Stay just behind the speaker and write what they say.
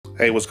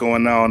Hey, what's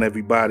going on,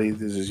 everybody?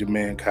 This is your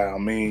man Kyle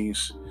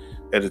Means,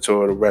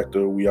 editorial director,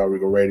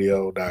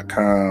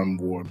 wearerigoradio.com,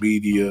 War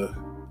Media.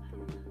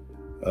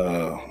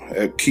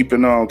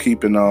 Keeping on,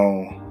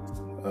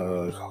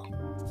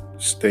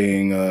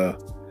 staying,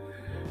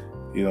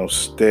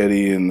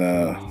 steady and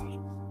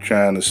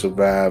trying to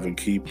survive and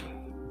keep,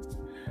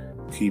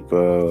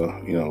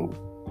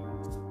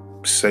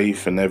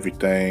 safe and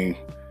everything,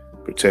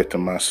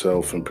 protecting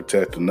myself and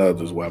protecting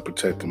others while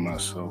protecting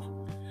myself.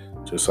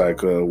 Just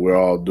like we're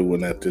all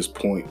doing at this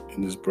point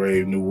in this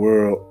brave new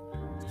world.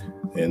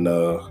 And,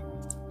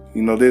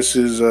 this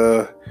is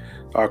our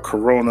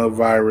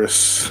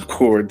coronavirus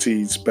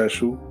quarantine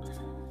special.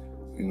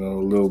 A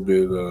little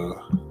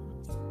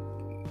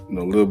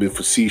bit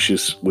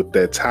facetious with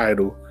that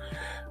title.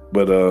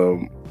 But,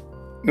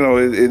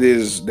 it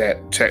is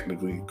that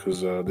technically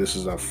because this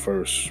is our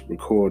first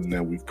recording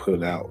that we've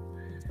put out.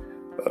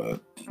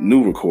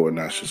 New recording,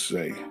 I should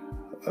say.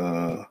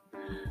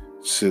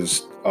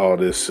 Since all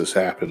this has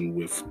happened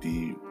with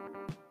the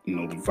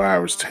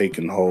virus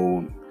taking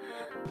hold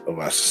of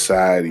our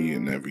society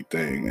and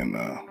everything, and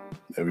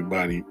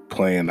everybody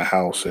playing the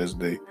house as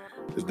they've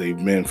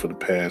been for the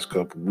past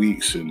couple of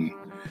weeks and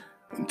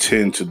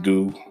intend to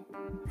do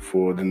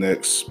for the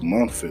next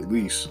month at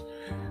least.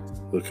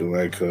 Looking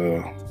like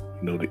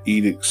the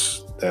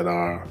edicts that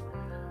our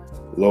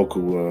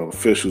local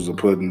officials are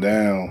putting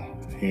down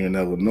here in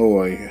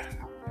Illinois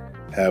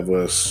have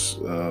us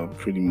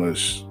pretty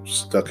much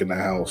stuck in the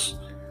house,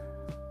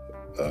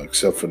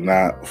 except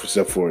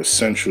for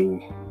essential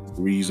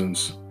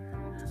reasons,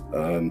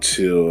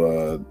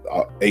 until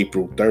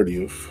April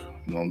 30th.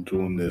 I'm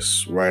doing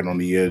this right on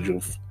the edge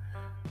of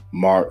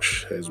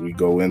March as we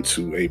go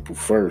into April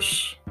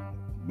 1st.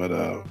 But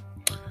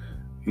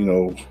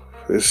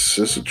it's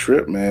just a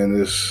trip, man.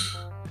 It's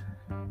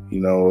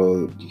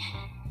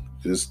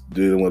just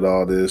dealing with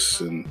all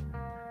this, and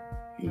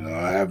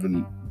I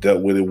haven't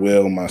dealt with it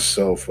well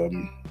myself. I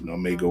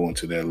may go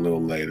into that a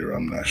little later.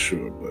 I'm not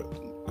sure, but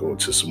go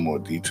into some more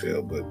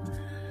detail. But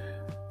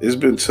it's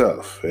been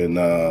tough, and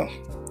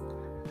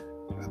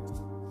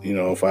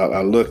if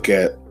I look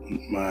at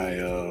my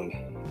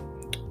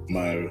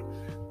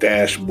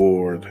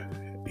dashboard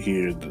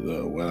here,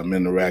 what I'm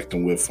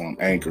interacting with on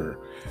Anchor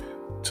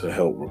to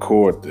help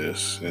record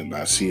this, and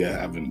I see I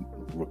haven't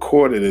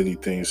recorded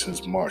anything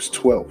since March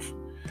 12th.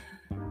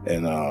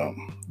 And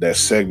that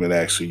segment,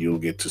 actually, you'll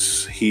get to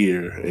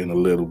hear in a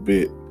little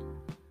bit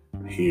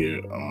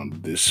here on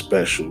this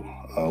special.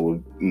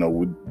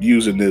 We're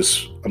using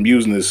this. I'm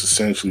using this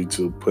essentially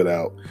to put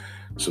out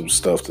some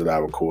stuff that I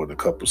recorded, a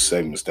couple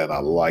segments that I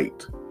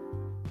liked,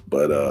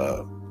 but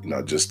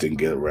just didn't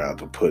get around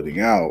to putting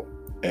out,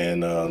 and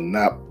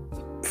not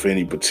for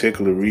any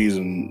particular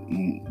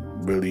reason,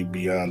 really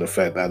beyond the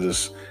fact I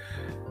just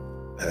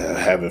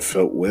haven't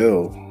felt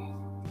well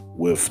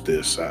with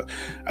this. I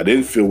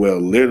didn't feel well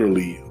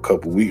literally a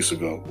couple weeks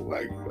ago.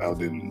 Like I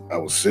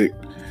was sick,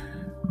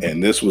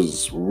 and this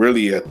was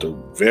really at the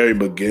very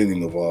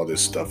beginning of all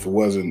this stuff.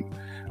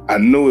 I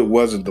knew it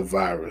wasn't the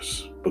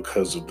virus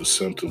because of the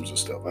symptoms and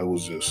stuff. It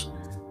was just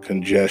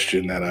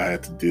congestion that I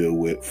had to deal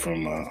with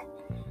from I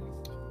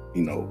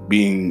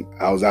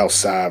was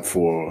outside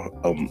for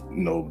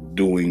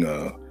doing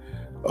a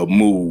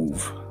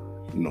move,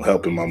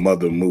 helping my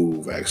mother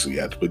move, actually,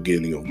 at the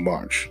beginning of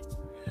March.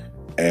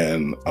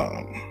 And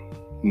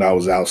I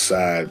was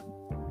outside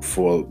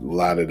for a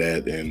lot of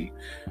that, and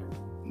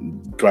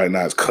probably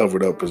not as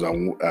covered up as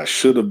I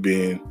should have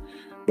been.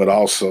 But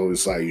also,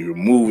 it's like you're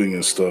moving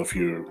and stuff.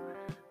 You're,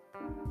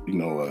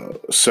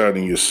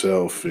 asserting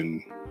yourself,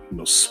 and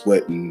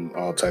sweating.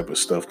 All type of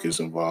stuff gets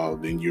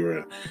involved, and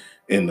you're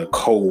in a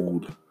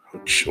cold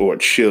or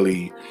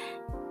chilly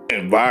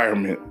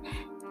environment.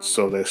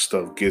 So that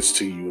stuff gets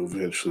to you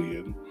eventually,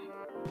 and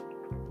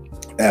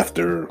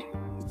after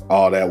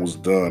all that was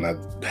done, I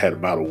had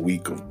about a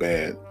week of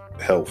bad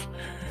health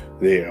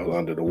there. I was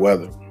under the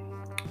weather.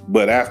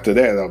 But after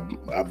that,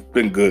 I've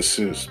been good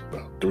since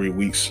about 3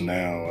 weeks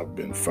now. I've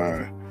been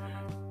fine.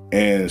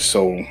 And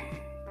so,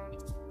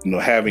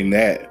 having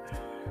that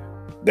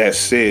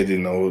said,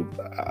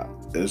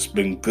 it's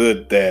been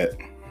good that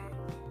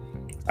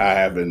I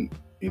haven't,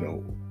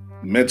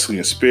 mentally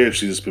and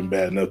spiritually, it's been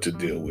bad enough to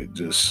deal with.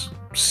 Just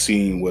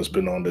seeing what's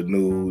been on the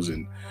news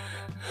and,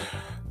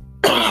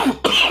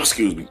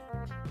 excuse me,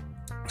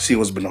 see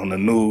what's been on the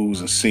news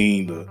and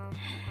seeing the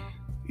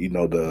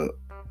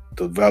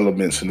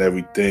developments and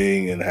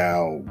everything, and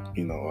how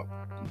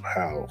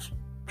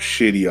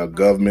shitty our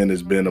government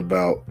has been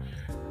about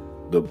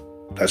the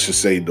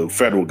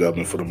federal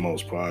government for the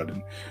most part.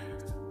 And,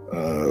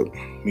 a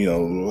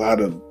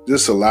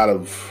lot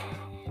of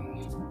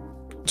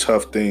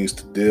tough things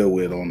to deal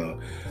with on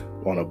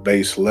a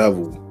base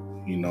level,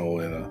 on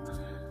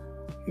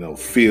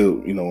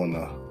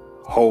a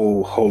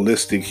whole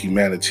holistic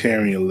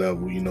humanitarian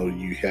level.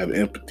 You have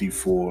empathy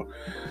for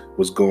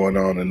what's going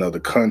on in other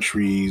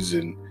countries,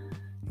 and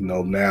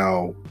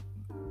now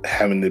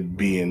having to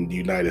be in the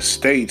United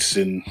States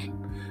and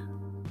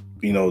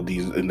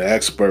these and the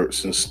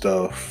experts and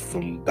stuff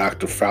from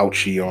Dr.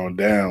 Fauci on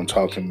down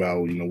talking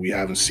about, we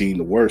haven't seen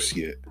the worst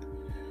yet.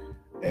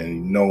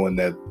 And knowing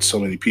that so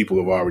many people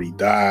have already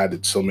died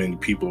and so many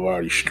people are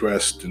already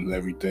stressed and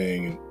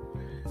everything. And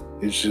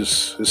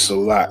it's a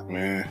lot,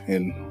 man.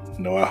 And,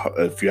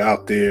 if you're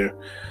out there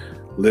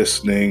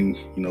listening,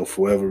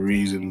 for whatever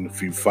reason,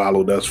 if you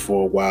followed us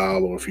for a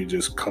while, or if you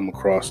just come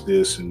across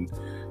this and,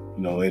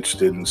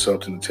 interested in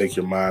something to take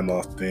your mind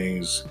off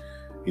things,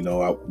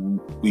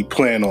 we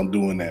plan on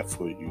doing that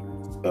for you,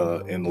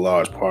 in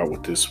large part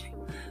with this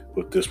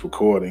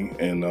recording.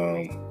 And,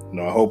 I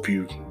hope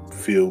you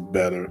feel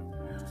better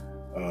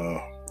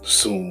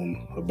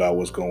soon about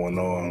what's going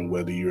on,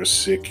 whether you're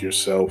sick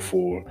yourself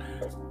or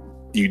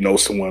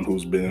someone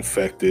who's been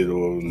infected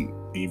or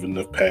even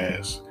the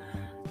past.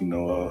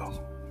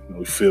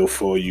 We feel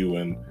for you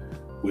and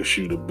wish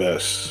you the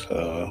best,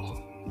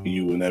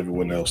 you and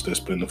everyone else that's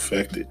been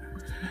affected.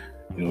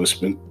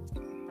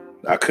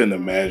 I couldn't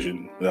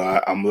imagine.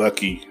 I'm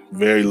lucky,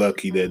 very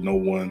lucky, that no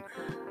one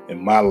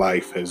in my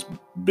life has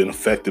been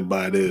affected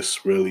by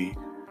this, really.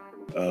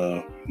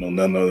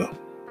 None of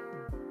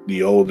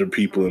the older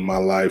people in my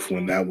life,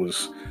 when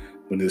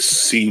this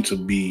seemed to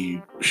be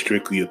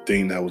strictly a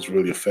thing that was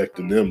really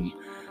affecting them.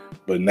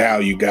 But now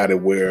you got it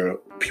where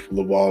people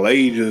of all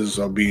ages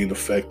are being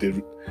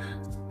affected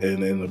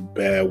and in a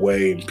bad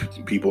way,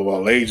 and people of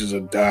all ages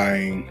are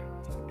dying,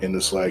 and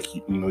it's like,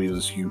 you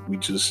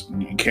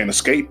can't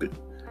escape it.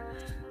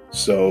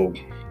 So,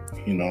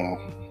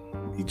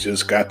 you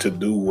just got to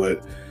do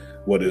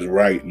what is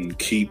right and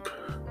keep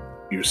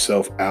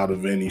yourself out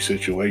of any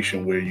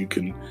situation where you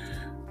can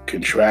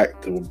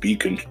contract or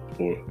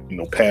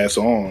pass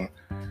on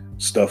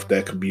stuff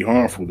that could be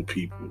harmful to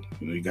people.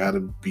 You got to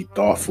be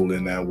thoughtful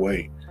in that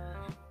way.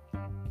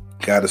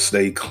 Got to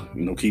stay,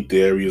 keep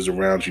the areas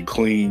around you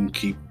clean.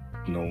 Keep,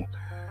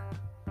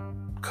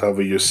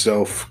 cover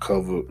yourself.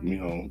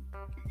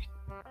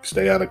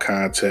 Stay out of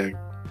contact.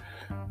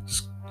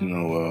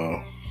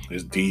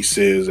 As D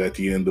says at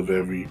the end of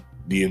every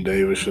D and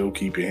Davis show,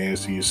 keep your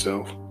hands to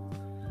yourself.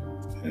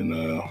 And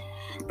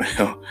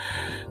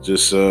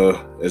just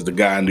as the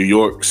guy in New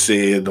York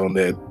said on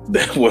that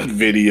one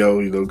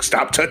video,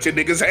 stop touching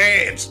niggas'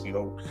 hands.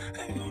 You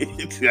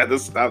gotta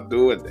stop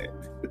doing that.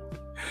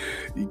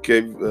 You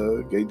can't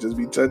just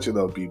be touching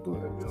on people.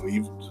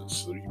 You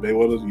may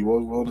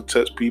want to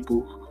touch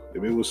people.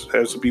 You may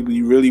have some people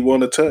you really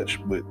want to touch,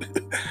 but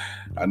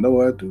I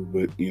know I do.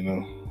 But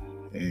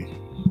hey,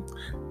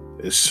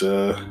 it's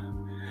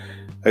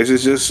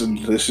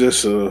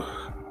just a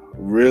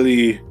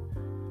really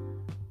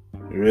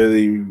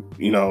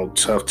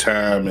tough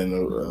time,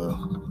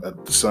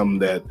 and something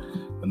that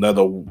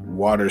another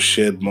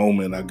watershed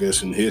moment, I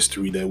guess, in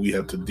history that we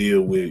have to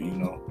deal with.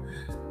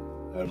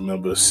 I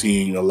remember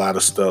seeing a lot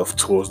of stuff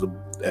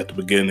at the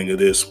beginning of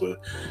this, where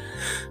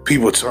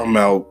people talking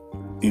about,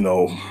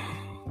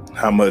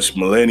 how much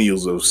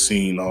millennials have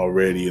seen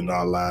already in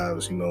our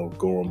lives,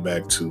 going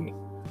back to,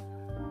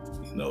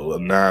 a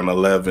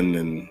 9/11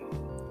 and,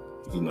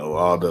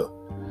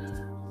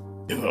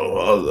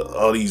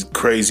 all these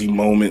crazy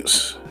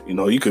moments.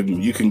 You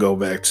can go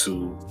back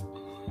to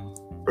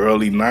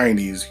early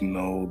 90s,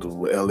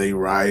 the LA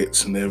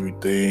riots and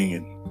everything,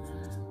 and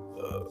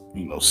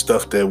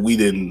stuff that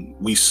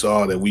we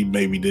saw that we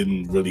maybe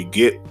didn't really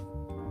get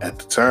at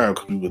the time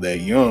because we were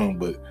that young.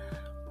 But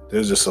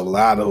there's just a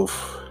lot of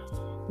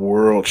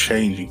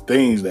world-changing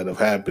things that have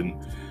happened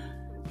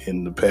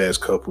in the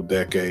past couple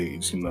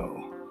decades.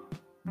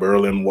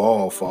 Berlin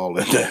Wall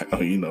falling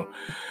down.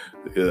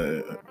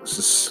 It's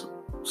just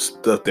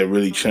stuff that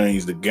really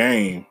changed the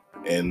game.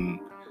 And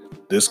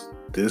this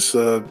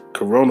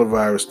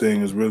coronavirus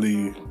thing is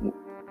really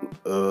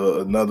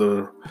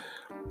another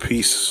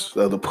piece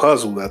of the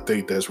puzzle, I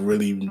think, that's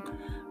really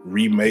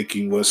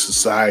remaking what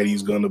society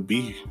is going to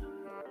be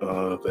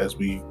as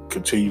we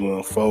continue to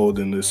unfold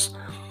in this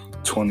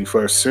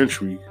 21st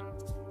century.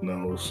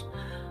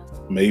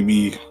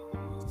 Maybe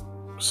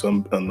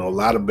a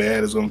lot of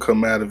bad is going to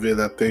come out of it.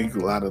 I think a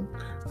lot of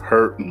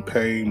hurt and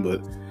pain,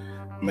 but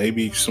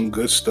maybe some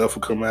good stuff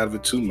will come out of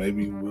it too.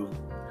 Maybe we'll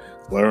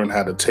learn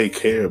how to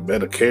take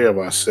better care of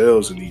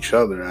ourselves and each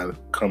other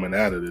coming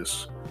out of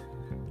this.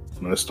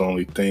 That's the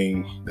only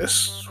thing.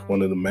 That's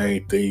one of the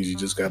main things you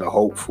just got to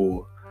hope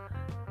for,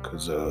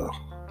 because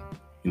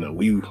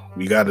we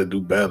got to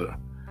do better.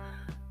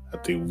 I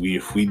think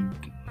if we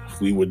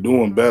were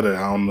doing better,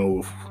 I don't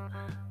know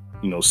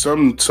if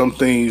some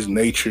things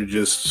nature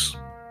just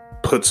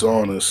puts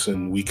on us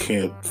and we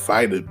can't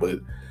fight it, but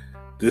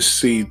this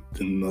seemed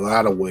in a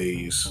lot of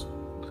ways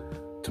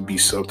to be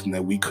something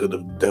that we could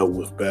have dealt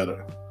with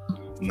better.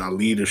 And our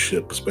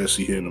leadership,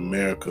 especially here in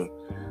America,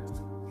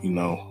 a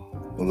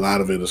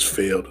lot of it has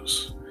failed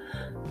us.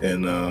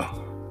 And I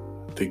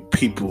think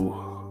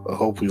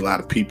hopefully a lot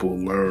of people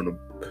learn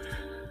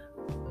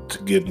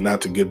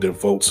not to give their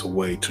votes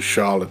away to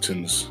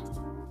charlatans,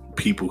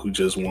 people who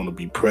just want to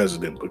be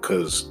president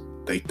because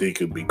they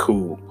think it'd be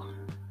cool.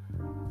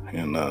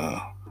 And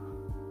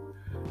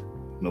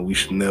we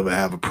should never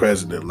have a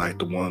president like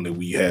the one that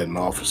we had in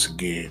office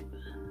again.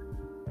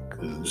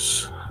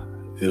 is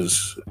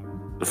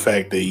the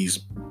fact that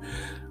he's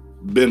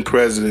been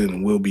president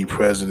and will be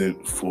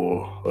president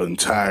for an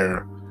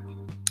entire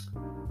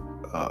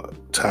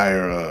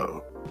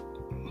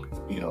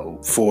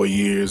 4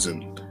 years,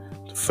 and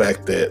the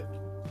fact that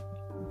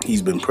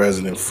he's been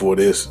president for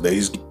this, that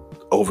he's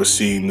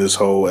overseeing this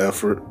whole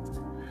effort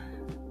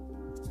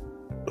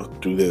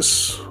through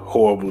this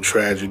horrible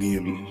tragedy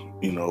and,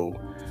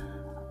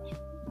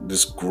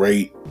 this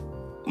great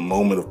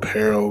moment of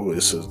peril.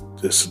 It's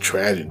a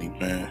tragedy,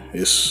 man.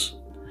 It's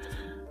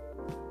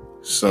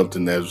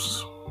something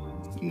that's,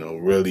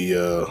 really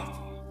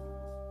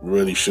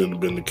shouldn't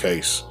have been the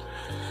case.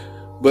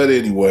 But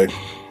anyway,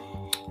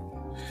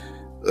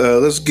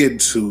 let's get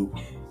to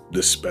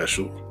this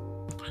special.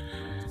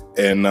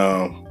 And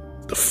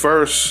the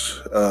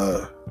first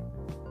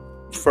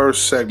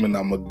segment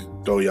I'm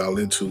gonna throw y'all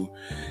into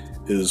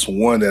is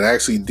one that I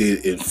actually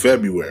did in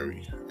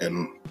February.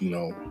 And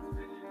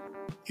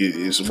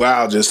it's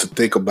wild just to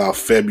think about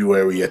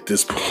February at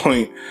this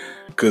point,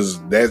 because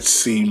that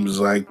seems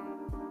like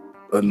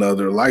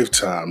another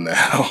lifetime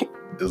now.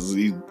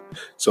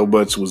 So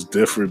much was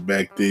different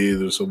back then,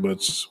 and so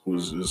much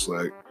was just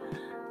like,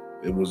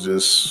 it was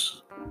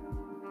just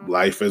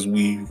life as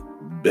we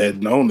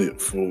had known it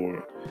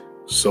for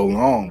so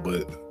long.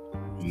 But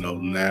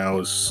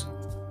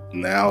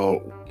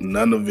now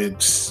none of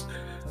it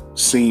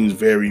seems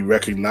very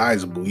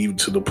recognizable, even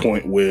to the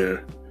point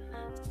where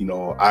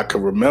I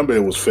can remember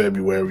it was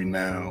February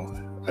now,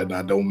 and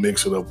I don't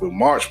mix it up with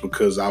March,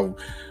 because the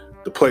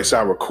place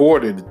I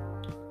recorded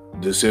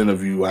this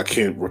interview, I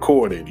can't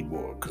record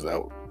anymore because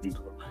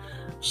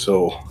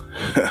so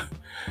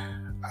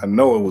I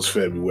know it was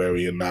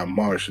February and not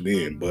March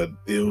then. But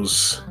it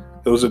was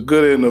a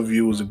good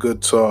interview. It was a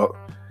good talk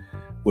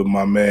with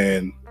my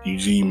man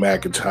Eugene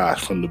McIntosh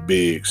from the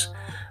Bigs,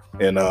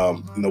 and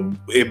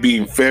it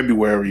being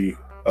February,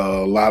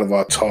 a lot of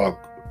our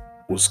talk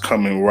was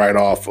coming right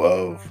off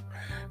of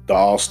the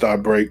All-Star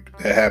break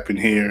that happened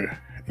here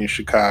in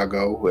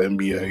Chicago,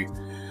 NBA.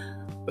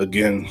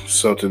 Again,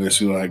 something that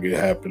seemed like it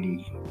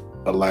happened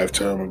a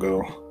lifetime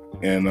ago.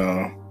 And,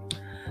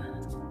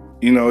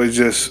 it's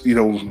just,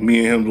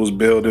 me and him was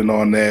building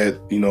on that,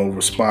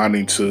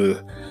 responding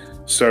to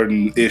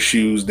certain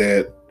issues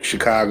that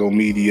Chicago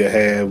media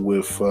had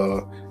with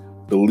the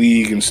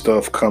league and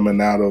stuff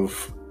coming out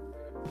of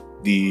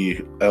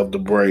the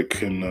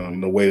break,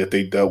 and the way that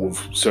they dealt with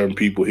certain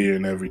people here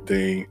and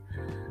everything.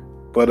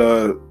 But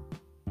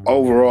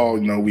overall,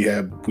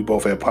 we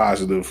both had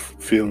positive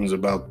feelings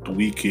about the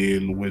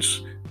weekend,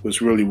 which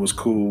really was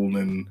cool,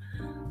 and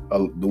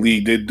the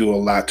league did do a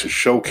lot to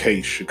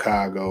showcase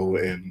Chicago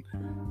and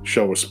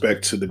show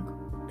respect to the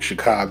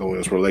Chicago and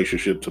its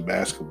relationship to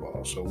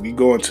basketball. So we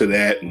go into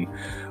that and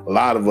a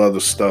lot of other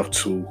stuff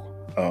too,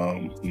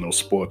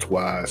 sports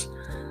wise,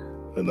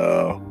 and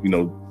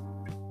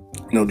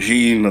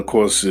Gene, of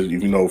course, if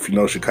you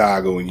know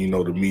Chicago and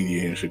the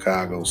media in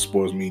Chicago,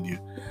 sports media,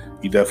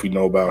 you definitely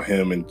know about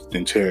him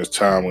and Terrence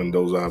Tomlin.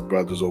 Those are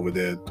brothers over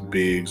there at the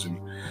Bigs, and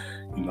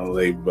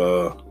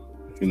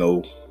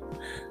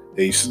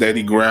they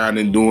steady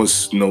grinding,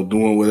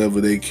 doing whatever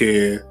they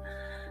can,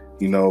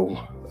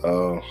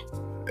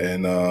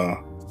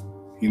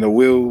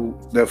 we'll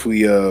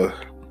definitely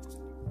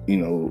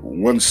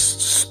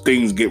once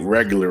things get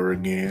regular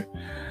again,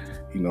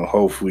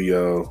 hopefully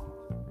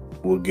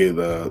we'll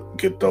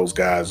get those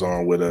guys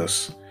on with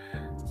us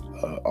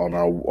on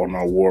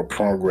our war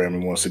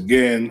programming once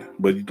again.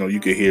 But you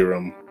can hear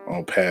them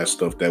on past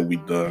stuff that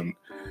we've done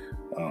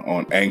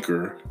on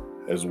Anchor,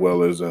 as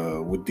well as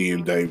with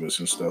Dean Davis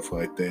and stuff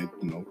like that.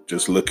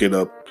 Just look it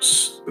up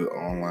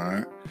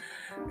online.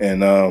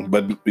 And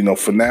but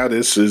for now,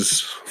 this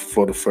is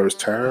for the first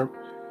time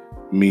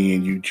me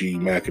and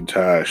Eugene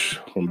McIntosh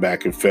from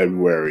back in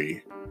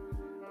February,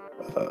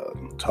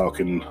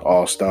 talking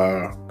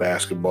All-Star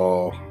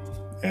basketball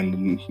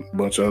and a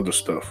bunch of other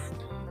stuff.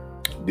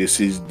 This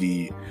is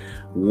the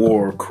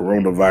War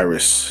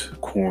Coronavirus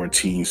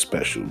Quarantine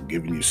Special,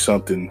 giving you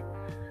something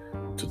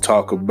to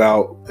talk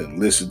about and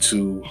listen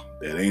to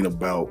that ain't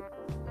about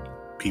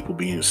people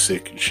being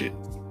sick and shit.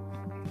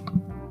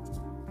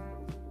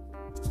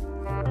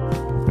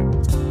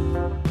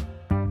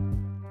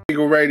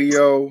 Eagle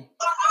Radio,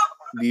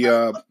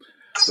 the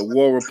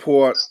War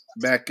Report,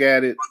 back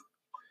at it,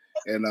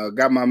 and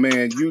got my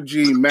man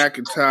Eugene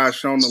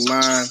McIntosh on the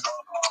line.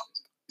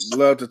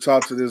 Love to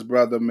talk to this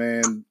brother,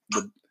 man.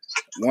 The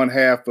one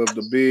half of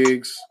the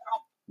Bigs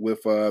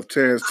with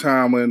Terrence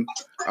Tomlin,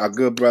 our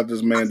good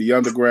brothers, man, the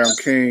Underground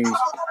Kings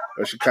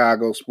of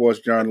Chicago sports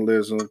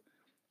journalism.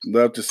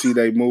 Love to see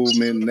their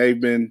movement, and they've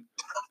been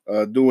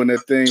doing their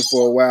thing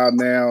for a while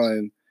now,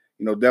 and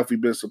definitely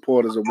been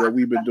supporters of what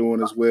we've been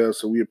doing as well.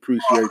 So we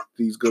appreciate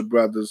these good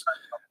brothers,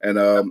 and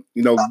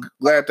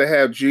glad to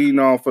have Gene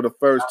on for the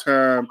first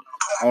time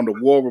on the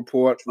War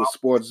Report with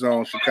Sports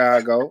Zone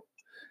Chicago.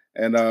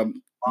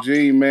 And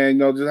Gene, man,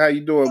 just how you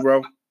doing,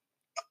 bro?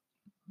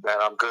 Man,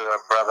 I'm good,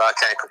 brother. I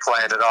can't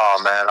complain at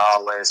all, man. I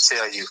always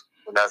tell you,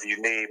 whenever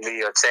you need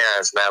me or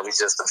Terrence, man, we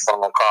just a phone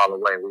call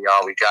away. We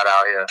all we got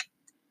out here.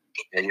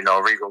 And,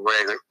 Regal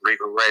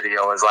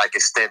Radio is like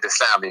extended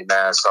family,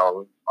 man.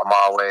 So I'm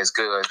always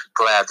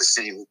glad to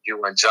see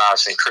you and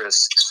Josh and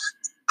Chris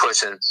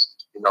pushing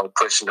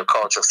the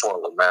culture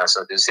forward, man.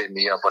 So just hit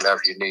me up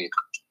whenever you need.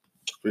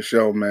 For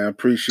sure, man.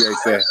 Appreciate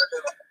that.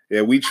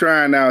 Yeah, we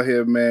trying out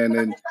here, man.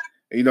 And,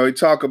 you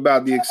talk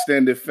about the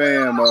extended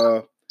fam.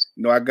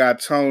 I got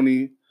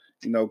Tony,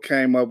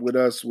 came up with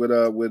us with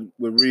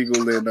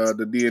Regal and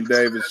the D and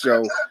Davis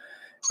show.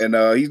 And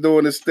he's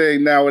doing this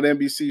thing now at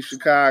NBC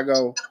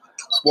Chicago,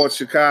 Sports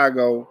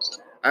Chicago.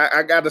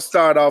 I got to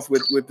start off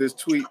with this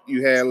tweet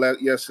you had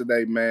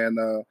yesterday, man.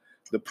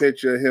 The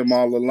picture of him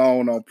all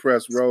alone on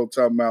Press Road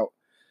talking about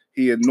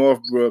he at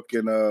Northbrook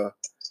and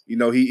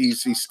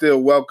he's still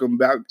welcome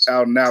back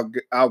out now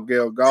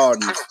Outgale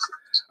Gardens.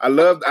 I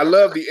love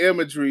the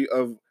imagery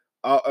of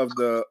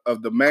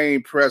the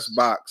main press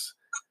box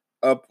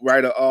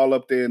all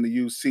up there in the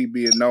UC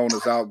being known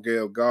as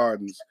Outgale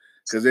Gardens,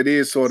 because it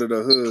is sort of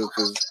the hood,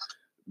 because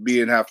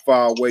being how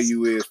far away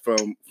you is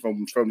from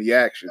the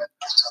action.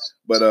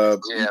 But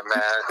yeah,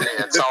 man.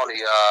 And Tony,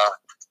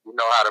 you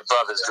know how the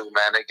brothers do,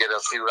 man. They get a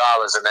few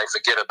dollars and they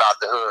forget about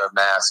the hood,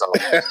 man. So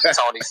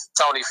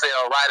Tony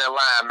fell right in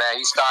line, man.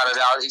 He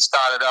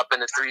started up in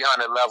the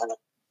 300 level,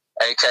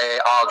 aka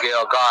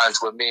Outgale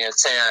Gardens, with me and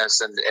Terrence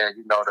and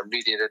the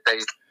media that they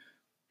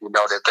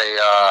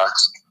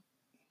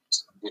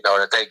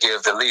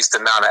give the least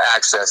amount of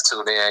access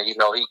to. Then he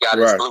got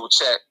his blue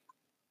check.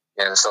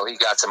 And so he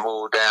got to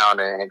move down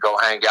and go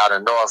hang out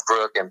in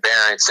Northbrook and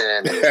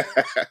Barrington and,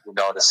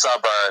 the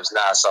suburbs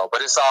now. So,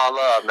 but it's all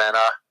love, man.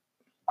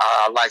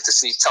 I like to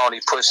see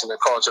Tony pushing the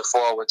culture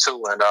forward,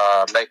 too, and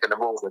making the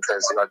move,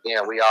 because,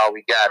 again, we all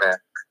we got. And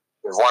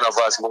if one of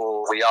us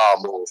move, we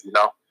all move,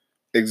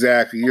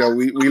 Exactly.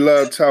 We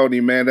love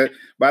Tony, man.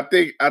 But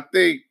I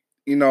think,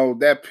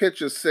 that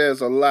picture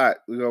says a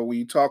lot. When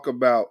you talk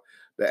about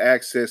the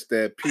access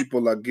that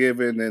people are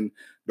given and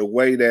the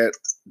way that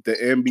the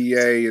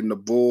NBA and the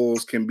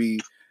Bulls can be,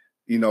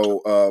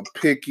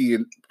 picky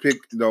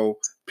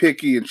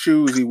and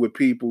choosy with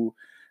people.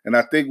 And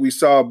I think we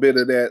saw a bit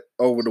of that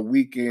over the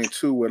weekend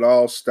too with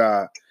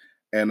All-Star.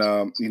 And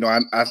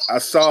I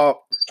saw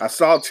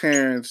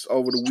Terrence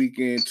over the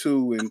weekend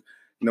too, and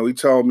he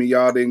told me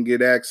y'all didn't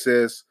get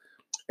access,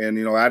 and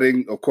I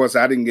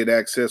didn't get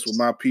access with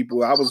my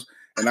people. I was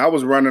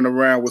running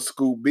around with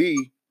Scoop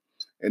B,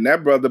 and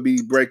that brother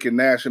be breaking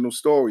national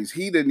stories.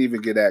 He didn't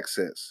even get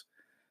access.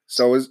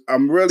 So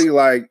I'm really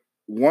like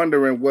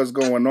wondering what's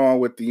going on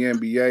with the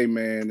NBA,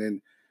 man.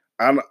 And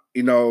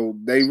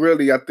they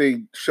really, I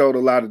think, showed a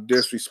lot of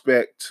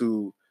disrespect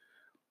to,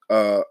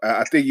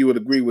 I think you would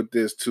agree with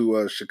this,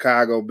 to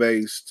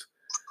Chicago-based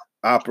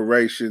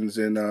operations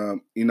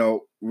and,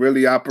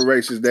 really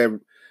operations that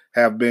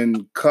have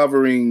been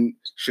covering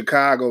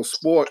Chicago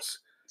sports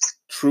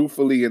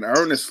truthfully and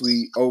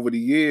earnestly over the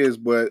years,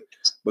 but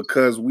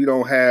because we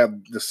don't have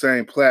the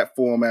same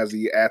platform as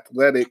the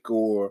Athletic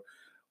or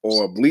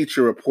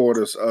Bleacher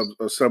Reporters of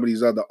some of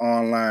these other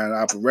online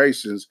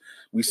operations,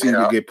 we seem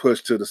to get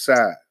pushed to the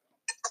side.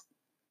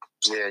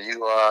 Yeah,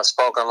 you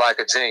spoken like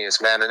a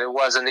genius, man. And it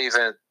wasn't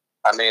even,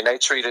 they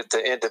treated the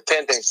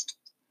independent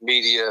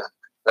media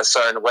a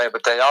certain way,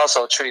 but they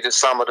also treated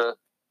some of the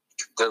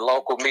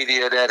local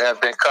media that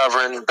have been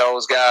covering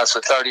those guys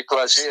for 30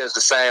 plus years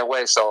the same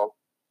way. So,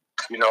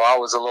 I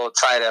was a little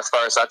tight at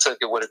first. I took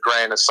it with a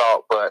grain of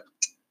salt, but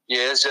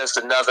yeah, it's just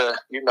another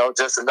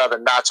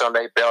notch on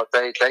their belt.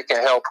 They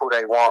can help who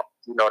they want.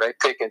 They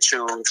pick and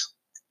choose.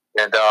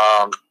 And,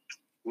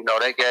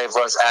 they gave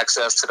us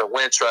access to the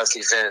Wintrust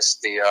events,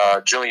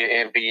 the Junior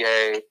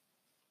NBA,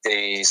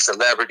 the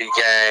Celebrity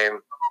Game,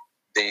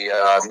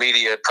 the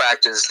Media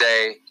Practice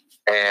Day,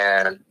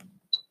 and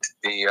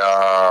the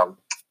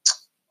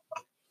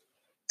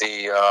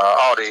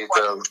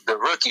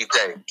Rookie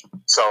Day.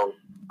 So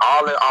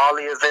all the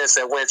events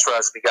at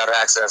Wintrust we got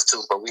access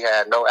to, but we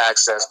had no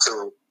access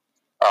to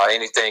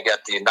anything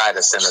at the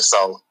United Center.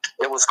 So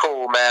it was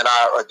cool, man.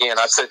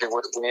 I took it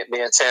with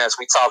me and Terrence.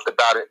 We talked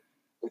about it.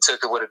 We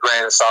took it with a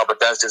grain of salt, but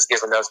that's just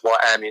giving us more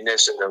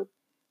ammunition to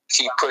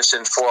keep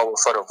pushing forward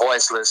for the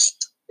voiceless.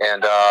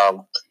 And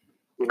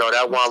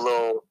that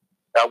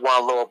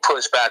one little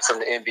pushback from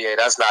the NBA,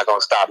 that's not gonna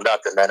stop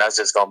nothing, man. That's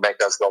just gonna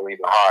make us go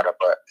even harder.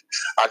 But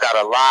I got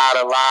a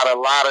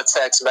lot of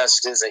text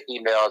messages and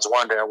emails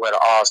wondering where the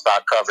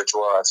All-Star coverage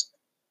was.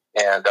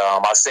 And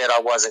I said I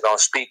wasn't gonna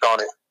speak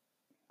on it,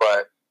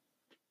 but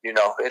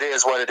it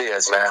is what it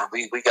is, man.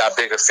 We got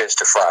bigger fish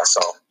to fry,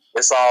 so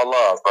it's all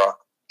love, bro.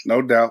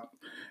 No doubt.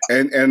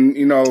 And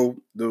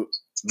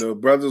the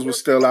brothers were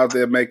still out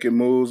there making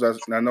moves.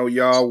 I know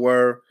y'all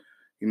were.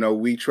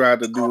 We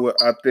tried to do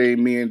our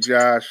thing, me and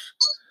Josh.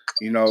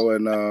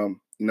 And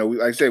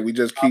like I said, we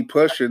just keep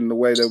pushing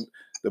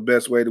the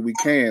best way that we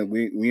can.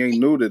 We ain't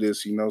new to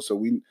this, so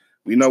we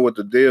know what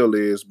the deal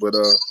is. But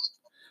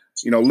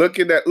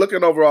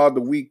looking overall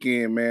the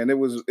weekend, man, it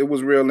was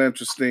real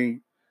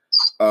interesting.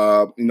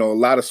 A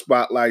lot of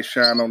spotlight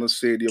shine on the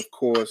city, of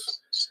course.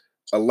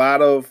 A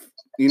lot of,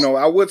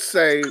 I would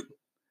say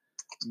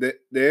that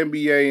the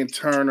NBA and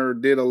Turner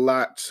did a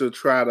lot to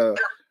try to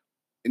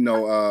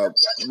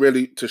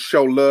really to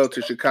show love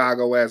to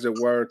Chicago, as it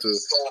were,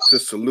 to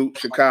salute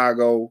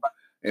Chicago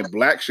and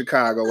Black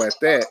Chicago at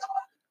that.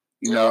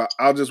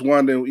 I was just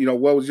wondering,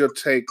 what was your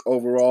take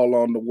overall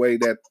on the way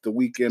that the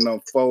weekend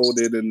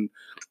unfolded and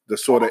the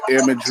sort of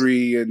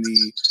imagery and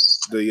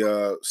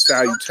the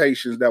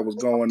salutations that was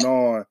going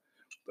on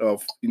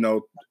of,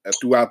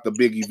 throughout the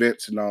big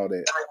events and all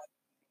that?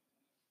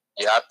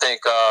 Yeah, I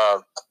think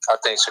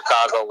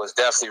Chicago was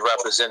definitely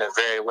represented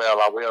very well.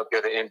 I will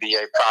give the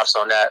NBA props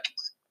on that.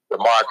 The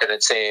marketing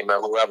team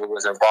and whoever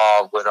was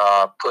involved with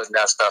putting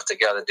that stuff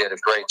together did a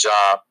great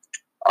job.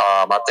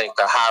 I think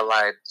the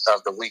highlight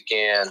of the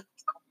weekend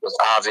was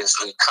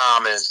obviously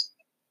Common,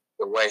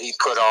 the way he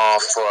put on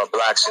for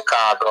Black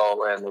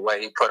Chicago and the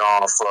way he put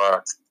on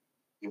for,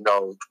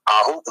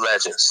 our hoop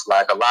legends.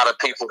 Like a lot of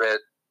people that,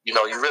 you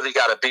really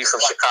got to be from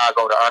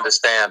Chicago to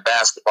understand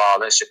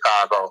basketball in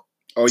Chicago.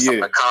 Oh,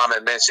 yeah.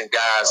 Common mentioned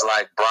guys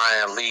like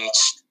Brian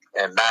Leach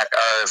and Mac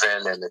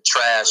Irvin and the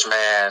Trash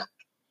Man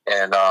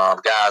and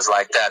guys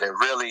like that. It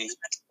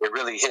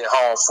really hit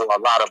home for a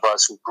lot of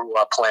us who grew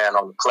up playing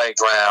on the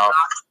playground.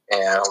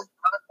 And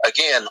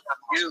again,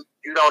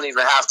 you don't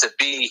even have to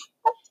be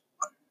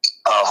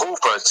a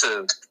hooper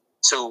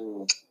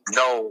to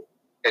know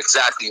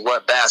exactly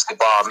what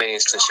basketball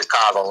means to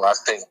Chicago. I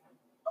think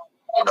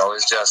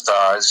it's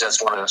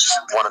just one of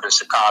the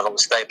Chicago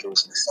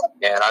staples.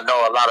 And I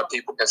know a lot of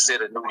people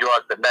consider New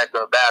York the mecca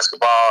of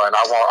basketball, and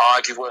I won't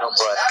argue with them,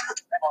 but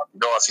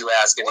if you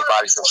ask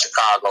anybody from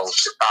Chicago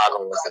is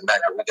the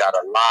mecca. We got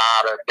a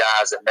lot of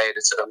guys that made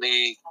it to the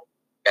league,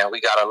 and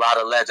we got a lot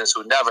of legends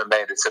who never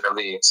made it to the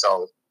league.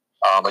 So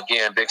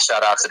again, big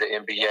shout out to the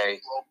NBA.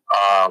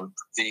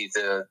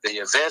 The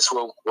events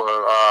were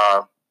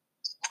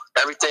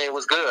everything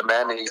was good,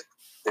 man.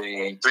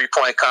 The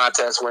 3-point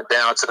contest went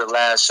down to the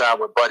last shot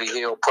with Buddy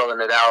Hield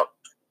pulling it out.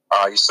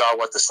 You saw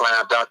what the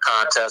slam dunk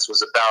contest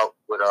was about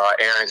with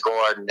Aaron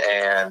Gordon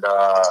and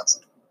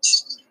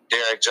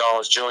Derrick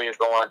Jones Jr.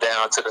 going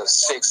down to the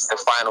 6th and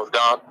final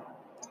dunk.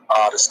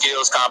 The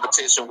skills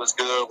competition was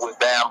good with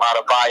Bam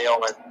Adebayo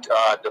and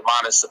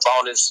Domantas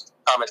Sabonis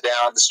coming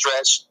down the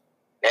stretch.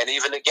 And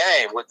even the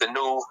game with the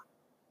new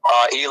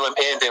Elam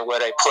ending where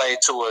they played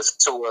to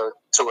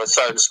a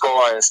certain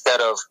score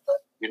instead of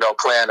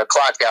playing the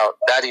clock out.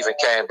 That even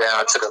came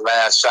down to the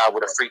last shot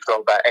with a free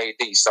throw by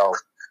AD. So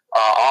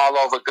all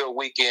over good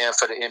weekend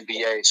for the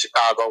NBA.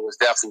 Chicago was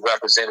definitely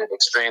represented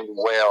extremely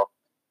well.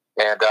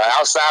 And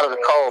outside of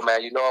the cold,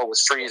 man, it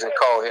was freezing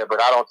cold here,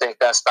 but I don't think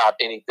that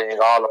stopped anything.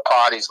 All the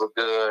parties were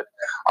good.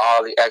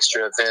 All the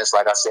extra events,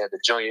 like I said, the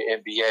Junior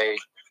NBA,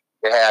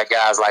 they had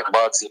guys like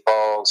Muggsy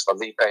Bogues,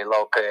 Felipe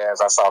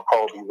Lopez. I saw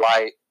Kobe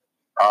White,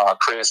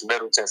 Chris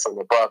Middleton from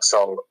the Bucks.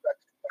 So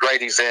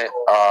great event.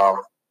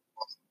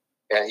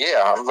 And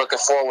yeah, I'm looking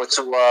forward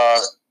to.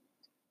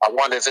 I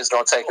wonder if it's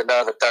going to take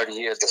another 30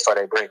 years before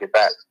they bring it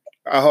back.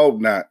 I hope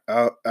not.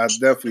 I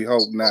definitely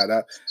hope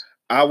not.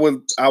 I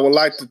would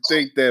like to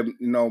think that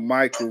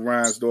Michael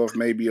Reinsdorf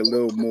may be a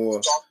little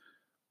more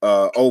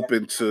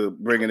open to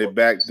bringing it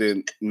back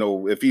than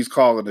if he's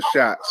calling the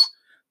shots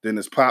than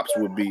his pops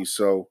would be.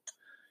 So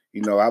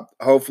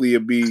hopefully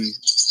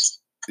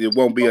it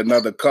won't be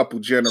another couple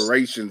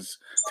generations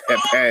that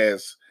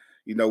pass.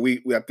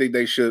 I think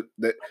they should.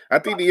 I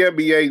think the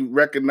NBA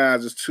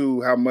recognizes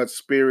too how much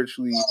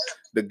spiritually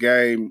the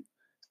game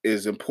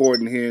is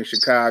important here in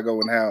Chicago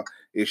and how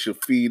it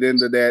should feed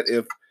into that.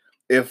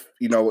 If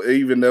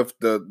even if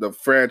the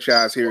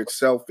franchise here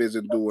itself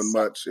isn't doing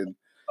much, and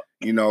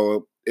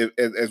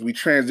as we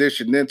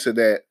transition into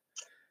that,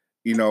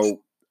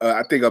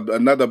 I think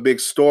another big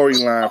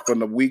storyline from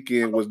the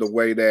weekend was the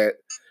way that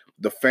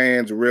the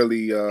fans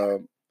really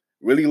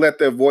let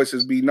their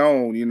voices be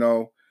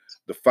known.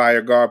 The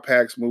Fire God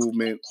Packs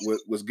movement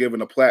was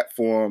given a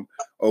platform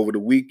over the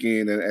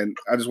weekend, and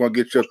I just want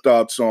to get your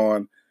thoughts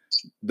on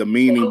the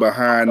meaning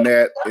behind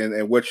that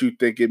and what you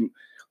think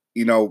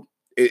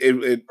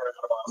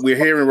we're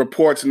hearing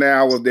reports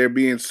now of there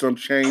being some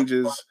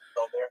changes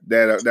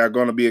that are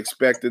going to be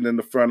expected in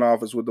the front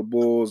office with the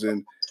Bulls,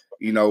 and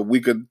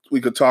we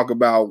could talk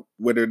about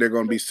whether they're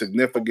going to be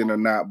significant or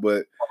not,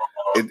 but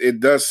it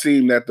does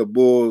seem that the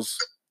Bulls,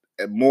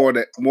 more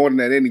than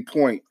at any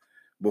point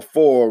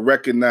before,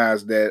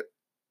 recognize that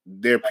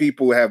their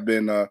people have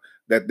been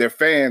that their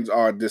fans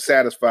are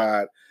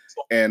dissatisfied,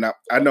 and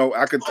I know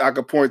I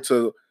could point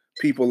to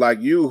people like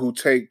you who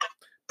take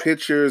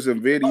pictures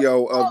and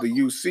video of the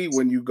UC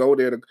when you go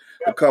there to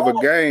cover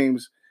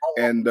games,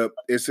 and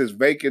it's as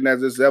vacant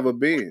as it's ever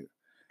been.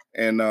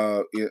 And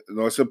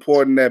it's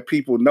important that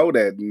people know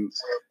that. And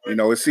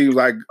it seems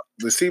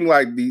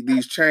like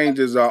these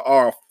changes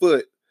are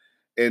afoot,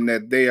 and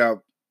that they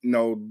are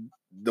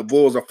the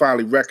Bulls are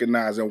finally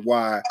recognizing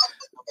why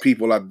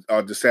people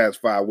are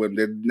dissatisfied with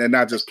them. They're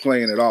not just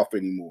playing it off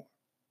anymore.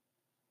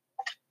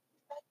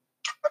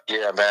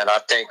 Yeah, man. I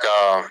think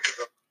the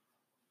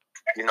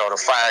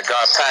Fire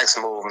God Packs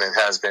movement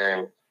has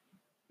been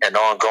an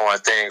ongoing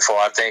thing for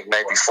I think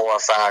maybe 4 or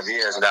 5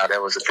 years now.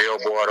 There was a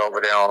billboard over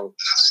there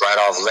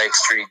right off Lake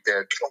Street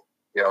that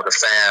the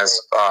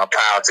fans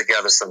piled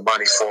together some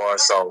money for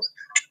us. So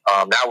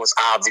that was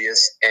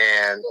obvious.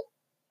 And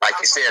like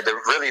you said,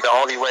 really the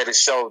only way to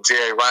show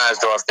Jerry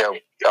Reinsdorf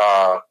that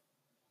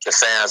the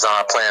fans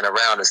aren't playing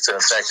around is to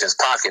affect his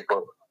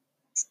pocketbook.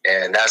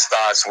 And that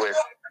starts with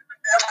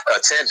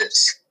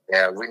attendance.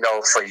 And we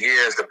know for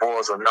years the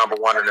Bulls were number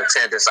one in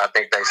attendance. I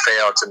think they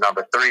fell to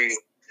number 3.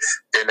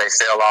 Then they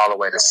fell all the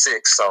way to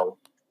 6. So,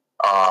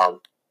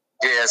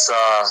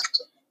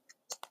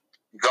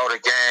 you go to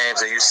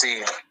games and you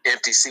see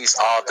empty seats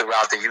all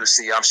throughout the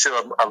UC. I'm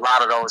sure a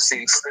lot of those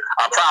seats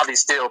are probably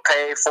still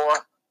paid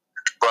for.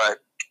 But,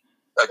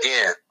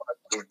 again,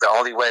 the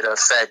only way to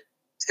affect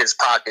his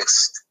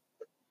pockets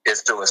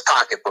is through his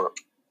pocketbook.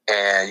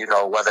 And,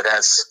 whether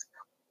that's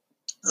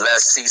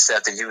less seats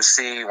at the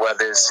UC,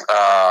 whether it's,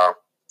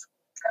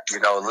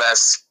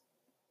 less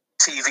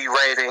TV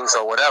ratings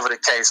or whatever the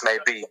case may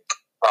be.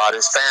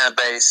 This fan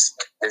base,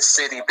 this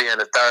city being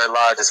the 3rd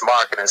largest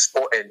market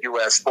in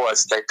U.S.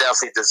 sports, they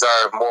definitely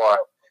deserve more.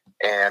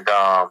 And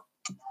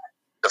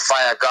the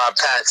Fire God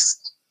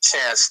Pax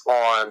chance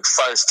on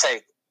First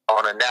Take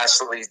on a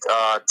nationally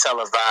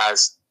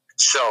televised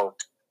show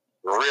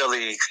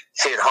really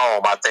hit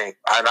home, I think.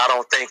 And I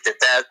don't think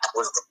that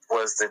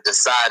was the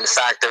deciding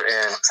factor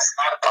in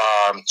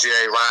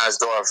Jerry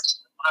Reinsdorf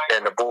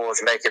and the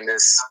Bulls making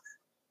this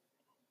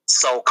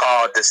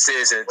so-called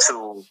decision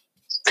to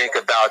think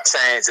about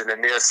change in the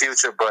near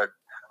future, but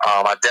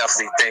I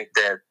definitely think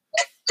that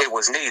it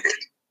was needed.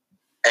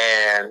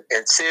 And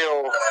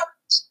until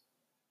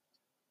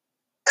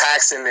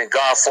Paxson and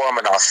Gar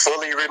Forman are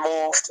fully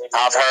removed,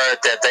 I've heard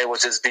that they will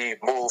just be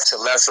moved to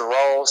lesser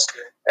roles,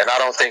 and I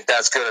don't think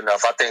that's good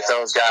enough. I think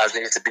those guys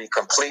need to be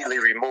completely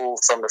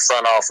removed from the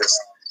front office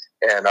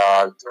and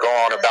go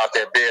on about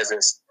their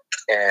business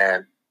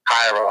and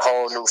hire a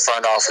whole new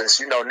front office.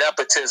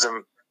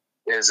 Nepotism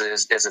is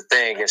a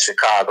thing in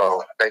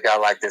Chicago. They got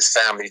like this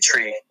family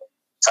tree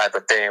type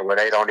of thing where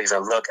they don't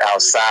even look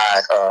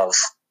outside of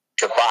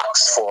the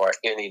box for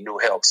any new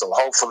help. So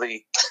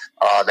hopefully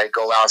they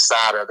go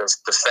outside of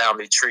the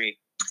family tree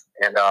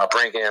and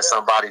bring in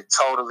somebody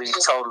totally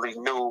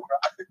new.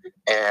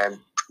 And,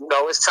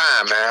 it's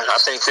time, man. I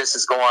think this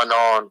is going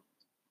on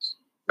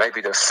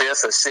maybe the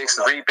 5th or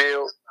 6th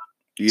rebuild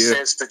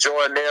since the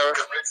Jordan era.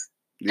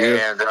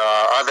 Yeah. And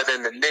other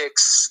than the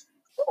Knicks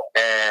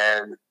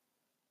and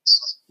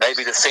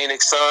maybe the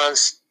Phoenix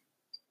Suns,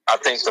 I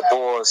think the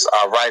Bulls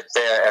are right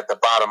there at the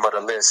bottom of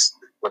the list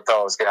with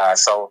those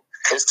guys. So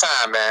it's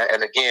time, man.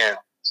 And again,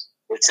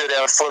 until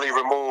they're fully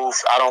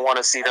removed, I don't want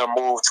to see them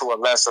move to a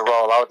lesser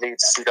role. I would need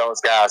to see those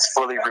guys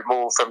fully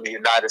removed from the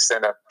United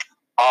Center,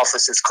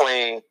 offices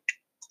clean,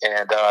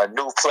 and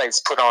new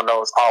plates put on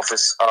those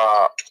office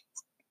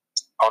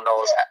on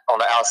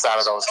the outside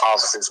of those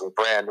offices with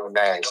brand new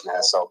names,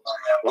 man. So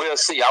we'll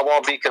see. I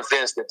won't be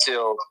convinced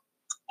until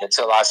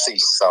I see.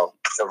 So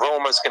the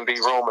rumors can be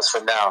rumors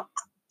for now,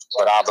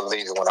 but I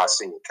believe it when I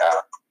see it,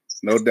 Kyle.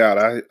 No doubt.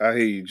 I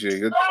hear you,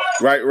 Jig.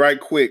 Right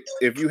quick.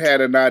 If you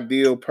had an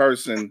ideal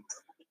person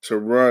to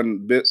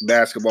run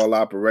basketball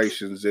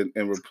operations in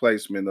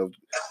replacement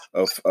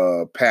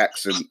of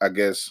Paxson, I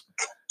guess,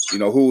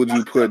 who would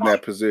you put in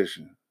that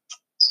position?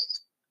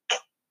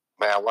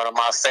 Man, one of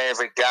my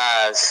favorite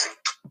guys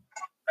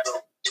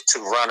to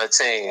run a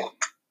team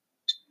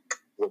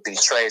would be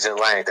Trajan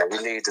Langdon. We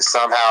need to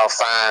somehow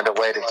find a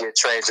way to get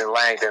Trajan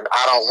Langdon.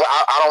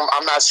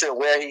 I'm not sure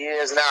where he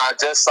is now. I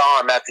just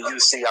saw him at the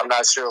UC. I'm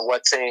not sure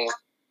what team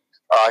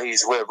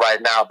he's with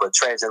right now, but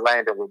Trajan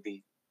Langdon would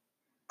be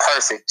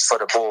perfect for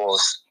the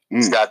Bulls.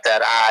 He's got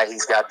that eye.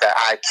 He's got that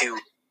IQ.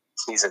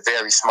 He's a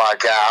very smart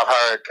guy. I've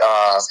heard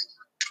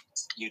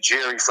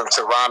Ujiri from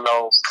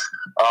Toronto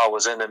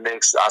was in the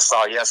mix. I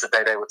saw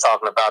yesterday they were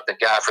talking about the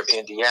guy from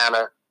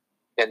Indiana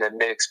in the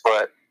mix,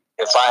 but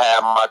if I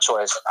had my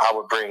choice, I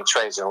would bring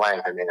Trajan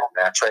Langdon in.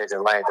 Man,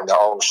 Trajan Langdon, the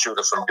old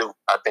shooter from Duke,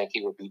 I think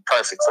he would be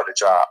perfect for the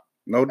job.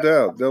 No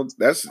doubt.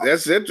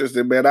 That's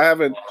interesting, man. I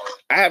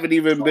haven't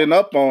even been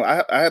up on.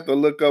 I have to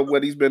look up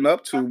what he's been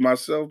up to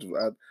myself.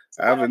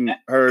 I haven't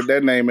heard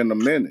that name in a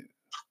minute.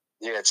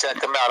 Yeah,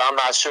 check him out. I'm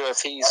not sure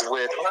if he's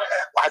with.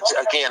 I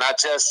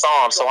just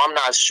saw him, so I'm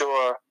not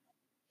sure.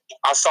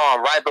 I saw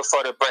him right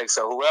before the break.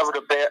 So whoever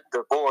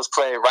the Bulls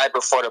played right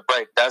before the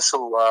break, that's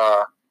who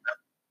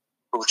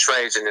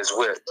Trajan is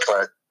with.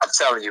 But I'm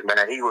telling you,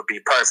 man, he would be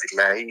perfect,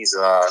 man. He's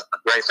a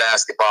great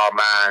basketball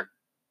mind,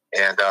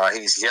 and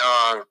he's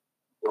young.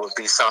 It would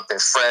be something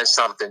fresh,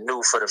 something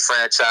new for the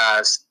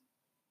franchise.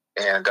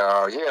 And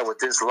with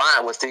this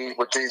line, with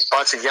these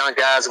bunch of young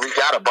guys, we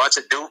got a bunch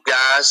of Duke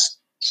guys,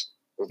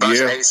 a bunch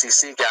of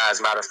ACC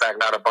guys. Matter of fact,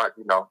 not a bunch,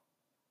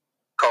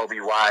 Kobe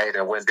White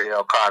and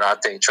Wendell Carter. I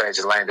think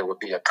Trajan Langdon would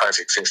be a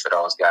perfect fit for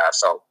those guys.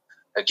 So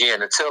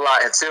again,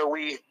 until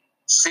we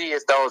see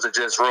if those are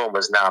just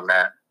rumors now,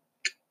 man.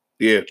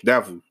 Yeah,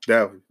 definitely.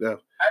 All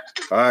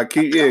right,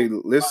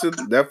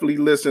 definitely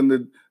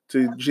listen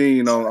to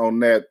Gene on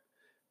that.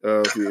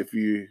 If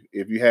you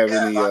have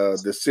any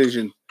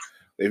decision,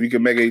 if you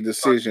can make a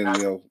decision,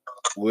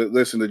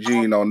 listen to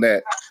Gene on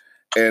that.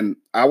 And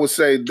I would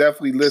say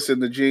definitely listen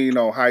to Gene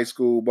on high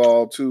school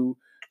ball too,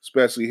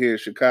 especially here in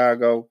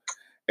Chicago.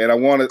 And I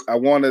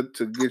wanted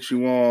to get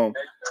you on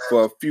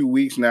for a few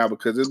weeks now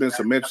because there's been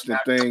some interesting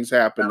things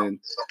happening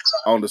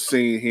on the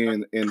scene here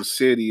in the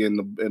city and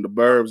the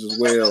burbs as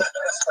well.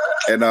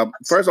 And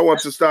first, I want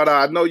to start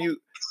out. I know you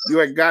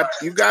got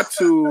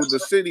to the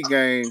city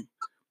game,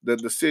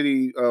 the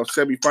city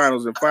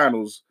semifinals and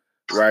finals,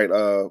 right?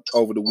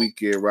 Over the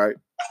weekend, right?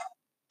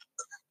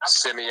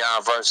 Simeon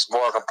versus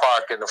Morgan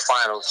Park in the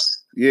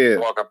finals. Yeah.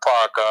 Morgan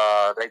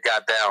Park, they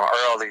got down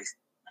early.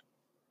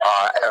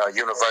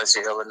 University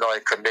of Illinois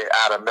commit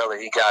Adam Miller.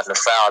 He got into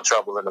foul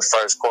trouble in the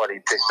first quarter. He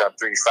picked up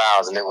 3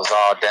 fouls, and it was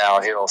all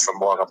downhill from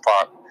Morgan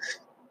Park.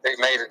 They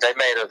made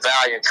a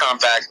valiant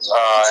comeback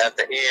at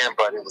the end,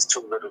 but it was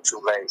too little,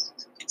 too late.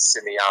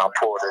 Simeon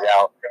pulled it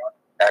out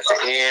at the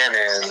end,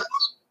 and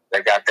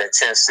they got that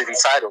 10th city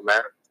title,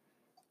 man.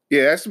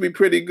 Yeah, that's to be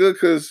pretty good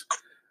because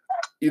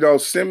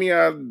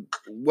Simeon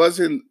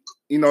wasn't.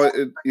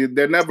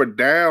 They're never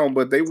down,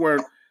 but they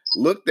weren't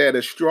looked at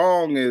as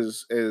strong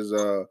as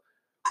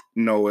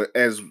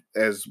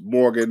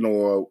Morgan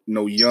or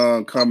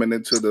Young coming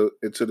into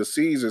the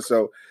season.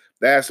 So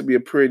that has to be a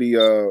pretty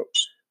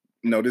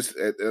this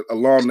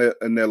along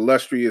in their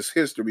illustrious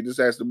history. This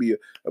has to be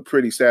a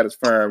pretty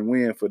satisfying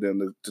win for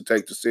them to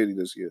take the city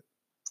this year.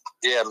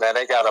 Yeah, man,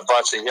 they got a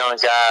bunch of young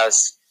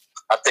guys.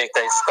 I think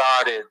they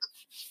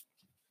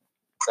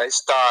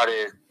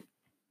started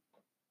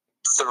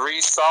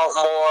 3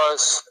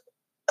 sophomores,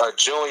 a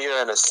junior,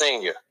 and a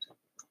senior.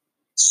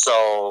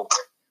 So,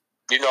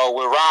 with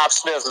Rob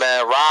Smith,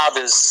 man, Rob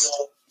is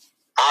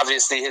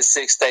obviously his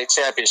 6 state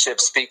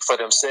championships speak for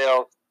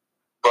themselves.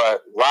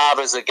 But Rob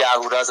is a guy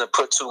who doesn't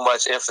put too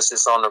much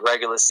emphasis on the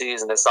regular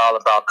season. It's all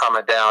about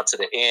coming down to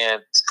the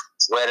end,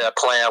 where they're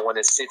playing when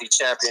it's city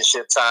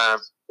championship time,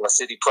 or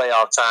city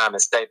playoff time,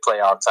 and state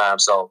playoff time.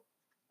 So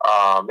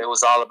it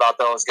was all about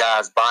those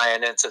guys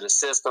buying into the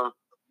system.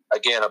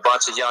 Again, a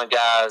bunch of young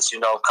guys,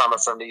 coming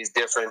from these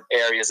different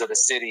areas of the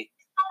city.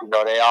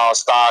 They all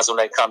stars when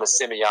they come to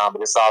Simeon,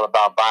 but it's all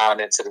about buying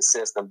into the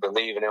system,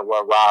 believing in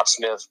what Rob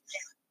Smith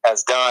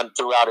has done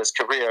throughout his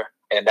career.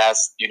 And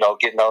that's,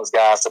 getting those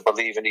guys to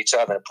believe in each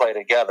other and play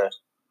together.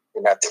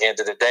 And at the end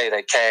of the day,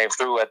 they came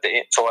through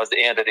towards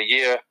the end of the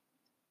year.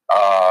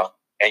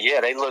 And yeah,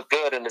 they look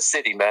good in the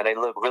city, man. They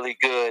look really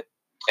good.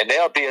 And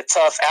they'll be a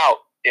tough out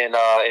in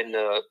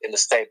the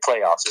state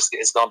playoffs.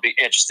 It's going to be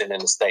interesting in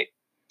the state.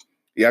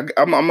 Yeah,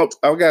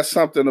 I've got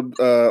something.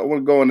 I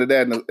want to go into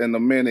that in a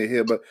minute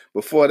here, but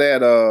before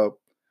that,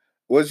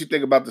 what did you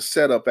think about the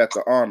setup at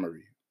the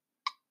Armory?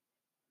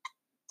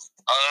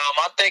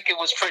 I think it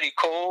was pretty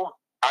cool.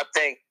 I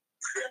think,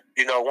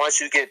 once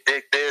you get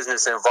big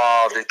business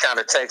involved, it kind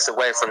of takes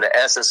away from the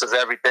essence of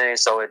everything.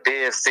 So it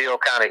did feel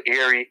kind of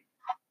eerie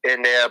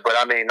in there, but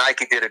I mean,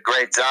 Nike did a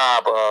great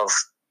job of,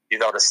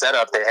 the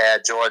setup they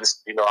had.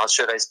 Jordan's, I'm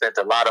sure they spent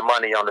a lot of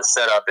money on the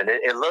setup, and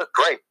it looked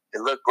great.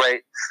 It looked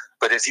great.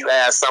 But if you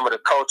ask some of the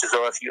coaches,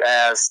 or if you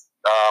ask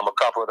a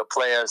couple of the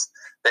players,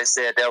 they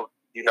said there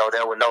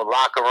were no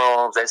locker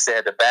rooms. They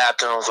said the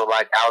bathrooms were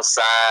like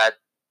outside,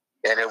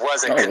 and it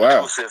wasn't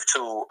conducive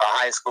to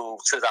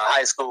the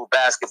high school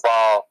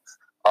basketball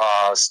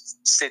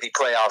city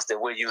playoffs that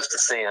we're used to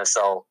seeing.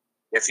 So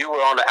if you were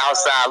on the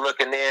outside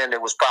looking in,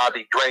 it was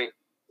probably great.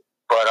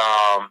 But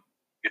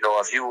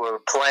if you were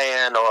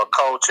playing or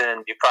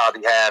coaching, you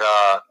probably had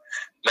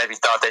maybe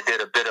thought they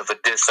did a bit of a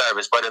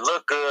disservice. But it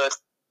looked good.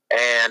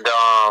 And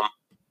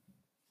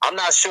I'm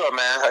not sure,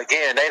 man.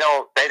 Again,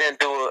 they didn't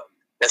do it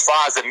as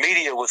far as the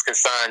media was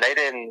concerned.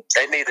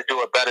 They need to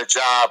do a better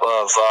job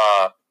of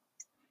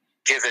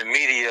giving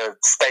media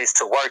space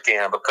to work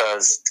in,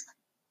 because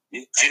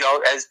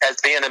as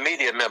being a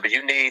media member,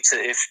 you need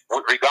to,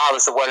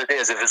 regardless of what it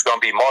is, if it's going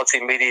to be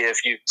multimedia,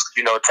 if you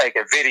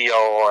taking video,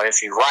 or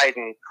if you're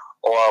writing,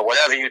 or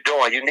whatever you're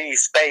doing, you need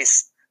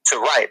space to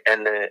write.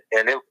 And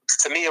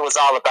to me, it was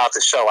all about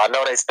the show. I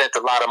know they spent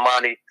a lot of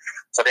money.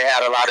 So they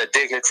had a lot of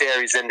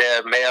dignitaries in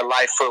there. Mayor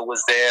Lightfoot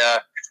was there.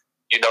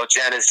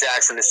 Janice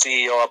Jackson, the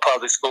CEO of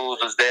public schools,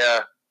 was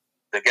there.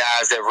 The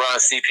guys that run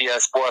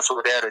CPS Sports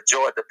were there.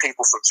 The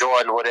people from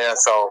Jordan were there.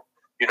 So,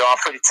 I'm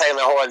pretty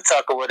Taylor Horton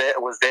Tucker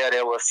was there.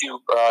 There were a few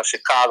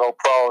Chicago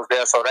pros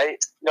there. So they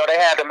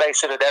had to make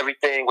sure that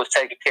everything was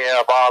taken care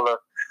of. All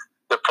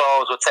the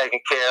pros were taken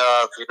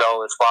care of,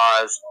 as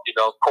far as,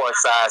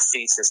 courtside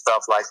seats and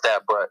stuff like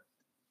that. But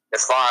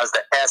as far as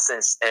the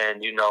essence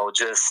and,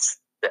 just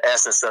the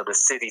essence of the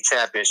city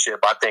championship,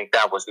 I think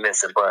that was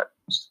missing. But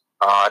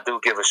I do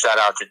give a shout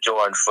out to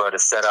Jordan for the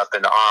setup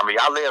in the Armory.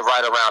 I live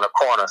right around the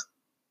corner,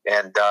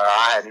 and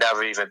I had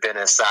never even been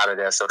inside of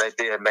there. So they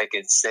did make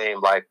it seem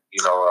like,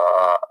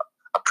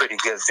 a pretty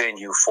good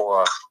venue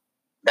for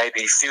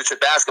maybe future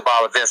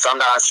basketball events. I'm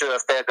not sure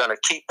if they're going to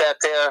keep that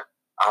there.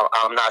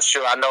 I'm not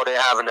sure. I know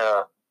they're having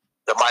the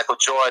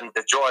Jordan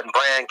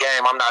brand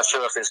game. I'm not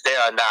sure if it's there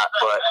or not,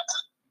 but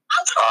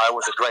it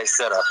was a great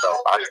setup,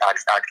 though.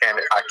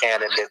 I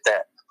can't admit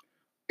that.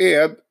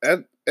 Yeah,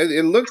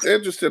 it looked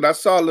interesting. I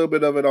saw a little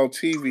bit of it on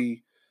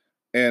TV,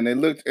 and it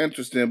looked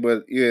interesting.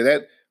 But yeah,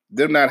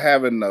 them not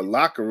having the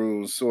locker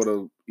rooms sort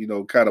of,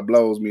 kind of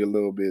blows me a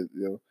little bit,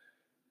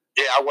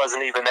 Yeah, I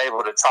wasn't even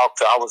able to talk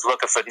to. I was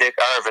looking for Nick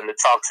Irvin to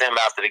talk to him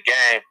after the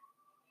game,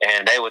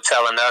 and they were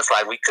telling us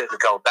like we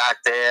couldn't go back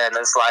there, and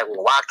it's like,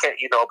 well, why can't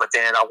But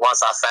then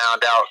once I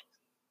found out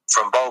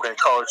from Bogan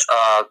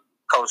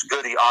Coach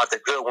Goody, Arthur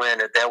Goodwin,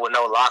 that there were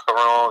no locker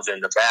rooms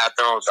and the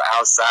bathrooms are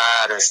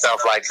outside and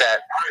stuff like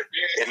that,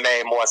 it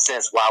made more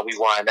sense why we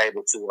weren't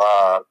able to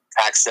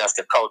access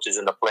the coaches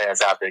and the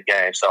players after the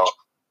game. So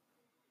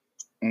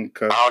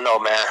okay. I don't know,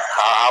 man.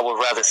 I would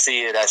rather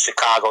see it at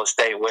Chicago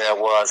State where it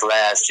was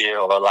last year,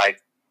 or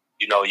like,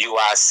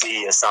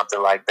 UIC or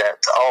something like that.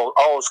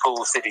 Old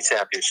school city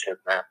championship,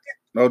 man.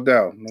 No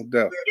doubt.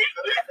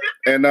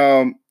 And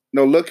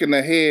looking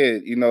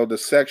ahead, the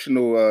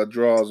sectional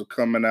draws are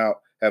coming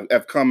out,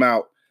 have come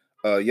out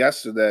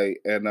yesterday,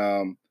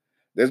 and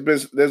there's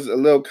a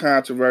little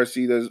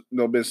controversy. There's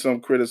been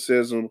some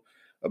criticism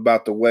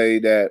about the way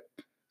that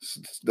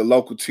the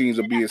local teams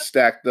are being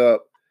stacked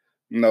up.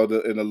 In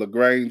the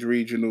LaGrange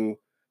Regional,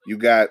 you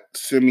got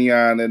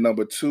Simeon at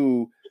number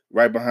 2,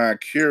 right behind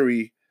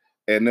Curie,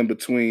 and in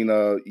between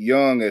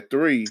Young at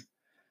 3.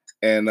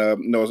 And I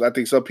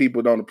think some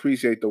people don't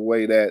appreciate the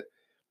way that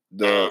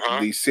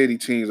the city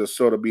teams are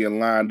sort of being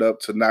lined up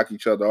to knock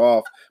each other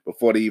off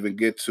before they even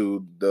get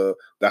to the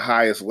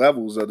highest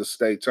levels of the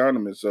state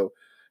tournament. So,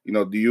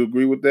 do you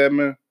agree with that,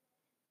 man?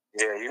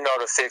 Yeah,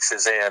 the fix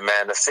is in,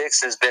 man. The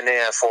fix has been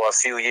in for a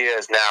few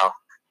years now.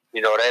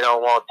 They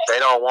don't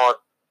want.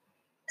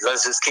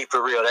 Let's just keep it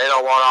real. They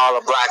don't want all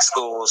the black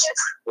schools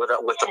with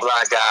the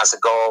black guys to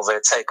go over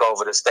and take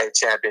over the state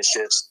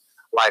championships,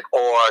 like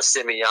Orr,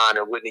 Simeon,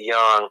 and Whitney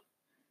Young,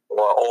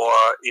 or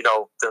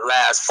the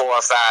last 4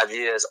 or 5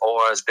 years,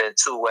 Orr has been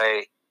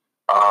 2A,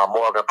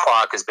 Morgan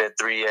Park has been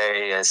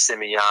 3A, and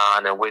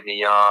Simeon and Whitney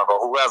Young,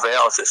 or whoever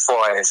else is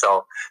 4A.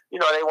 So they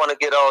want to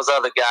give those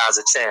other guys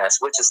a chance,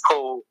 which is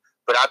cool.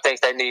 But I think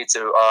they need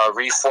to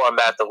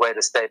reformat the way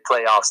the state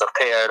playoffs are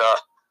paired up.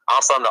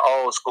 I'm from the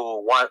old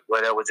school one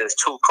where there were just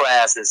 2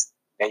 classes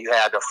and you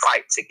had to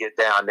fight to get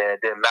down there.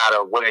 It didn't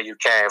matter where you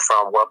came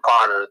from, what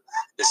part of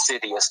the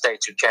city or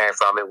state you came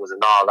from. It was an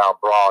all-out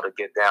brawl to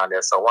get down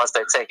there. So once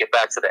they take it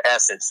back to the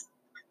essence,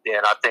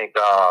 then I think,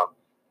 the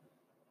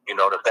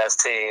best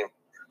team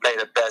made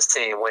the best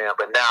team win.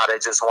 But now they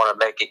just want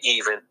to make it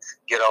even,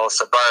 get old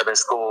suburban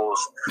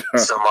schools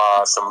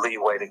some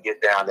leeway to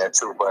get down there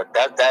too. But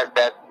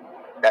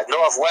that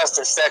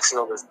Northwestern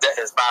sectional is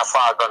by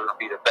far going to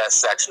be the best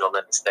sectional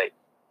in the state.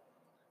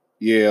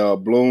 Yeah,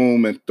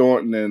 Bloom and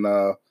Thornton and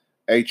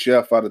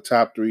HF are the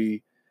top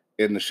 3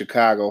 in the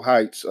Chicago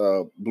Heights.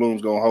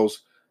 Bloom's going to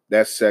host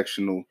that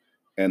sectional,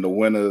 and the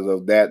winners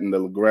of that and the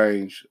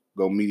LaGrange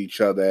go meet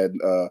each other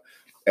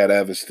at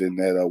Evanston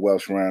at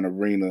Welsh Ryan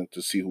Arena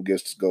to see who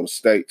gets to go to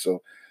state.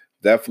 So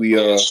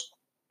definitely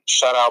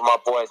shout out my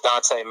boy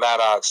Dante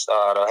Maddox,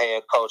 the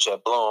head coach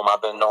at Bloom.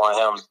 I've been knowing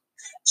him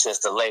since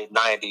the late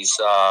 90s.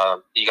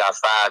 He got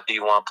 5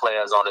 D1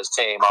 players on his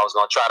team. I was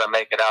going to try to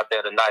make it out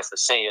there tonight for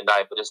senior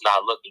night, but it's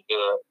not looking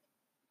good.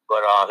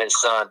 But his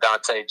son,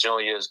 Dante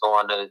Jr., is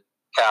going to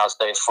Cal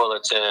State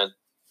Fullerton.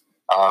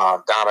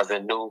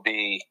 Donovan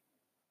Newby,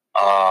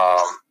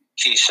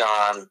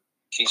 Keyshawn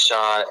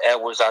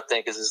Edwards, I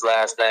think is his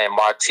last name.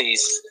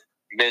 Martise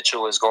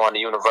Mitchell is going to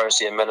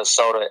University of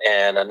Minnesota.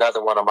 And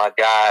another one of my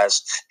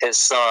guys, his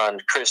son,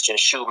 Christian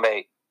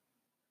Shoemate,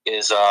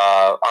 is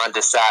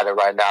undecided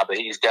right now, but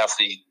he's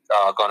definitely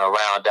going to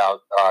round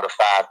out the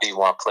 5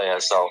 D1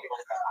 players. So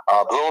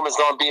Bloom is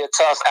going to be a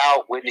tough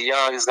out. Whitney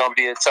Young is going to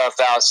be a tough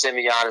out.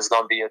 Simeon is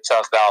going to be a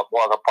tough out.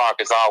 Morgan Park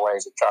is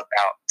always a tough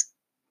out.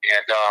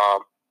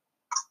 And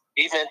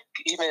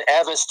even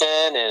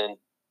Evanston and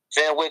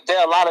Fenwick, there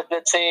are a lot of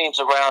good teams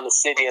around the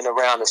city and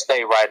around the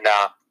state right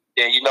now.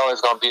 Yeah,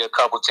 it's going to be a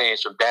couple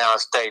teams from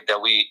downstate that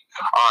we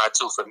aren't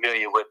too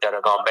familiar with that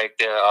are going to make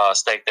their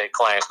stake their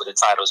claim for the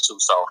titles too.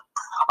 So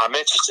I'm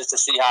interested to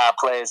see how it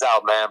plays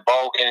out, man.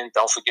 Bogan,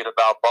 don't forget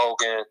about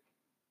Bogan.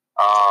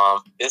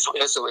 It's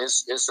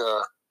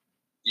a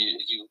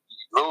you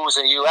lose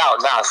and you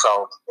out now.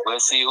 So we'll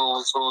see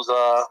who's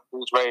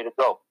ready to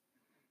go.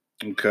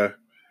 Okay,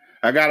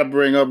 I got to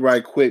bring up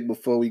right quick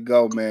before we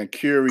go, man.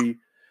 Curie.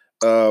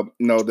 There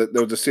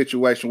was a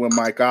situation with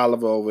Mike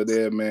Oliver over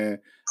there, man.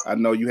 I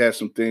know you had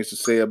some things to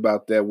say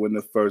about that when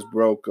it first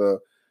broke.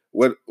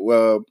 What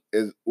do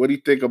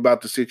you think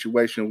about the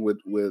situation with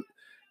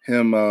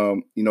him,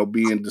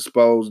 being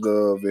disposed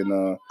of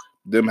and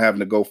them having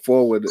to go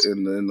forward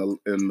in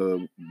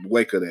the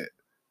wake of that?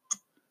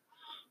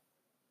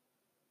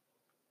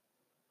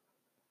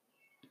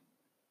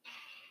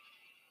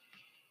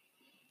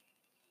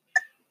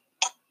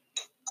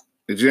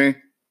 Eugene?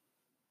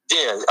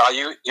 Yeah, are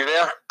you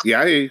there?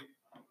 Yeah, I hear you.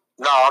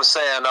 No, I'm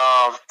saying,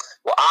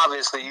 well,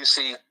 obviously you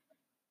see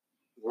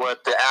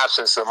what the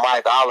absence of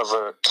Mike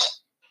Oliver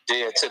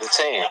did to the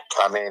team.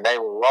 I mean, they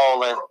were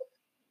rolling,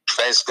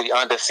 basically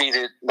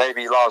undefeated,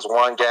 maybe lost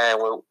one game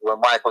when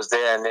Mike was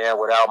there, and then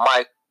without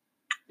Mike,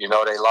 they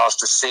lost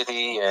the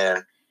city,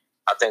 and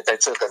I think they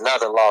took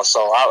another loss.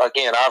 So, I've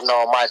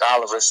known Mike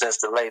Oliver since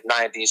the late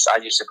 90s. I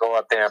used to go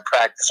up there and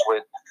practice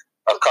with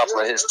a couple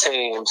of his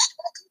teams.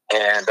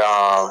 And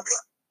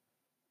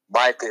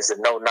Mike is a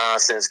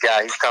no-nonsense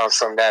guy. He comes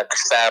from that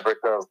fabric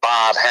of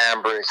Bob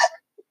Hambrick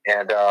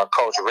and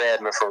Coach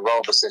Redman from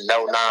Robeson.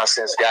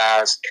 No-nonsense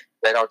guys.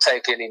 They don't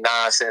take any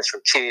nonsense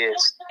from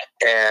kids.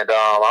 And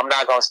I'm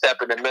not going to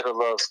step in the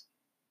middle of,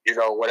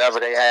 whatever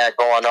they had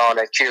going on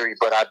at Curie,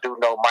 but I do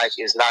know Mike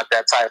is not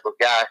that type of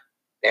guy.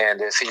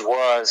 And if he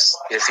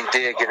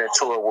did get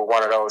into it with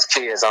one of those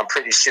kids, I'm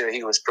pretty sure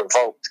he was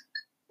provoked.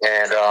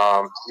 And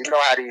you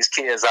know how these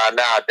kids are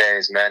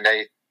nowadays, man.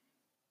 They,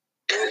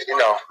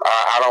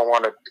 I don't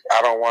want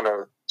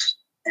to,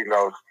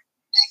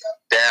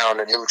 down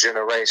the new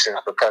generation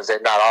because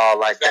they're not all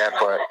like that.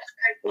 But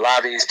a lot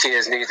of these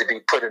kids need to be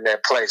put in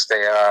their place.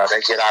 They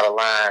get out of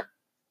line.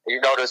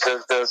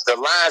 The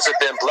lines have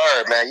been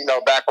blurred, man.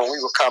 Back when we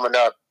were coming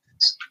up,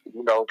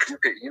 you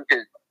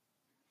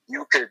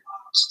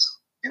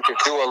could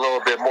do a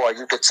little bit more.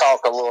 You could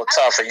talk a little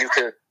tougher. You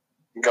could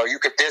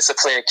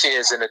discipline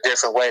kids in a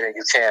different way than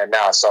you can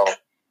now. So,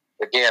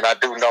 again, I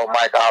do know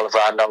Mike Oliver.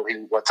 I know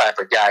what type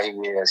of guy he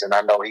is, and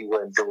I know he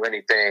wouldn't do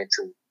anything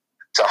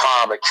to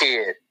harm a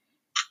kid.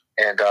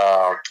 And,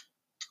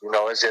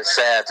 it's just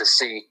sad to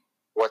see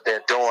what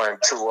they're doing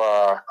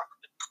to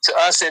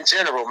us in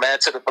general, man,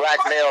 to the black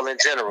male in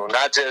general,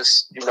 not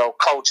just,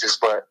 coaches,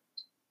 but,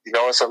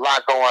 it's a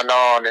lot going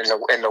on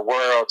in the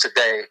world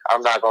today.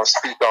 I'm not going to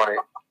speak on it.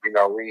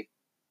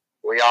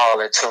 We all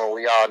in tune.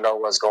 We all know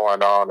what's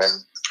going on, and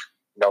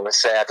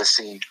it's sad to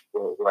see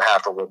what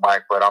happened with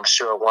Mike. But I'm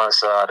sure once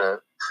the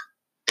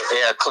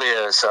air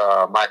clears,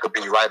 Mike will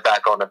be right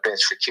back on the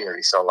bench for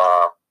Curie. So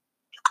I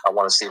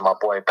want to see my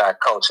boy back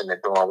coaching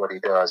and doing what he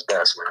does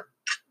best, man.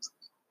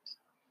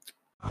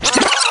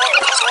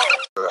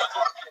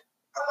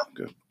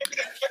 Good.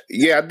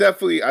 Yeah, I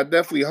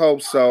definitely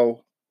hope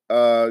so.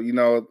 I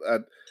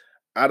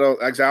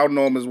don't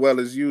know him as well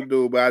as you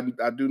do, but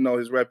I do know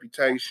his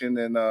reputation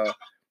and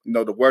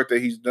the work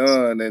that he's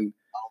done,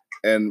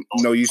 and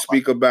you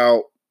speak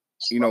about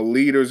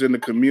leaders in the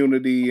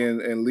community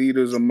and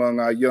leaders among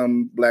our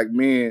young black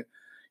men.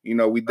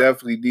 We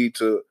definitely need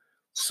to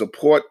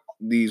support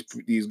these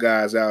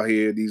guys out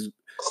here, these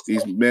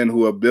men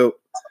who have built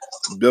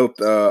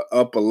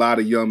up a lot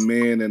of young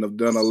men and have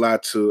done a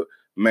lot to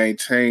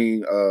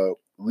maintain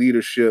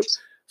leadership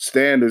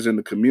standards in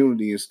the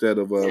community instead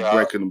of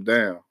breaking them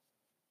down.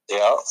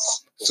 Yeah,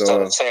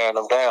 instead of tearing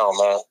them down,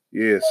 man.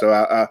 Yeah,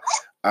 so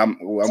I'm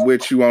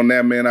with you on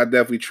that, man. I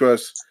definitely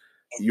trust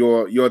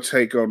your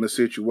take on the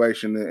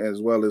situation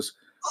as well as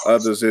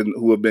others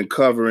who have been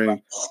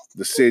covering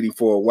the city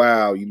for a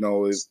while.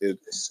 It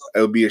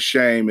would be a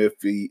shame if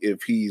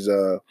he's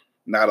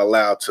not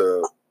allowed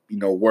to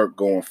work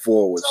going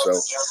forward. So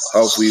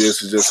hopefully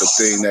this is just a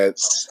thing that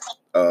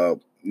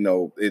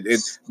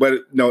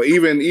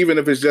even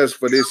if it's just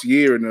for this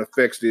year and it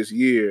affects this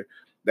year,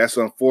 that's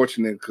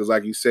unfortunate because,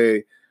 like you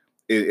say,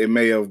 it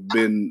may have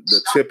been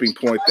the tipping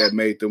point that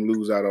made them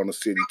lose out on the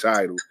city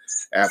title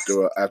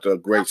after a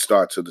great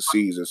start to the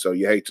season. So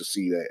you hate to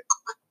see that.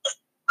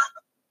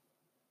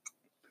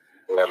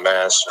 Yeah,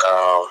 man.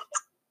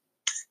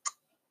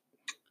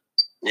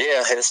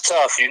 Yeah, it's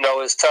tough.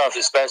 It's tough,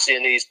 especially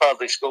in these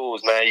public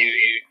schools, man.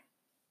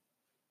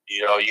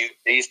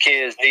 These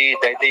kids need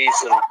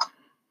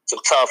some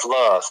tough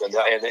love, and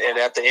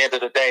at the end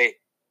of the day,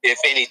 if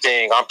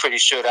anything, I'm pretty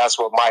sure that's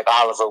what Mike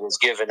Oliver was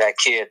giving that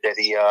kid that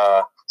he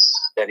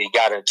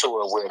got into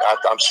it with.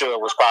 I'm sure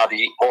it was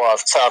probably more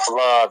of tough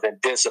love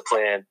and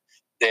discipline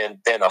than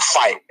a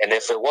fight. And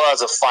if it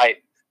was a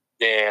fight,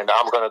 then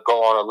I'm going to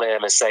go on a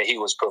limb and say he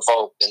was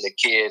provoked, and the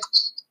kid,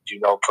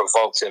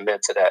 provoked him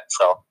into that.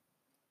 So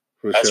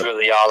that's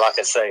really all I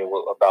can say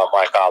about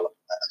Mike Oliver.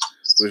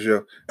 For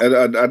sure.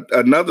 And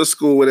another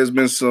school where there's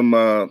been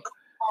some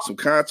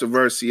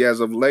controversy as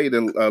of late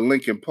in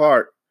Lincoln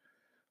Park.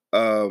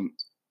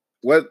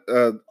 What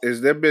has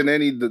there been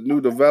any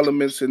new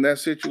developments in that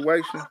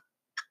situation?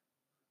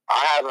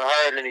 I haven't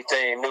heard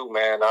anything new,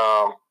 man.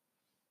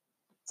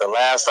 The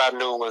last I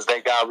knew was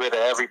they got rid of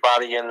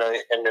everybody in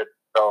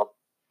the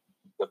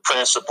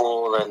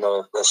principal and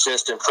the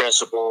assistant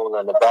principal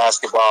and the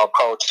basketball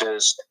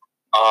coaches.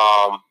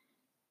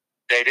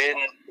 They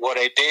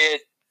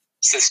did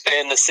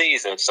suspend the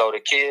season, so the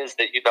kids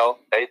that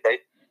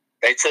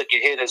they took a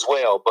hit as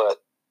well, but.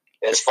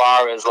 As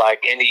far as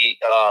like any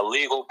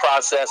legal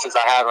processes,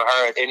 I haven't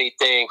heard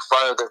anything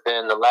further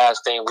than the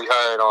last thing we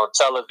heard on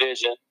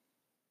television.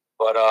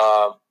 But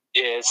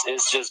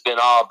it's just been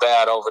all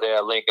bad over there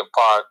at Lincoln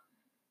Park.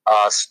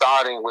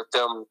 Starting with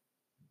them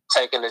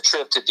taking the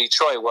trip to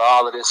Detroit, where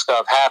all of this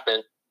stuff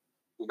happened.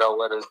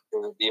 Where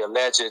the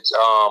alleged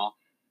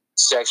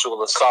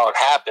sexual assault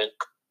happened.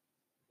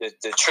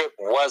 The trip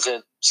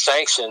wasn't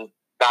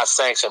not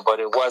sanctioned, but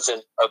it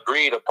wasn't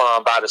agreed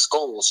upon by the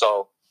school.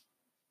 So.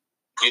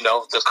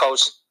 The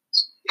coach,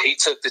 he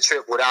took the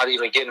trip without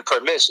even getting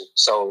permission.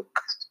 So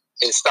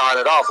it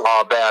started off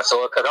all bad.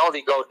 So it could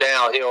only go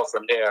downhill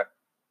from there.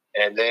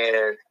 And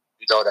then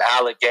the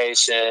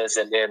allegations,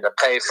 and then the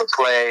pay for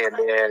play, and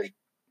then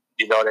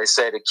they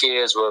say the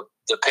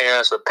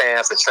parents were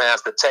paying for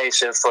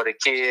transportation for the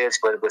kids,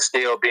 but it was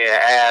still being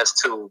asked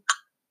to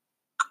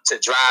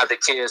drive the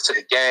kids to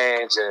the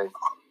games, and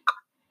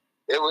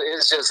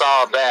it's just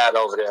all bad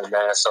over there,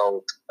 man.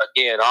 So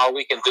again, all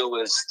we can do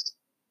is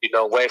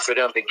wait for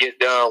them to get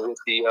done with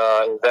the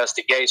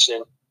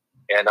investigation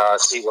and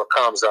see what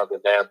comes of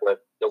it, man.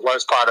 But the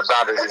worst part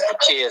about it is the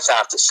kids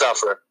have to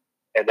suffer,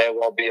 and they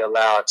won't be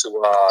allowed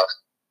to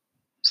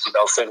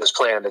finish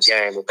playing the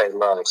game that they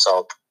love.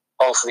 So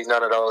hopefully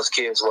none of those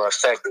kids were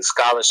affected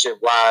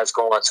scholarship-wise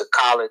going to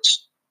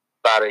college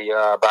by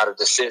the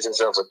decisions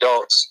of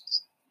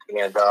adults.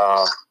 And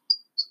I'll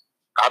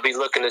be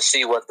looking to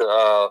see what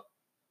the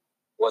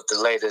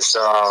latest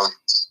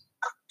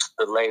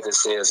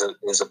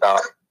is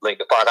about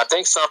Lincoln Park. I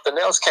think something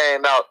else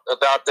came out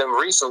about them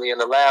recently in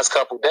the last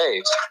couple of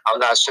days. I'm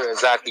not sure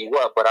exactly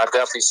what, but I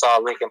definitely saw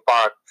Lincoln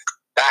Park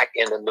back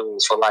in the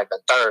news for like a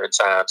third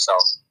time. So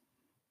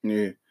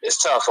yeah,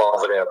 it's tough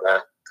over there,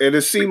 man. And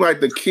it seemed like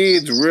the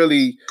kids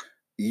really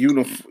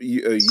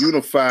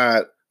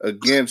unified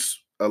against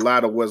a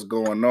lot of what's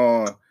going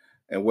on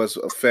and what's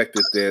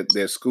affected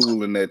their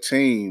school and their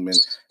team. And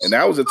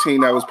that was a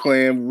team that was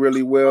playing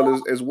really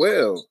well as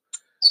well.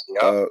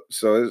 Yep.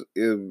 So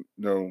you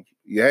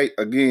hate,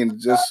 again,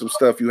 just some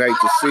stuff you hate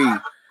to see.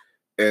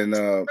 And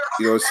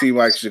it seemed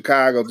like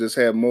Chicago just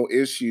had more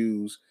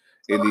issues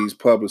in these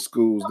public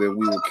schools than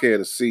we would care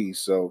to see.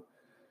 So,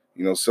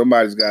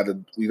 somebody's got to,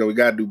 we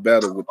got to do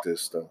better with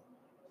this stuff.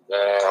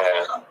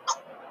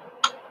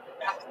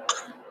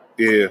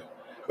 Yeah,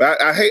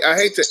 but I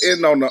hate to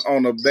end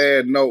on a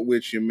bad note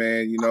with you,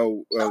 man.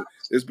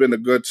 It's been a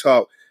good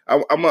talk.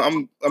 I'm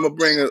gonna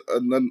bring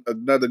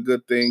another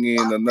good thing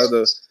in,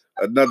 another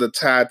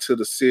tie to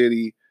the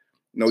city.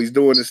 He's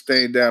doing this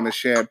thing down in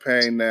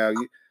Champaign now.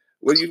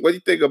 What do you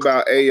think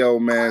about Ayo,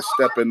 man,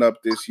 stepping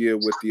up this year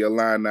with the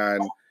Illini?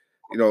 And,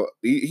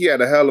 he had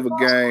a hell of a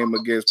game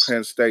against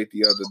Penn State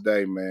the other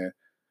day, man.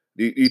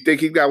 Do you think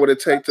he got what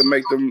it takes to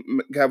make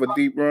them have a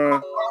deep run?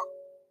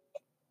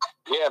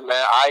 Yeah,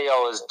 man.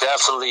 Ayo is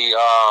definitely,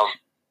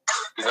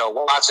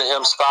 watching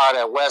him start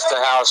at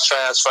Westinghouse,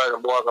 transfer to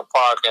Morgan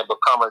Park, and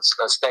become a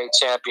state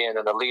champion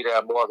and a leader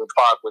at Morgan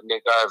Park with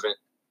Nick Irvin,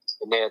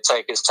 and then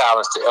take his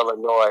talents to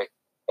Illinois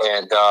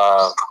and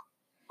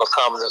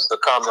become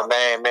the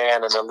main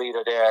man and the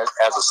leader there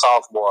as a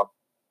sophomore.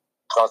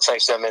 Gonna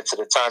take them into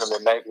the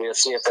tournament. Maybe we'll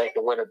see if they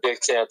can win a Big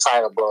Ten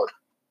title. But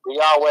we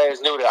always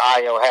knew that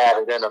Ayo had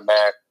it in him,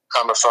 man.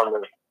 Coming from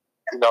the,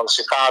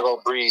 Chicago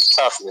breeds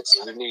toughness.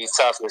 You need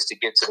toughness to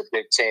get to the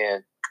Big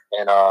Ten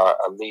and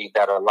lead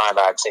that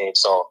Illini team.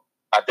 So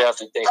I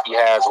definitely think he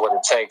has what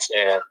it takes.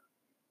 And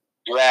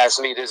you ask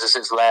me, this is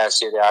his last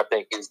year there. I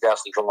think he's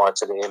definitely going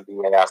to the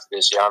NBA after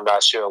this year. I'm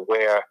not sure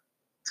where,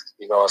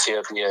 if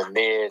he'll be a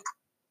mid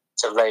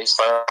to late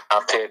first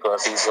round pick or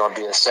if he's going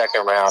to be a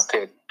second round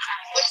pick.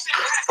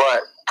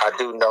 But I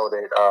do know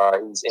that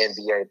he's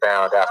NBA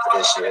bound after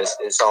this year.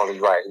 It's only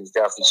right. He's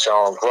definitely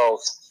shown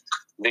growth,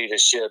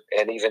 leadership,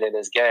 and even in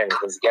his game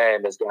has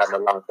gotten a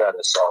lot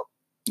better. So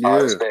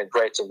it's been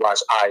great to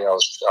watch Ayo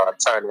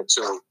turn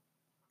into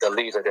the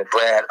leader that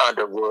Brad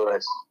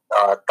Underwood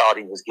thought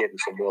he was getting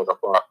from Morgan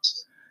Park.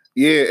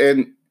 Yeah,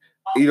 and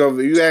if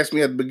you asked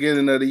me at the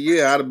beginning of the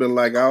year, I'd have been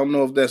like, I don't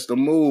know if that's the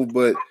move,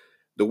 but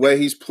the way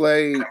he's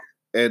played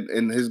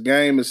and his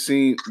game has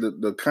seen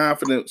the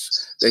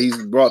confidence that he's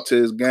brought to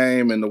his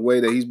game and the way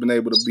that he's been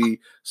able to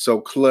be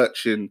so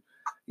clutch and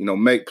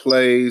make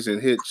plays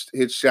and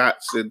hit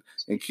shots in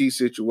key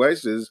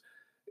situations.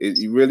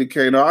 You really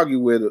can't argue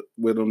with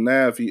him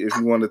now if you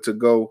wanted to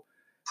go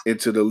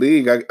into the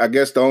league. I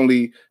guess the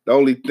only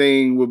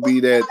thing would be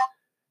that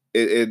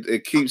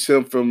it keeps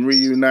him from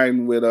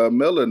reuniting with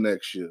Miller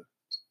next year.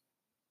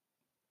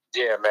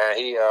 Yeah, man.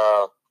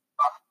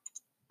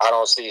 I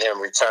don't see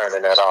him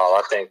returning at all.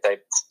 I think they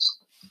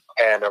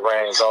hand the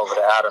reins over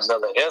to Adam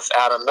Miller. If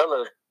Adam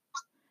Miller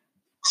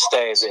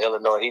stays in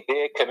Illinois, he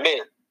did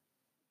commit.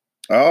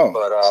 Oh.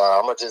 But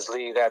I'm going to just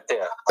leave that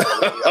there. I'm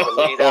going to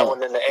leave that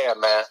one in the air,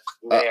 man.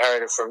 You ain't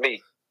heard it from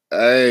me.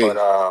 Hey. But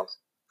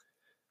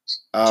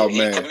he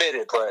man.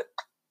 committed, but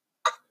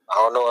I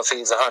don't know if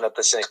he's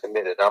 100%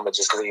 committed. I'm going to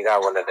just leave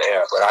that one in the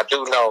air. But I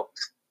do know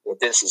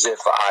that this is it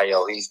for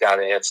Ayo. He's got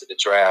to enter the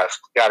draft.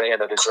 Got to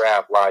enter the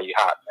draft while you're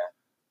hot, man.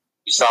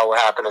 You saw what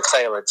happened to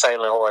Taylor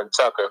Horton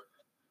Tucker.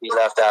 He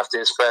left after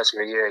his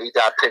freshman year. He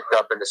got picked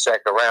up in the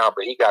second round,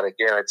 but he got a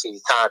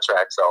guaranteed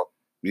contract. So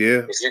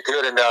yeah, if you're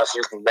good enough,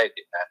 you can make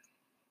it, man.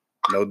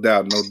 No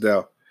doubt.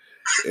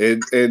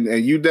 And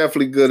you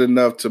definitely good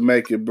enough to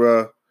make it,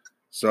 bro.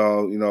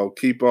 So,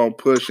 keep on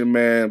pushing,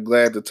 man. I'm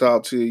glad to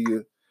talk to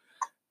you.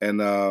 And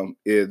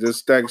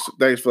just thanks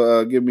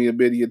for giving me a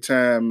bit of your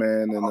time,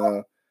 man.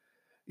 And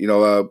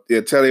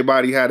tell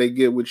everybody how they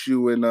get with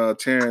you and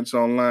Terrence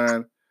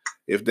online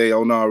if they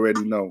don't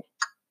already know.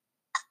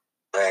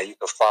 Man, you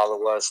can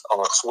follow us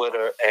on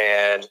Twitter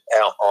and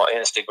on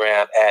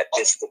Instagram at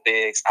It's The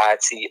Bigs,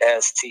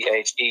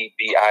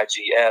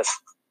 ITSTHEBIGS.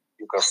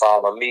 You can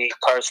follow me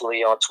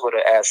personally on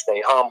Twitter at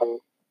Stay Humble.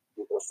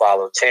 You can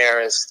follow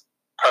Terrence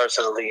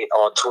personally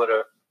on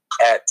Twitter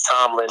at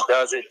Tomlin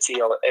Does It,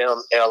 TomlinDoesit.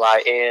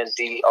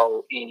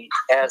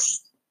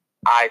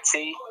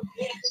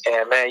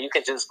 And man, you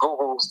can just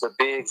Google the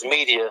Bigs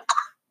Media.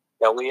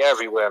 And we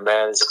everywhere,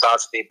 man. It's about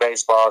to be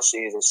baseball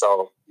season,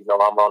 so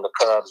I'm on the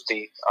Cubs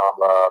beat.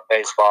 I'm a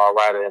baseball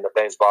writer in the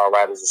Baseball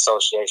Writers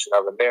Association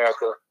of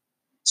America.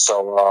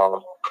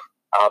 So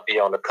I'll be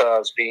on the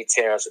Cubs beat.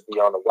 Terrence will be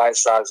on the White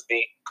Sox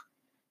beat,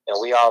 and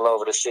we all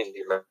over the city,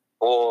 man.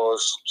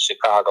 Bulls,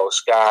 Chicago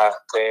Sky,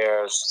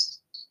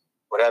 Bears,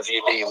 whatever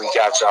you need, we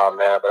got y'all,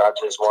 man. But I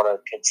just want to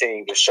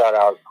continue to shout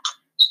out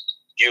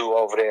you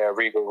over there at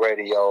Regal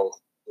Radio,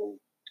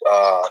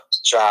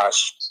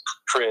 Josh,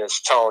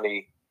 Chris,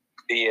 Tony,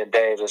 B and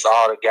Davis,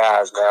 all the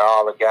guys, man,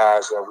 all the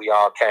guys that we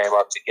all came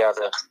up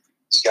together.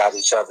 We got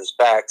each other's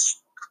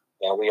backs,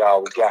 and we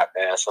all we got,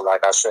 man. So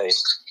like I say,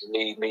 you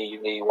need me,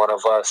 you need one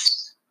of us.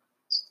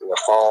 A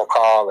phone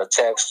call, a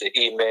text, an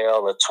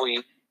email, a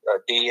tweet, a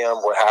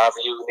DM, however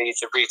you need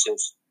to reach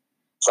us.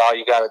 It's all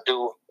you got to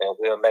do, and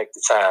we'll make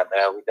the time,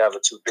 man. We're never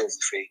too busy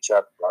for each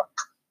other, bro.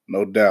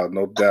 No doubt,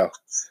 no doubt.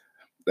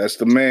 That's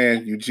the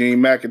man, Eugene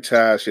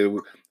McIntosh.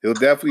 He'll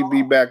definitely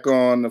be back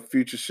on the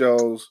future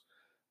shows.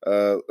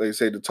 Like I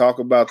say, to talk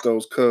about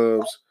those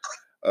Cubs.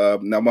 Now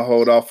I'm gonna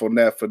hold off on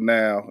that for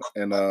now,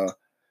 and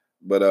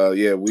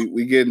yeah,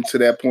 we getting to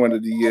that point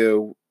of the year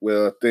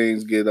where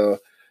things get our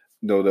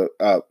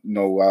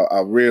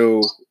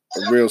real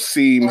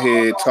seam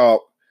head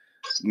talk,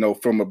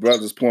 from a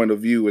brother's point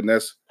of view, and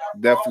that's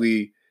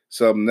definitely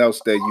something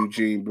else that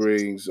Eugene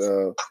brings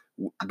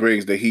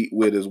the heat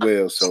with as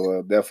well.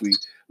 So definitely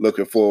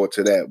looking forward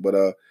to that.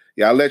 But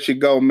yeah, I'll let you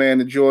go,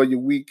 man. Enjoy your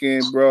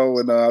weekend, bro,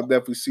 and I'll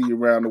definitely see you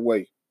around the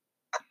way.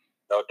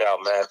 No doubt,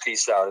 man.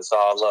 Peace out. It's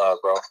all love,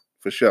 bro.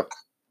 For sure.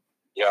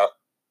 Yeah.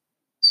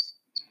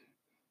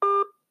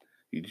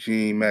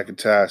 Eugene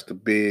McIntosh, the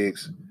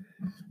Bigs.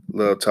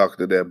 Love talking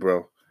to that,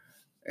 bro.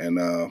 And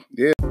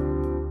yeah.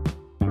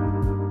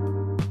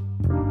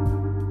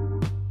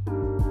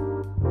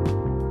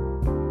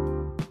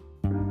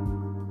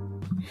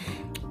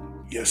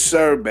 Yes,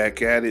 sir.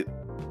 Back at it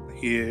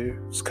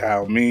here. It's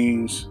Kyle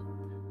Means.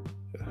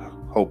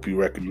 Hope you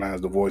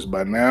recognize the voice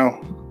by now.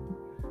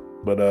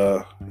 But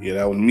yeah,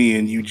 that was me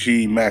and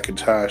Eugene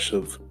McIntosh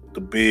of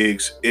the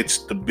Bigs. It's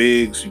the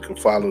Bigs. You can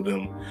follow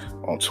them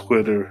on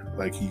Twitter,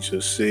 like he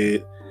just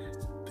said.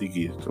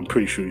 I'm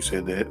pretty sure he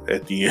said that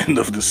at the end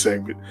of the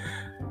segment.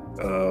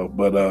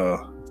 But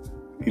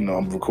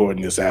I'm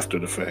recording this after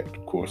the fact,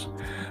 of course.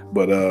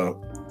 But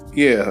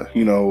yeah,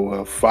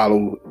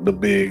 follow the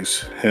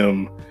Bigs,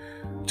 him,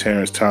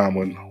 Terrence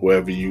Tomlin,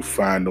 wherever you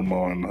find them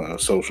on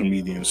social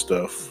media and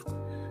stuff.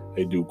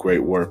 They do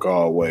great work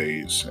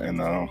always. And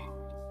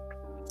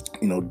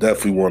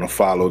definitely want to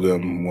follow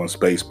them once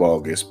baseball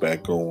gets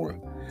back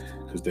going,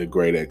 because they're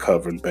great at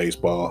covering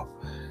baseball.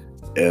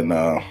 And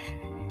now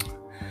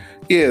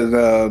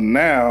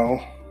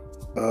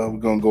we're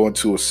gonna go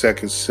into a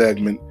second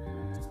segment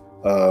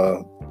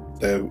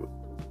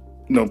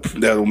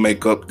that'll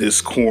make up this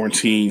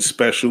quarantine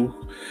special.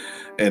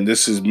 And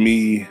this is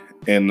me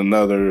and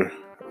another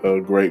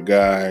great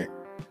guy,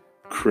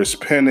 Chris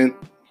Pennant.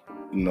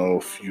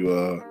 If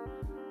you're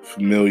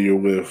familiar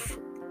with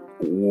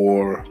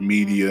War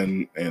Media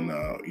and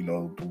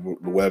the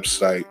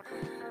website,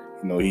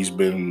 he's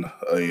been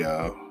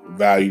a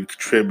valued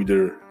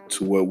contributor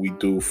to what we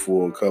do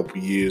for a couple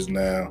years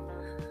now,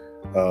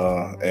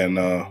 and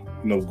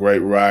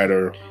great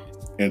writer,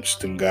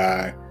 interesting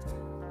guy,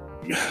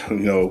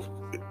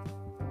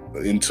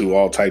 into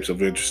all types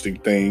of interesting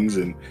things.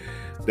 And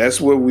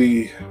that's where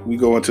we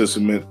go into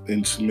some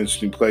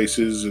interesting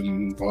places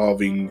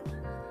involving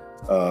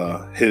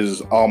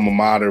his alma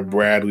mater,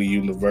 Bradley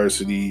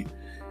University,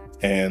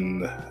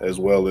 and as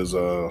well as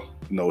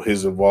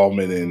his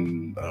involvement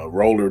in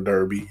roller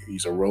derby.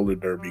 He's a roller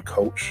derby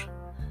coach,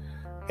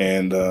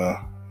 and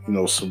we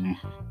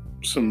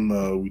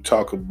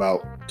talk a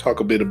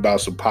bit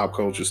about some pop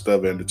culture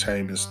stuff,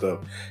 entertainment stuff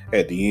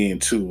at the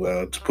end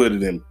too. To put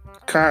it in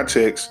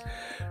context,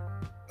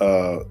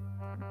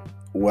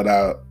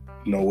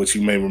 what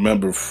you may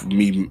remember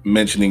me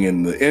mentioning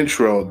in the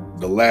intro,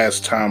 the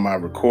last time I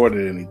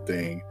recorded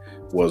anything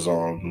was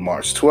on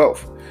March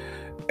 12th.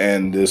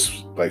 And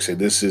this, like I said,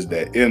 this is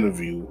that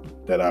interview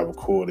that I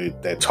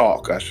recorded, that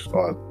talk, I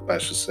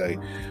should say,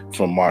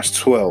 from March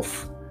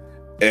 12th.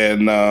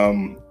 And,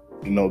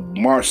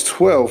 March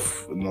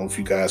 12th, if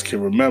you guys can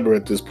remember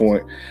at this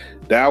point,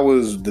 that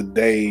was the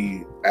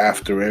day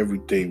after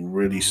everything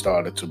really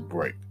started to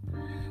break.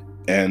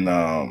 And,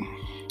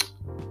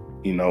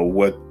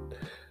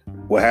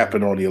 what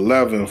happened on the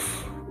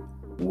 11th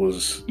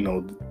was,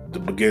 the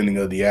beginning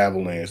of the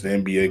avalanche. The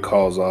NBA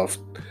calls off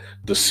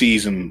their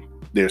season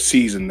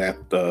at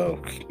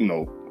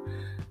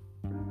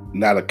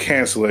not a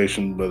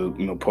cancellation,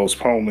 but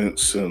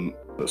postponements and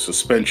a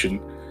suspension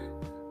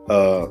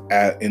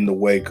in the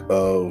wake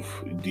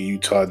of the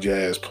Utah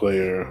Jazz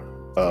player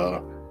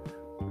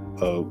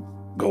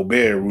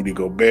Rudy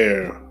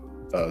Gobert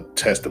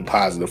testing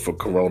positive for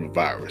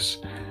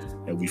coronavirus.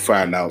 And we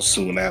find out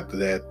soon after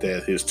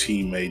that his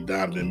teammate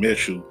Donovan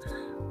Mitchell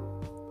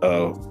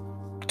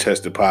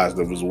tested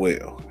positive as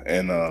well.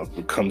 And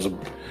becomes,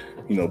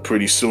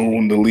 pretty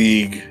soon the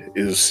league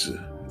is,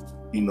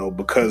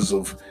 because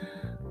of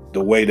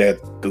the way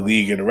that the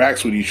league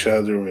interacts with each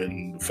other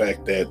and the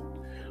fact that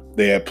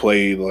they had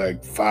played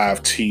like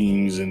 5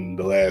 teams in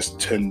the last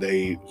 10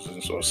 days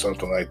or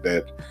something like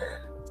that.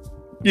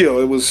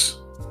 It was,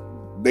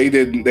 they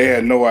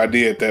had no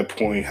idea at that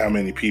point how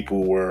many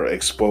people were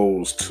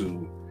exposed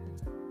to,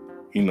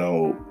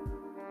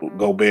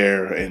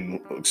 Gobert and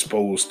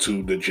exposed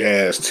to the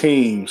Jazz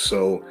team.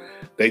 So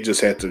they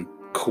just had to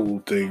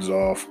cool things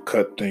off,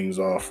 cut things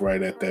off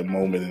right at that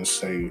moment and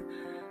say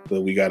that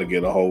we got to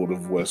get a hold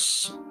of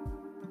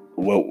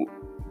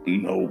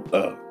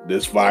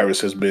this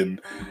virus has been,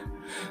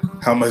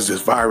 how much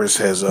this virus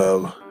has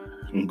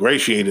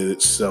ingratiated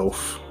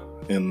itself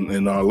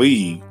in our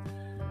league.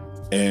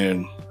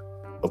 And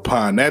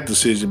upon that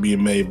decision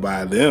being made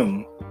by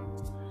them,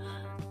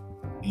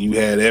 you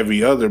had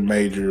every other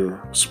major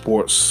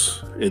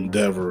sports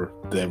endeavor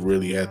that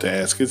really had to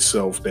ask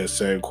itself that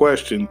same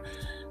question.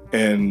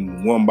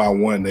 And one by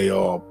one, they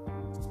all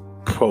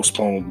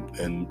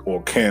postponed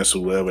or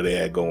canceled whatever they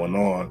had going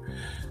on.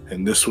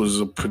 And this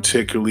was a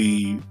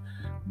particularly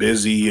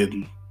busy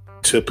and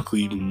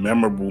typically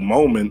memorable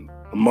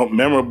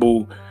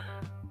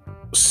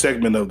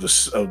segment of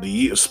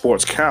the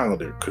sports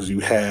calendar, because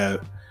you had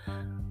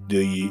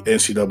the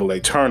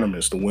NCAA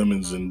tournaments, the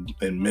women's and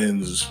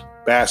men's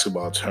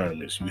basketball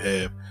tournaments. You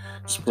have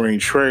spring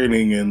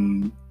training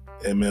and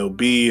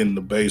MLB, and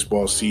the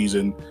baseball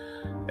season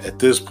at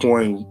this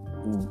point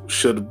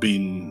should have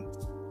been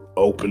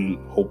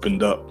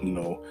opened up.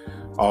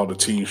 All the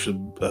teams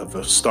should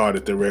have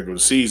started their regular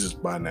seasons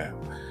by now.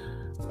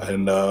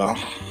 And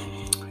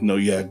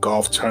you had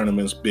golf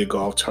tournaments, big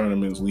golf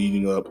tournaments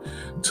leading up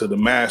to the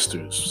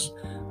Masters,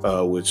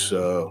 which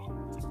have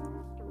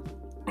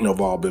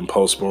all been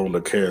postponed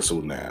or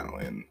canceled now.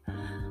 And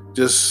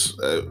just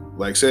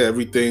like I said,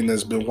 everything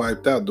that's been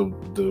wiped out, the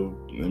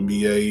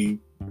NBA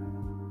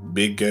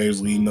big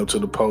games leading up to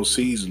the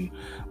postseason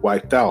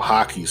wiped out.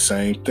 Hockey,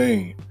 same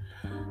thing.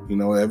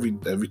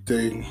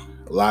 Everything,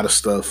 a lot of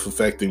stuff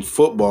affecting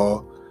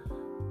football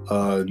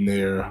in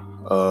their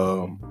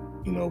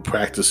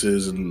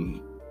practices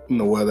and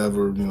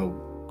whatever,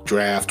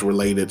 draft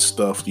related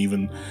stuff.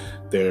 Even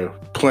they're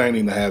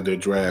planning to have their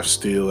draft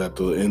still at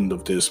the end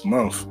of this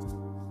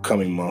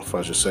coming month,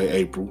 I should say,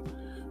 April.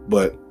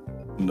 But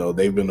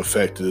they've been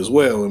affected as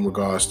well in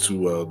regards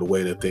to the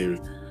way that they're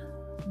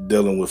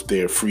dealing with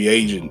their free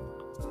agent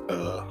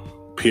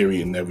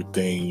period and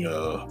everything.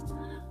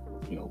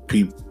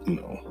 People,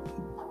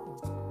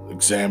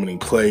 examining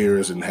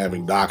players and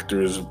having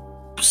doctors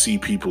see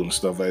people and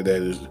stuff like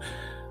that is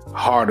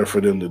harder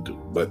for them to do.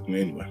 But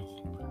anyway,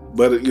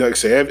 like I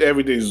said,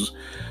 everything's,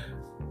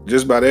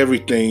 just about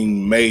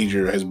everything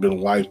major has been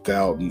wiped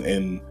out,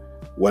 and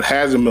what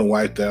hasn't been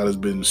wiped out has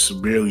been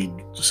severely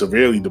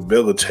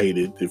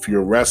debilitated. If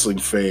you're a wrestling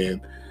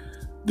fan,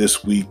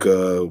 this week,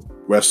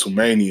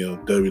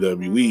 WrestleMania,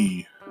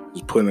 WWE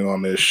is putting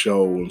on their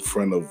show in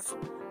front of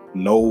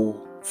no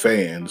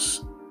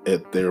fans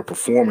at their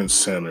performance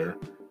center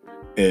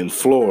in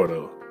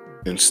Florida,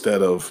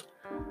 instead of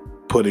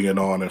putting it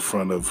on in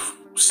front of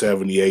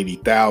 70,000,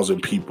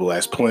 80,000 people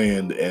as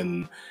planned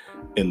in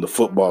the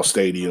football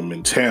stadium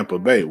in Tampa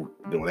Bay.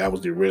 That was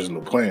the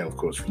original plan. Of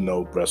course,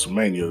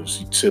 WrestleMania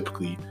is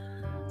typically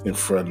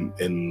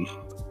in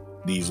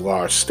these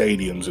large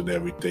stadiums and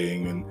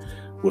everything, and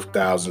with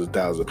thousands and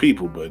thousands of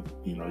people. But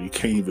you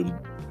can't even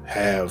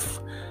have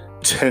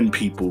 10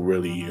 people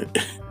really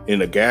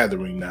in a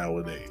gathering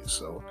nowadays.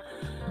 So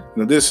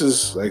this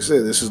is, like I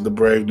said, this is the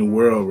brave new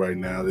world right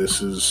now.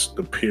 This is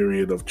the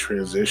period of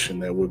transition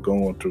that we're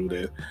going through,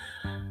 that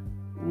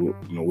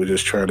we're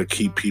just trying to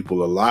keep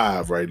people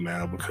alive right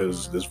now,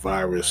 because this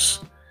virus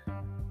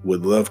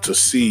would love to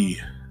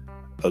see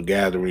a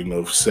gathering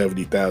of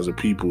 70,000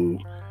 people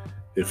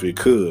if it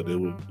could. It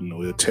would,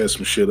 it'd test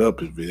some shit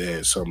up if it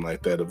had something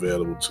like that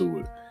available to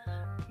it.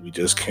 We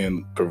just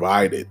can't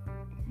provide it.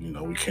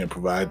 We can't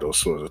provide those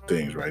sorts of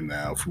things right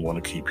now if we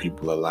want to keep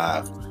people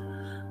alive.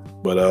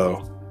 But,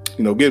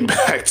 getting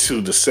back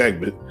to the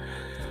segment,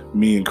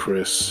 me and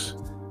Chris,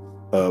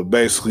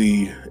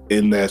 basically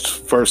in that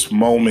first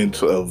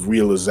moment of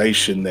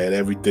realization that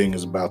everything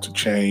is about to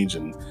change,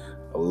 and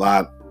a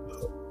lot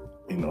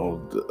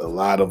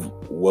of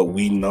what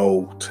we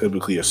know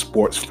typically as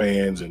sports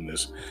fans and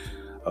as,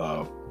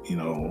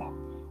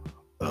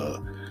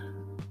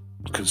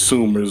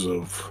 consumers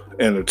of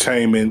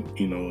entertainment,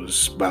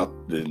 it's about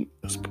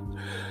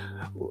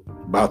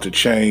to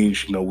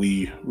change.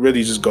 We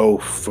really just go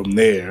from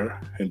there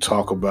and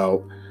talk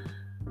about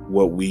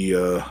what we,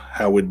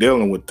 how we're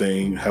dealing with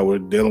things, how we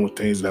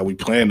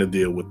plan to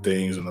deal with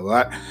things, and a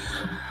lot,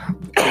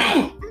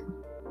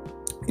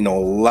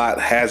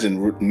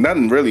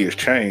 nothing really has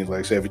changed. Like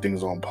I said,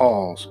 everything's on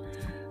pause.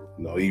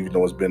 Even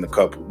though it's been a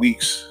couple of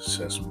weeks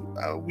since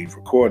we've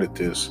recorded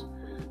this,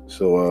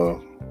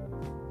 so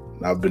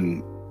I've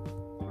been,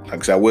 like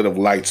I said, I would have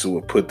liked to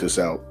have put this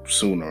out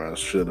sooner. I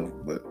should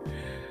have, but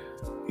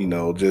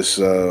just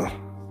like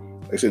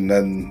I said,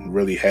 nothing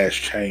really has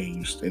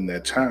changed in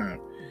that time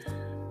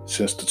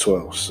since the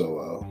 12th.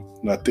 So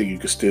I think you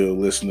can still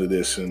listen to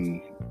this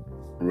and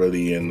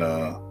really,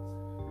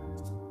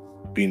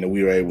 being that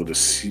we were able to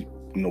see,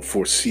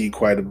 foresee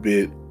quite a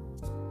bit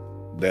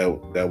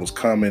that was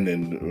coming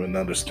and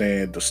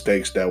understand the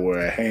stakes that were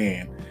at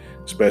hand,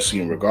 especially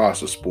in regards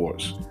to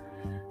sports.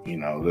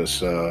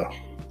 This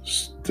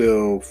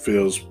still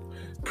feels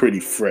pretty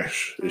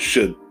fresh. It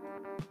should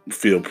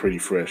feel pretty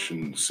fresh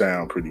and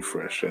sound pretty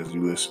fresh as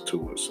you listen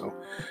to it. So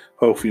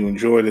hopefully you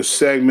enjoy this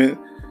segment.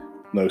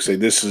 Like I say,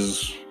 this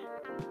is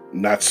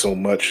not so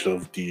much to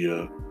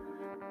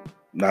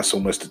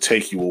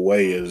take you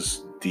away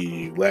as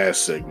the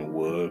last segment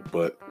would,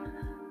 but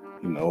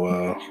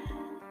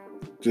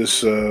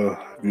just if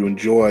you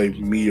enjoy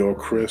me or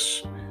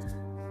Chris,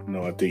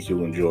 I think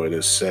you'll enjoy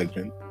this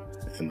segment,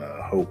 and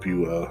I hope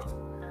you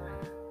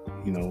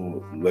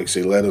like I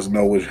say, let us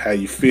know how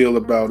you feel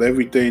about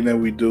everything that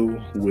we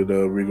do with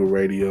Regal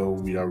Radio.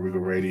 We are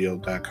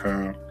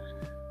regalradio.com,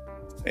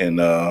 and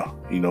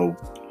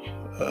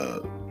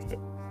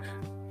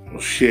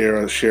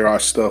share our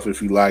stuff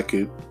if you like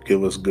it.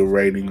 Give us a good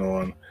rating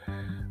on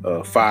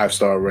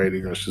 5-star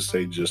rating, I should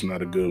say, just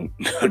not a good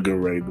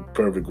rating,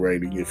 perfect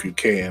rating if you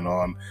can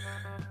on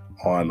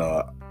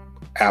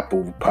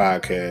Apple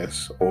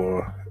Podcasts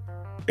or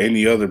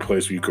any other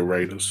place where you could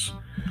rate us.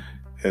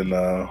 And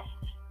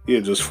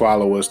just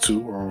follow us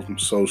too on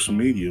social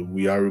media.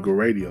 We are Regal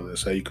Radio.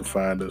 That's how you can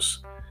find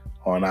us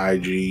on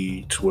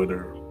IG,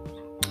 Twitter,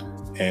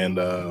 and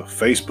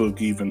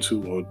Facebook even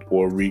too,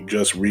 or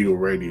just Regal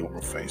Radio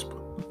on Facebook.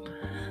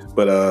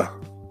 But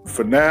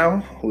for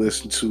now,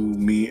 listen to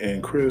me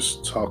and Chris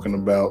talking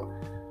about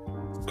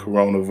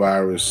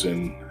coronavirus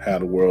and how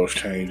the world's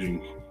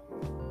changing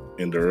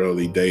in the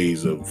early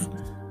days of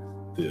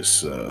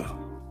this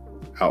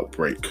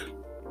outbreak.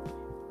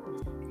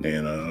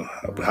 And I'll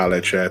holler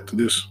at you after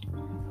this.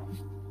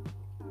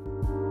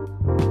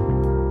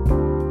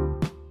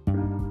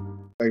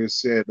 Like I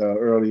said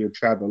earlier,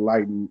 tried to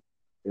lighten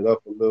it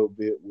up a little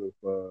bit with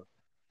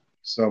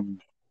some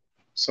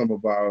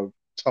of our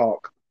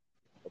talk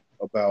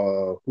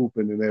about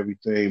hooping and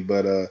everything,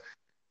 but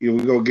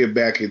we're gonna get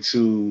back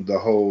into the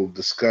whole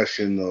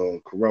discussion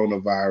of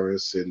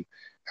coronavirus and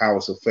how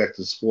it's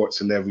affecting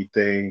sports and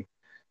everything,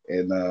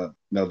 and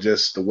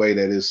just the way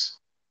that it's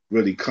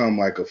really come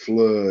like a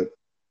flood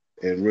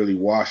and really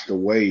washed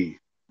away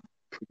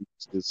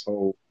this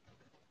whole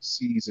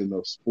season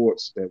of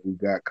sports that we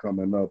got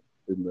coming up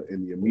in the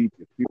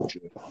immediate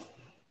future.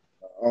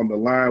 On the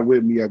line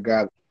with me, I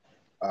got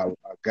a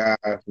guy,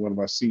 one of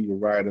our senior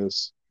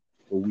writers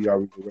for We Are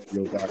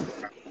Radio.com.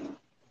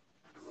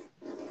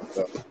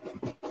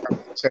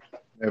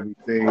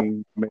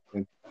 Everything,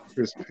 man,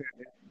 Chris Pennant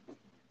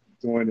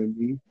joining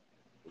me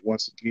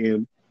once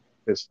again.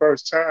 His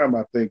first time,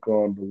 I think,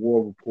 on the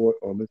War Report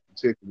on this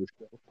particular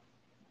show.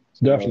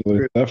 So,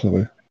 definitely. How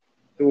you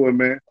doing,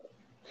 man?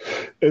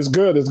 It's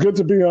good. It's good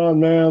to be on,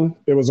 man.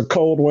 It was a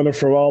cold winter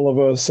for all of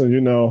us,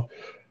 and not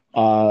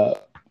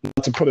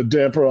to put a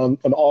damper on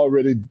an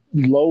already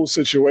low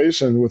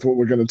situation with what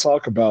we're going to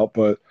talk about,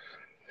 but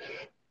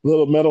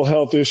little mental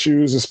health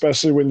issues,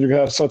 especially when you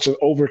have such an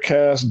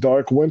overcast,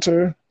 dark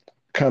winter,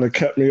 kind of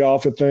kept me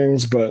off of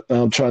things. But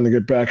I'm trying to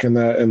get back in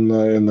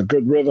the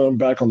good rhythm,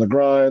 back on the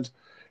grind.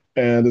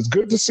 And it's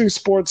good to see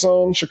Sports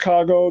Zone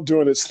Chicago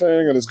doing its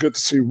thing, and it's good to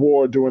see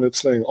War doing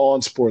its thing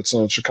on Sports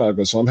Zone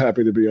Chicago. So I'm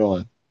happy to be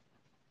on.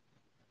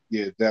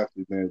 Yeah,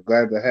 definitely, man.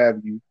 Glad to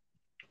have you,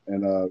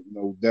 and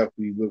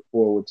definitely look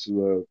forward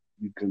to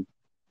you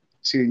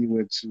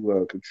continuing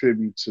to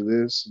contribute to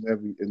this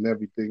and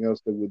everything else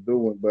that we're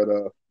doing. But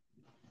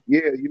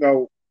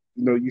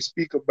you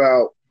speak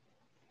about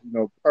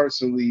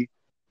personally,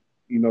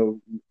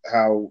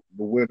 how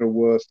the winter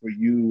was for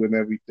you and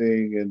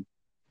everything, and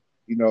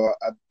it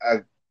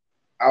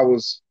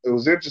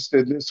was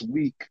interesting this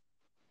week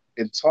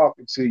in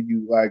talking to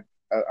you. Like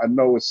I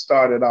know it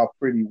started off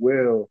pretty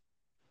well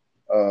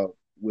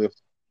with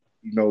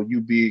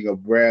you being a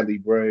Bradley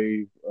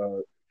Brave,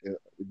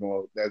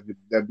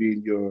 that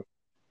being your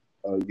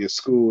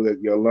school, that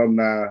your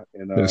alumni,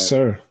 and yes,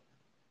 sir.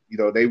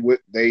 They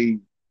went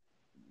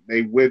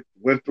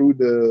through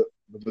the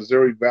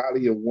Missouri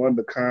Valley and won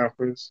the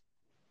conference,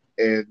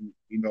 and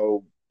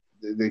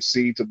they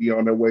seem to be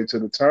on their way to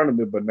the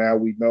tournament. But now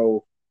we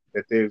know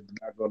that there's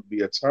not going to be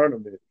a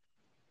tournament,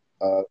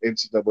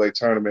 NCAA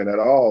tournament at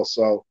all.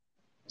 So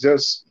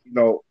just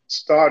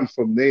starting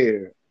from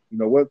there,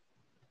 what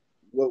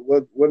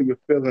are your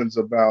feelings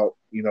about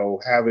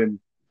having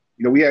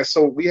we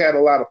had a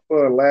lot of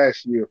fun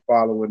last year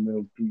following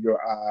them through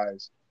your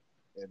eyes,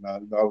 and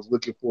I was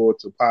looking forward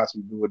to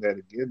possibly doing that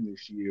again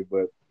this year,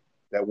 but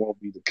that won't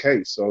be the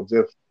case. So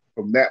just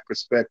from that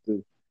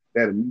perspective,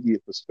 that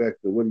immediate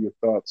perspective, what are your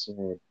thoughts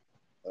on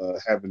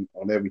having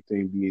on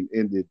everything being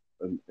ended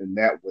in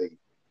that way,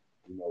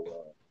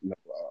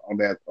 on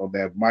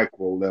that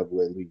micro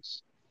level at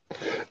least?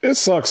 It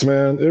sucks,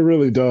 man. It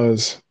really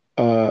does.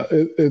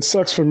 It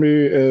sucks for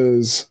me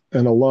as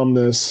an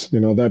alumnus,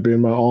 that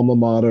being my alma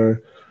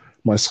mater,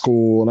 my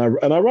school,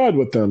 and I ride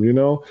with them,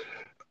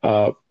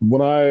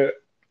 when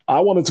I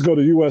wanted to go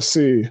to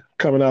USC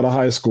coming out of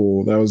high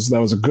school. That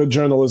was a good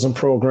journalism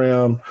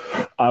program.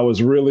 I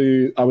was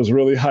really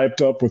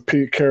hyped up with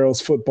Pete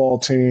Carroll's football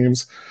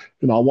teams.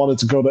 I wanted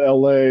to go to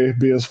LA,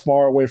 be as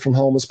far away from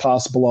home as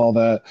possible, all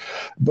that.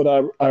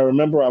 But I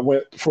remember I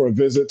went for a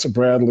visit to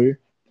Bradley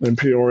in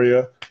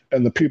Peoria,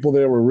 and the people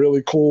there were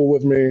really cool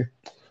with me.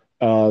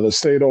 They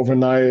stayed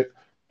overnight.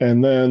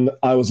 And then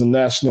I was a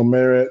National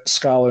Merit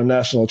Scholar,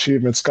 National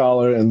Achievement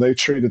Scholar, and they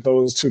treated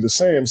those two the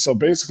same. So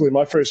basically,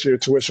 my first year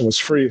tuition was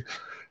free.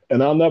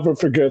 And I'll never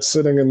forget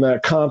sitting in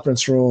that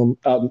conference room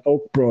out in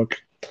Oak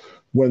Brook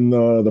when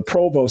the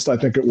provost, I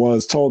think it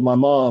was, told my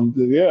mom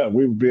that, yeah,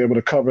 we would be able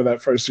to cover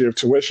that first year of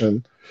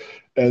tuition.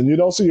 And you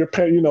don't see your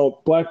parent,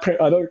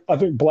 I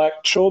think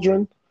black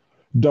children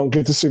don't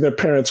get to see their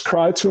parents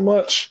cry too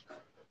much.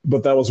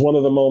 But that was one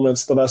of the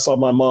moments that I saw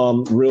my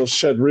mom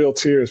shed real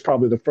tears,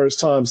 probably the first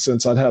time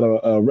since I'd had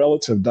a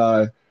relative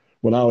die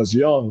when I was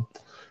young.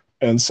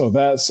 And so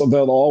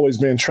that'll always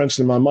be entrenched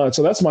in my mind.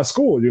 So that's my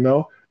school.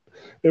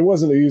 It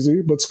wasn't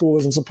easy, but school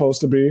isn't supposed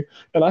to be.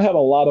 And I had a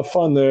lot of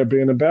fun there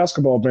being a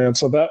basketball band.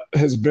 So that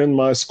has been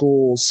my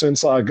school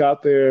since I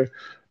got there.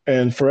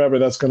 And forever,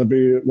 that's going to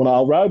be when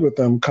I'll ride with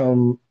them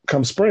come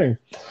spring.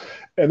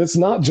 And it's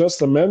not just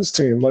the men's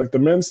team. Like the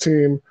men's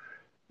team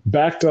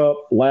backed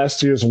up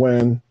last year's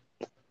win.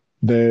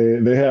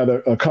 They had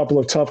a couple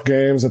of tough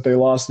games that they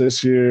lost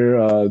this year.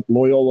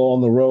 Loyola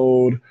on the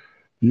road,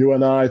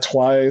 UNI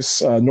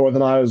twice.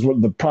 Northern Iowa was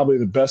probably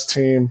the best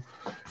team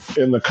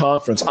in the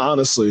conference,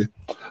 honestly.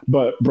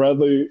 But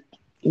Bradley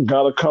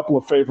got a couple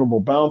of favorable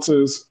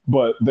bounces,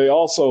 but they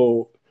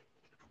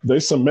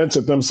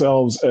cemented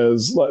themselves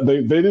as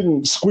they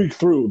didn't squeak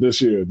through this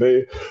year.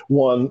 They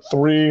won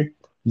 3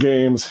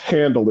 games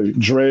handily.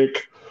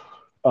 Drake,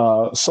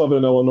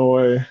 Southern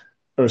Illinois,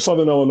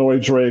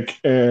 Drake,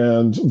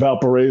 and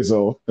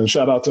Valparaiso. And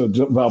shout out to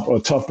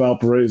a tough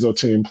Valparaiso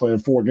team playing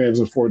 4 games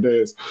in 4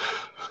 days.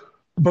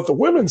 But the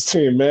women's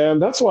team, man,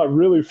 that's what I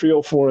really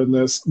feel for in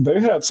this. They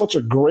had such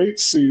a great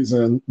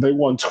season. They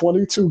won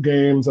 22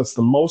 games. That's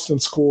the most in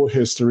school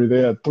history.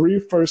 They had 3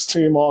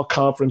 first-team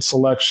all-conference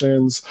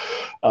selections,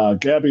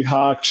 Gabby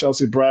Hawk,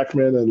 Chelsea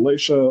Brackman, and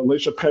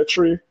Laisha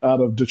Petrie out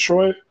of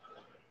Detroit.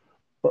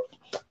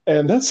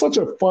 And that's such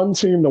a fun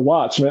team to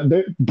watch, man.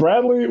 The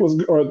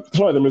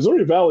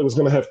Missouri Valley was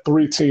going to have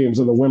 3 teams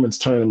in the women's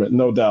tournament,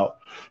 no doubt,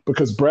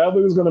 because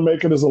Bradley was going to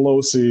make it as a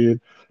low seed.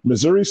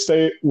 Missouri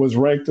State was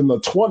ranked in the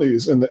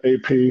 20s in the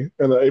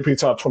AP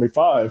Top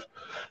 25.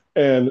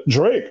 And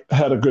Drake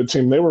had a good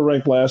team. They were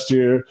ranked last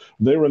year.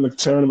 They were in the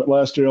tournament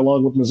last year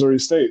along with Missouri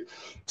State.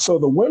 So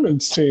the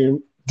women's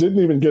team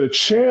didn't even get a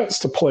chance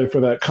to play for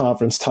that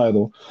conference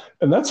title.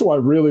 And that's why I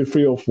really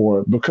feel for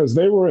it, because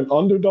they were an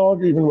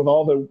underdog, even with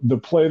all the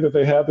play that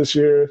they had this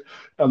year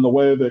and the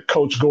way that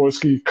Coach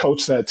Gorski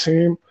coached that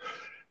team.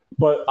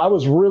 But I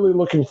was really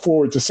looking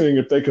forward to seeing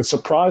if they could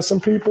surprise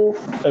some people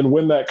and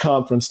win that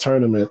conference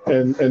tournament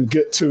and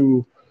get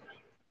to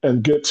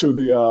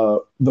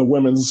the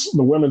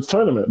women's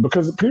tournament,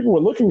 because people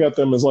were looking at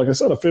them as, like I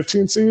said, a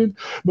 15 seed.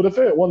 But if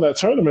they had won that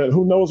tournament,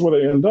 who knows where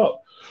they end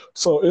up?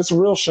 So it's a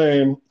real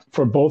shame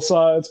for both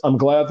sides. I'm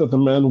glad that the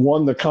men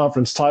won the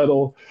conference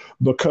title,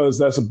 because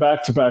that's a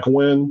back-to-back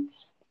win,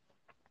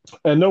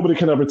 and nobody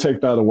can ever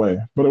take that away.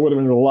 But it would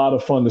have been a lot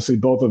of fun to see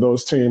both of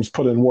those teams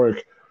put in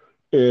work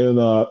in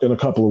a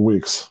couple of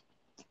weeks.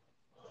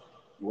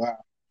 Wow.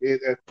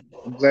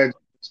 I'm glad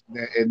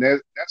that, and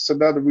that's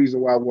another reason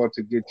why I want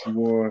to get you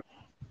on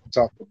to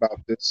talk about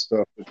this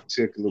stuff in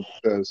particular,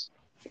 because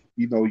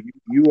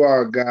you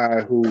are a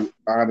guy who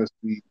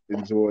honestly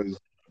enjoys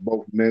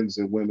both men's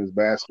and women's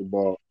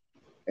basketball,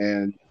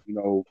 and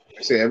I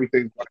say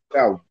everything's worked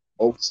out.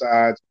 Both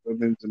sides,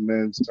 women's and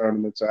men's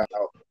tournaments are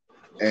out,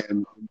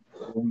 and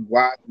when we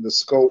widen the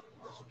scope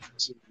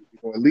to,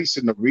 at least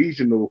in the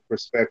regional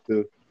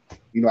perspective.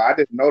 I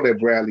didn't know that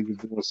Bradley was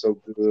doing so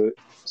good.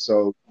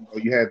 So,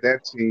 you had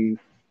that team,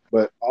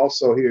 but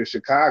also here in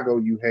Chicago,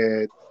 you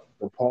had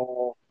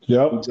DePaul,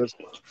 who just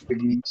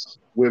Big East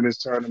women's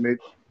tournament.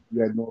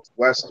 You had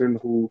Northwestern,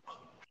 who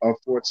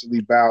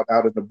unfortunately bowed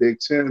out in the Big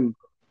Ten,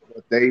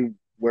 but they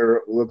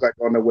looked like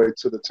on their way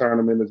to the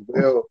tournament as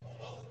well.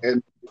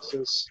 And it's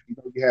just,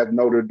 you have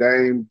Notre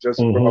Dame just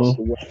across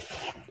the way,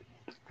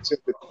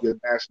 typically a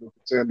national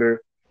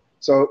contender.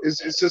 So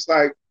it's just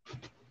like,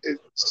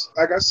 it's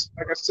like I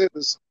said,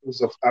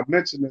 I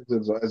mentioned it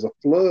as a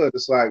flood.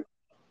 It's like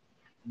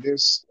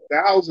there's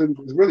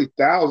really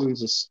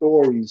thousands of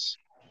stories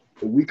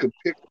that we could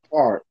pick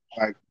apart,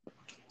 like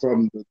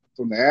from the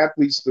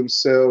athletes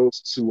themselves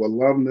to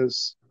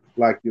alumnus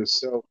like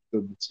yourself.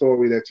 The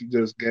story that you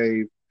just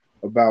gave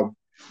about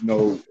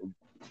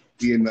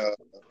being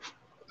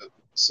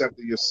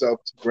accepting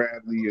yourself to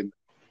Bradley, and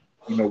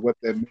what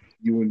that meant to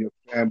you and your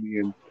family,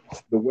 and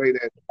the way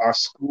that our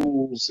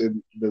schools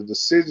and the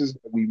decisions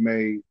that we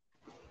made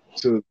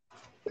to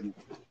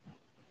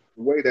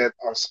the way that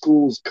our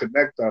schools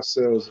connect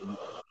ourselves and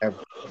have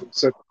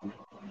such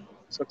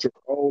a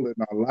role in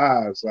our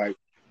lives. Like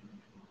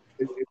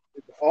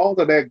all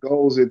of that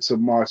goes into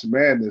March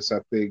Madness, I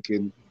think,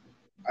 and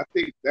I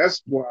think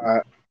that's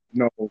why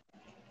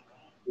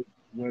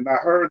when I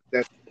heard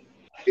that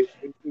it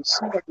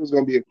seemed like it was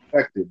going to be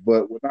expected,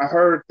 but when I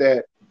heard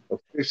that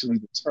officially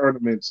the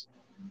tournaments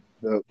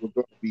were going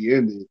to be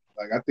ended,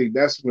 like I think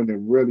that's when it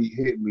really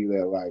hit me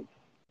that like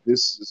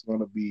this is going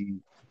to be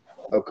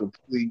a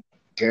complete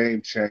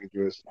game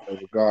changer in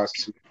regards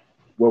to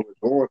what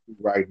we're going through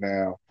right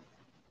now.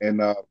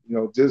 And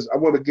just I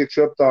want to get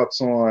your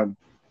thoughts on,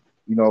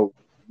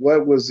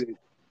 what was it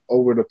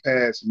over the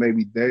past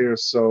maybe day or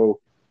so?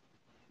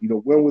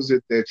 When was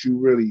it that you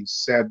really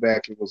sat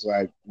back and was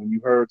like, when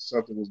you heard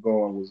something was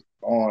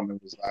on,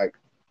 and was like,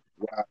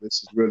 wow,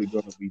 this is really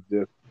going to be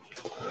different?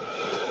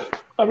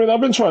 I mean, I've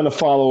been trying to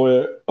follow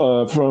it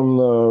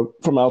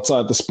from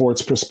outside the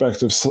sports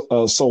perspective,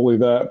 solely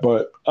that.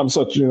 But I'm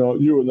such,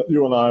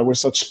 you and I, we're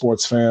such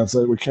sports fans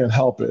that we can't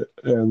help it.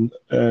 And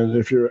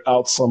if you're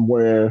out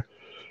somewhere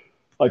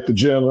like the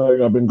gym,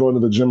 I've been going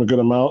to the gym a good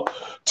amount.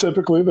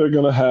 Typically, they're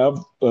going to have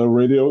a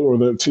radio or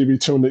the TV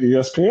tuned to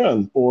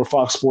ESPN or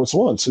Fox Sports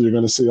 1. So you're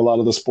going to see a lot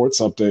of the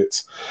sports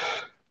updates.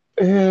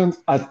 And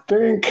I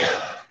think,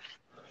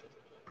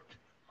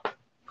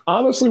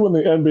 honestly, when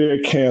the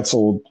NBA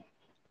canceled,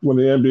 when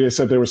the NBA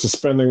said they were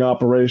suspending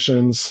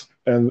operations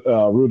and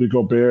Rudy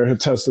Gobert had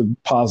tested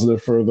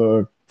positive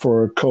for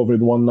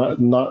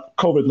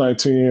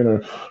COVID-19 or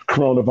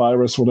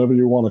coronavirus, whatever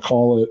you want to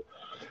call it,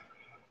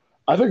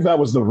 I think that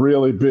was the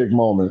really big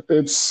moment.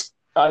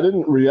 I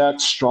didn't react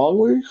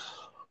strongly,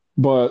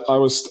 but I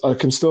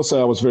can still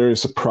say I was very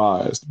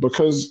surprised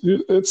because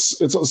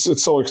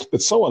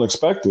it's so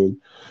unexpected.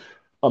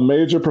 A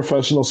major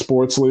professional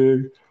sports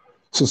league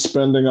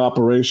suspending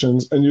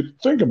operations, and you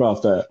think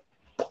about that.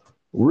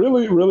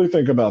 Really, really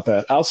think about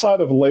that.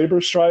 Outside of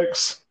labor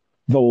strikes,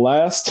 the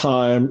last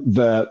time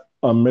that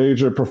a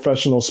major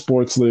professional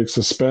sports league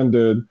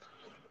suspended,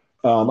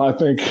 I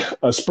think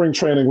spring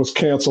training was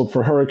canceled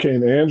for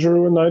Hurricane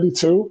Andrew in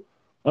 '92.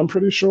 I'm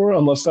pretty sure,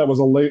 unless that was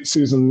a late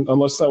season,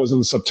 unless that was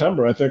in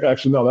September. I think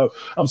actually, no,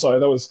 I'm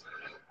sorry,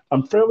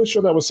 I'm fairly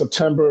sure that was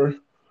September.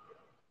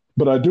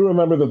 But I do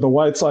remember that the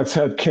White Sox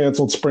had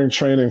canceled spring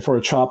training for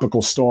a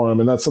tropical storm,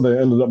 and that's how they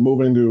ended up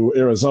moving to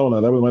Arizona.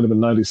 That might have been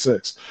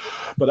 '96.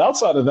 But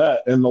outside of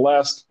that, in the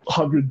last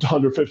 100,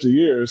 150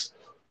 years,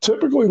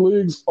 typically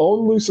leagues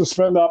only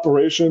suspend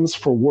operations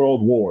for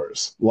world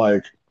wars.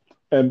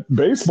 And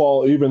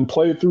baseball even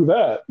played through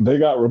that. They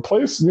got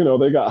replaced,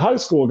 they got high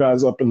school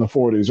guys up in the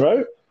 40s,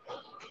 right?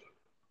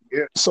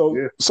 Yeah. So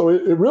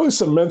it really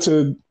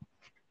cemented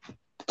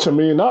to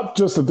me, not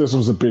just that this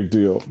was a big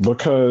deal,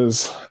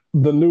 because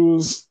the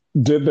news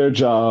did their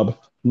job,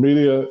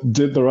 media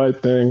did the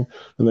right thing,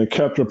 and they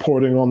kept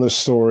reporting on this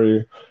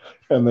story,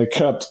 and they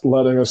kept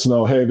letting us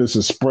know, hey, this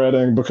is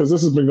spreading, because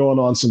this has been going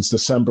on since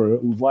December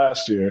of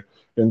last year,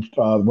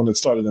 when it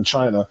started in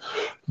China.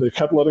 They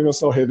kept letting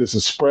us know, hey, this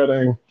is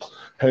spreading.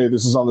 Hey,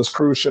 this is on this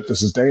cruise ship.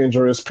 This is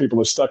dangerous.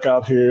 People are stuck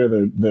out here.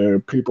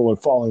 People are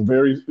falling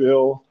very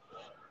ill.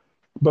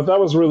 But that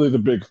was really the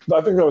big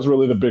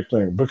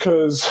thing,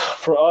 because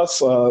for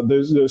us,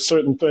 there's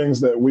certain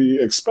things that we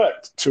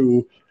expect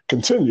to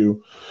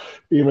continue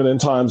even in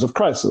times of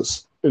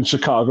crisis. In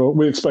Chicago,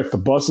 we expect the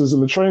buses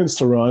and the trains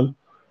to run,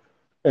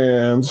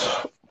 and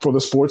for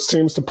the sports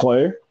teams to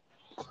play,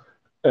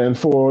 and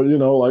for,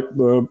 like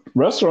the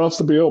restaurants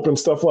to be open,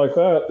 stuff like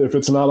that, if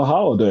it's not a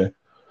holiday.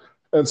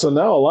 And so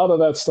now a lot of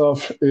that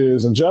stuff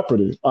is in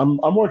jeopardy. I'm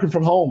working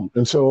from home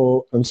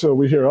until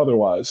we hear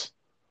otherwise.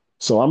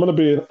 So I'm gonna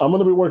be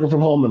working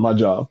from home in my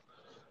job.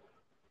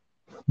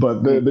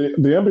 But the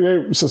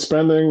NBA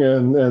suspending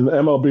and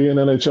MLB and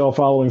NHL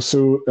following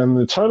suit, and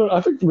the tournament,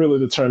 I think really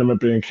the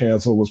tournament being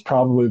canceled was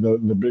probably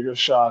the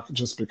biggest shock,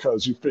 just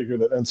because you figure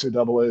that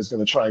NCAA is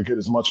going to try and get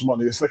as much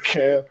money as they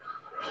can.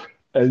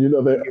 And,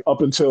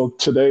 up until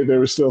today, they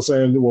were still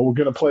saying, well, we're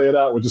going to play it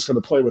out. We're just going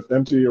to play with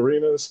empty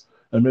arenas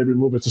and maybe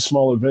move it to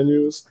smaller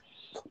venues.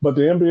 But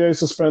the NBA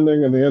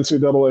suspending and the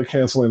NCAA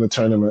canceling the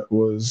tournament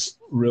was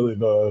really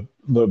the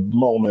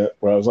moment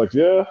where I was like,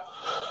 yeah,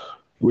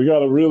 we got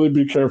to really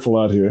be careful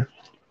out here.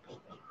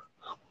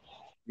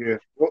 Yeah.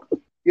 Well,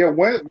 yeah,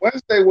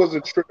 Wednesday was a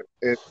trip,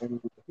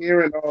 and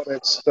hearing all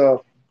that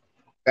stuff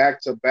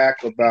back to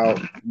back about,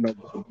 and,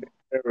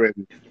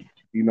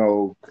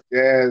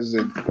 Jazz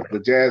and the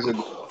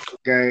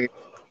game,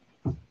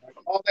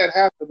 all that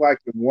happened like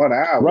in 1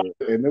 hour. Right.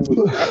 And it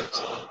was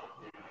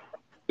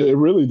it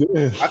really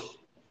did. I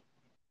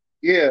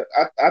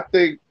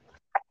think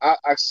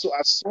I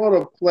sort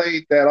of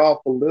played that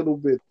off a little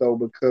bit, though,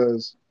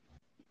 because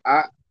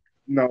I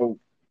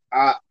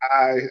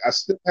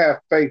still have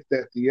faith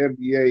that the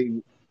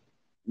NBA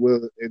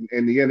will,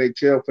 and the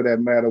NHL for that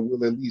matter,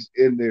 will at least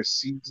end their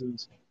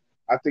seasons.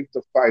 I think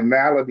the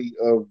finality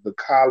of the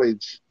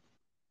college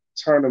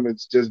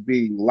tournaments just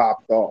being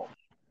lopped off,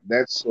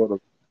 that sort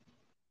of,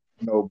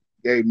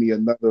 gave me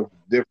another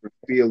different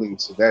feeling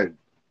today.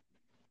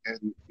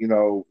 And,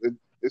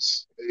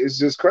 it's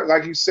just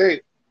like you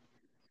said,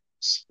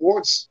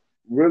 sports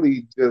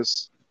really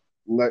just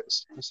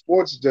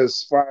sports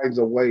just finds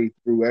a way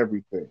through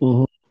everything,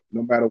 Mm-hmm.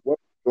 no matter what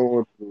we're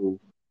going through.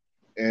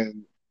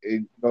 And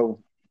you know,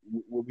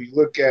 when we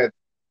look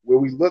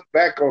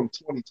back on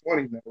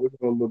 2020 now, we're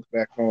going to look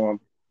back on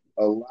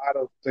a lot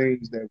of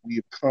things that we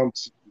have come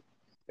to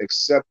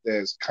accept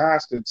as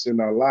constants in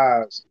our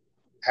lives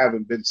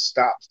haven't been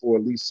stopped for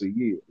at least a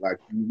year. Like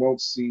you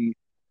won't see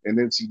an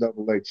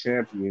NCAA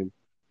champion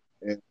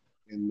in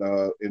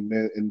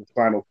the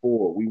Final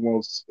Four. We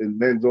won't in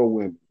men's or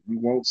women. We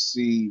won't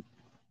see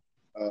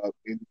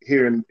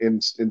here in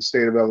the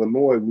state of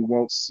Illinois. We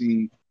won't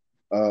see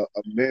a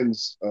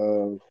men's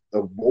of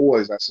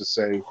boys, I should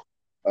say,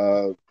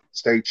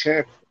 state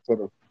champion for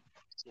the.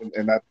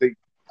 And I think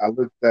I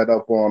looked that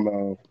up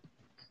on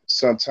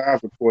Sun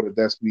Times reported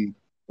that's be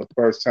the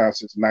first time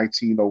since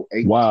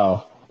 1908.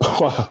 Wow.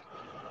 Wow.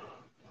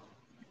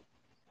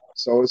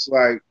 So it's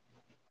like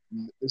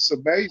it's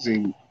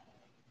amazing.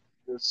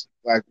 It's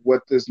like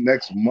what this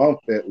next month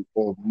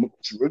or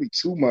really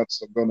 2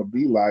 months are going to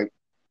be like.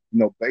 You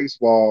know,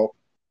 baseball.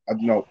 I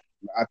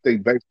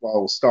think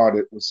baseball was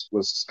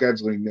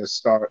scheduling this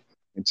start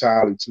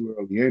entirely too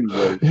early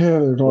anyway. Yeah,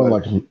 they're going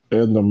like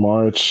end of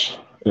March.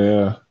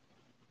 Yeah.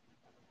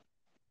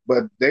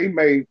 But they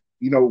may,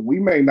 we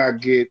may not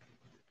get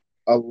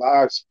a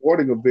live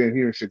sporting event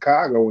here in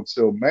Chicago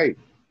until May,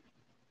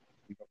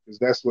 because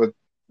that's what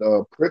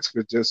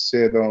Pritzker just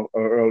said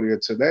earlier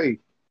today,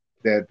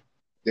 that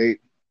if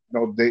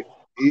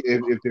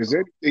there's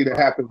anything that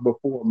happens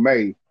before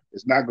May,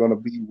 it's not going to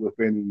be with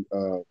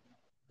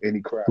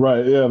any crowd.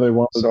 Right. Yeah, they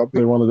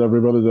wanted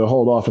everybody to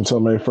hold off until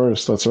May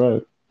 1st. That's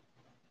right.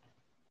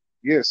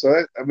 Yeah.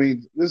 So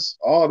this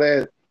all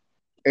that,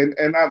 and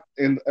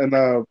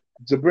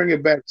to bring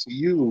it back to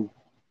you,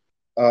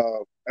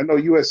 I know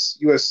US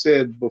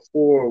said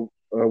before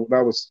when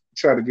I was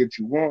trying to get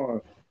you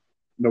on,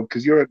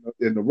 because you're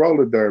in the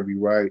roller derby,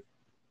 right?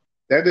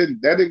 That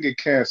didn't get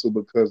canceled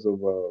because of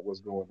what's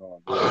going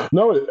on.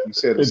 No, it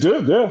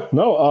did. Yeah,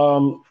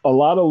 no. A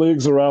lot of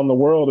leagues around the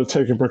world are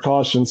taking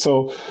precautions.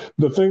 So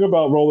the thing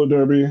about roller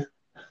derby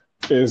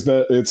is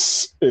that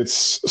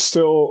it's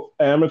still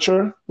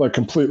amateur, like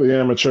completely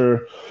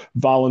amateur,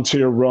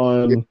 volunteer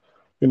run.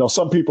 Yeah.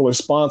 Some people are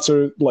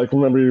sponsored. Like,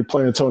 remember, you're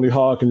playing Tony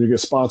Hawk and you get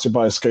sponsored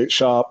by a skate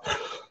shop.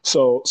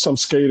 So some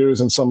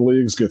skaters and some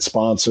leagues get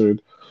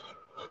sponsored.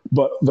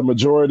 But the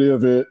majority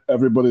of it,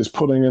 everybody's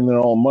putting in their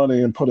own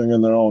money and putting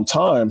in their own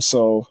time.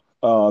 So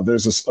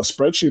there's a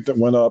spreadsheet that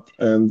went up,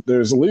 and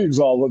there's leagues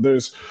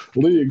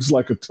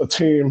like a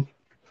team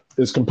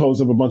is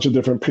composed of a bunch of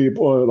different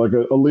people, or like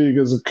a league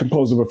is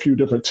composed of a few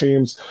different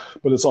teams,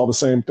 but it's all the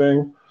same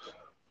thing.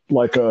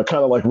 Like kind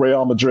of like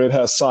Real Madrid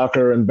has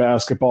soccer and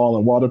basketball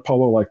and water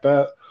polo like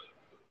that.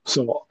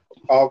 So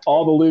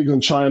all the leagues in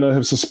China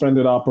have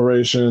suspended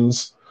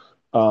operations.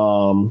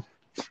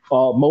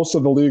 Most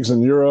of the leagues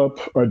in Europe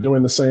are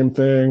doing the same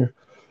thing.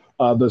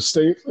 The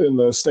states in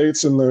the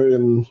cities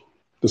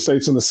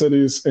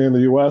in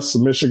the U.S.,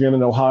 Michigan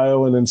and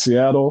Ohio and in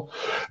Seattle,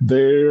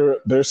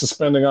 they're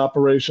suspending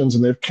operations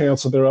and they've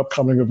canceled their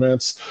upcoming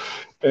events.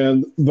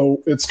 And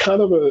though it's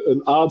kind of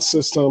an odd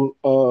system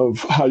of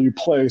how you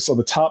play. So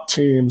the top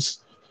teams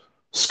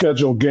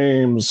schedule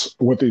games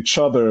with each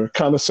other,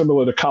 kind of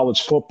similar to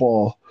college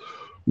football,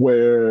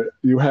 where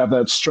you have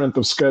that strength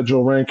of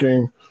schedule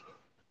ranking.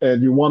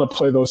 And you want to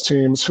play those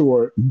teams who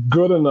are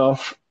good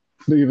enough,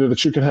 either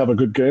that you can have a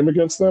good game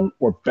against them,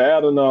 or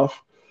bad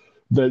enough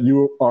that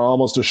you are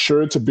almost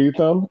assured to beat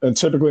them. And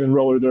typically in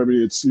roller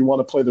derby, you want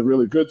to play the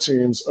really good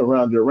teams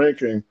around your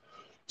ranking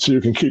so you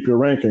can keep your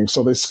ranking.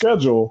 So they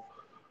schedule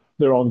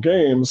their own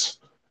games,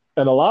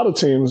 and a lot of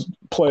teams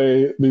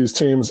play these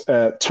teams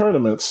at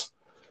tournaments.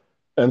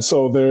 And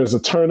so there's a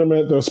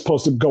tournament that's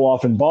supposed to go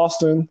off in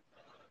Boston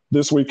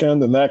this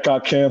weekend, and that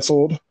got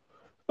canceled.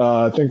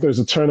 I think there's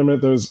a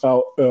tournament that's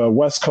out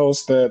West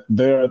Coast that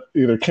they're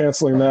either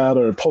canceling that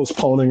or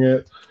postponing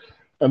it.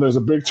 And there's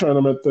a big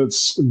tournament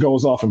that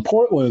goes off in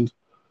Portland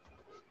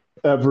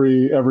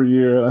every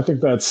year. I think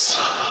that's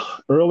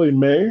early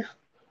May.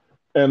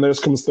 And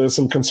there's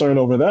some concern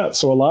over that.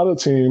 So a lot of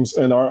teams,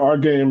 and our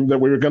game that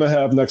we were going to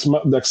have next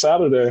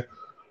Saturday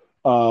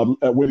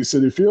at Whitty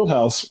City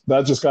Fieldhouse,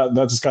 that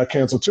just got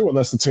canceled too, and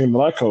that's the team that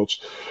I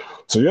coach.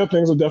 So yeah,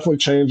 things are definitely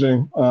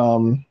changing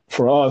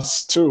for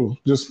us too.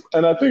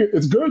 And I think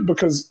it's good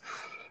because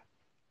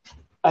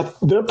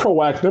they're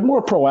proactive. They're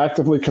more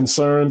proactively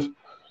concerned,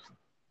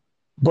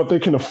 but they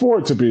can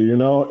afford to be.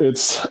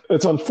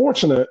 It's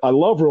unfortunate. I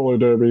love roller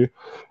derby,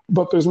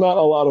 but there's not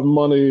a lot of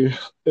money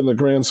in the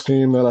grand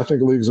scheme that I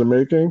think leagues are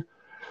making.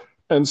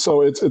 And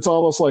so it's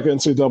almost like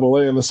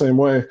NCAA in the same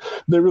way.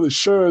 We really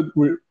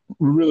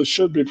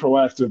should be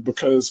proactive,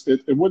 because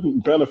it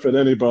wouldn't benefit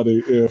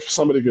anybody if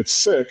somebody gets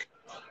sick.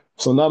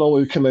 So not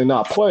only can they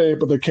not play,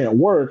 but they can't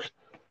work.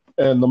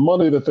 And the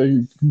money that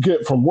they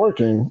get from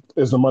working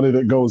is the money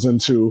that goes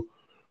into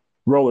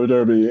roller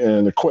derby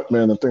and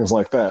equipment and things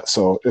like that.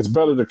 So it's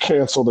better to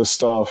cancel this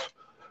stuff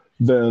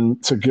than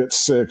to get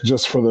sick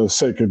just for the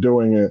sake of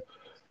doing it.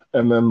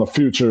 and then the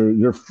future,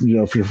 if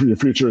your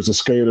future as a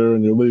skater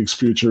and your league's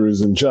future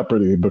is in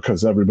jeopardy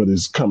because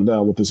everybody's come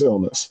down with this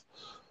illness.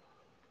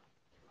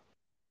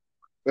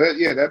 But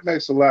yeah, that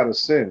makes a lot of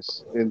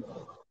sense, and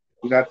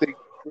I think it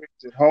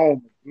brings it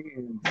home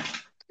again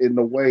in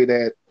the way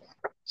that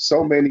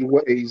so many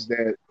ways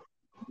that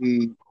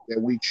we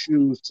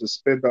choose to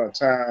spend our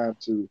time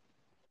to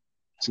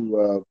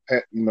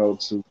pass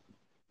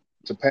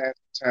the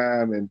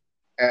time and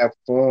have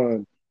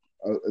fun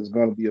is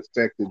going to be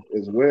affected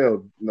as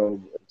well.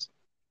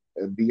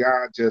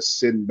 Beyond just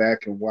sitting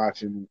back and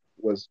watching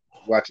these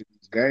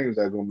games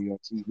that are going to be on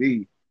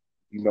TV.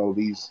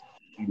 These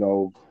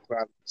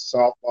probably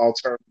softball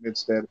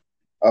tournaments that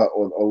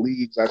or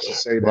leagues, I should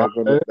say, that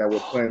we're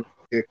planning to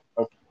kick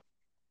off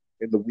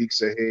in the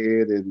weeks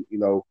ahead, and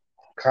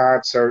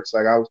concerts.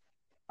 Like I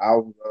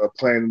was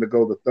planning to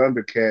go to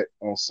Thundercat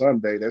on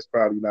Sunday. That's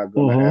probably not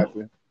going to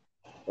happen.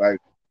 Like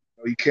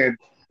you can't.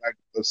 Like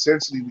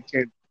essentially, we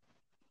can't.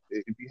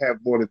 If you have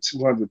more than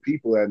 200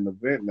 people at an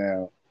event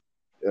now,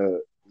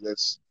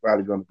 that's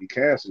probably going to be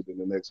canceled in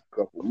the next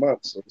couple of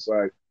months. So it's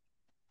like,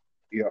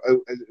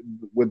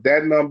 with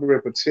that number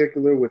in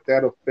particular, would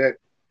that affect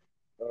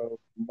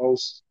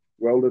most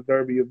roller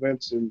derby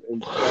events in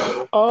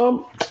Canada?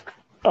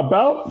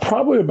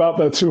 Probably about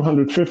that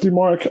 250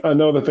 mark. I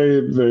know that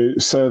they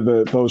said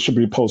that those should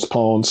be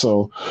postponed.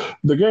 So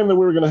the game that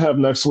we were going to have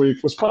next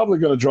week was probably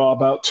going to draw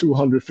about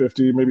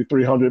 250, maybe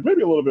 300,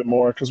 maybe a little bit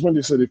more, because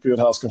Windy City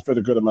Fieldhouse can fit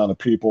a good amount of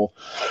people.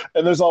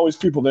 And there's always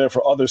people there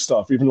for other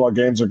stuff, even while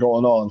games are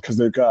going on, because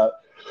they've got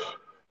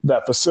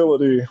that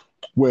facility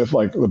with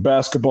like the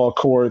basketball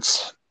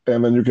courts,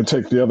 and then you can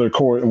take the other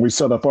court, and we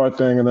set up our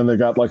thing, and then they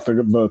got like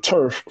the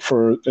turf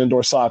for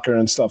indoor soccer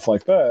and stuff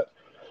like that.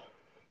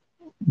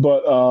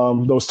 But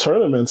those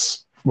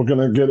tournaments, we're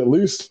going to get at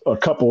least a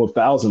couple of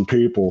thousand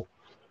people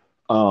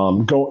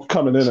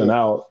coming in and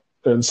out.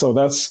 And so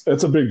it's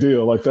a big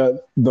deal. Like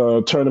that,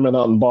 the tournament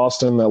out in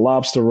Boston, that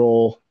lobster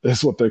roll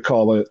is what they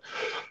call it.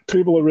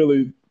 People are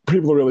really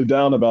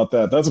down about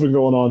that. That's been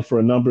going on for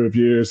a number of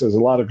years. There's a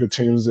lot of good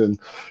teams in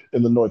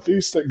the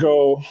Northeast that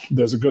go.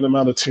 There's a good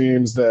amount of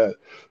teams that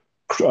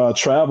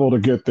travel to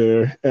get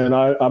there. And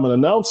I'm an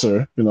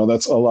announcer.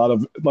 That's a lot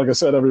of, like I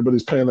said,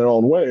 everybody's paying their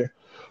own way.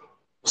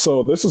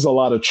 So this is a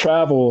lot of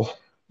travel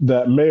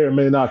that may or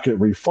may not get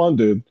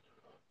refunded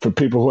for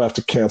people who have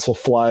to cancel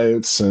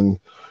flights and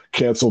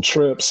cancel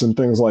trips and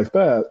things like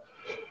that.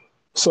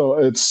 So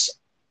it's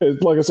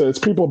like I said, it's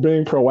people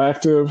being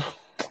proactive,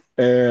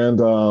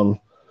 and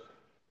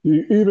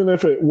even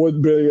if it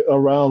would be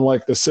around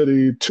like the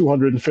city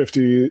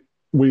 250,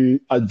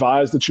 we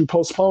advise that you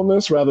postpone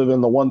this rather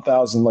than the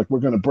 1,000. Like we're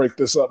going to break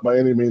this up by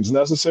any means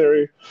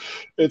necessary.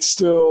 It's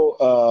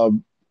still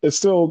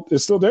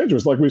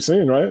dangerous, like we've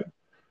seen, right?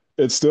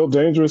 It's still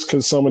dangerous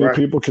because so many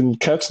people can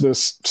catch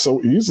this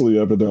so easily,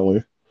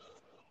 evidently.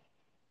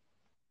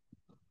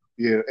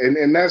 Yeah,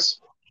 and that's,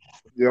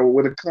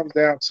 when it comes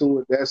down to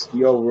it, that's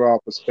the overall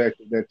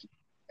perspective that you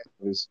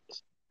have is,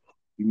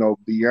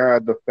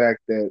 beyond the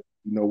fact that,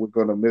 we're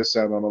going to miss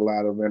out on a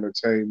lot of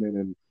entertainment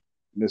and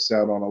miss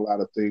out on a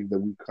lot of things that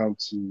we come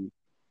to,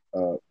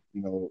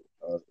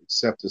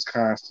 accept as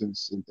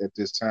constants at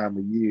this time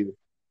of year.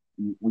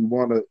 We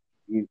want to,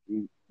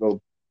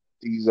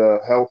 these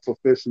health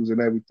officials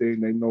and everything,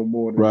 they know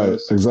more than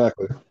us. Right,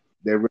 exactly.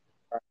 They're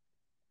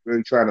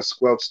really trying to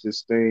squelch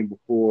this thing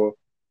before,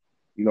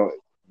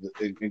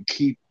 and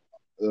keep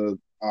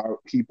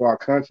our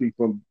country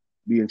from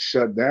being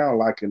shut down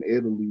like in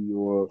Italy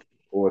or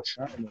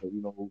China.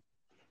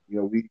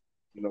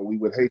 We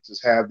would hate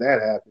to have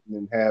that happen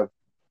and have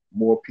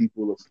more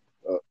people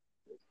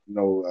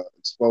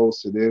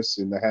exposed to this,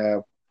 and to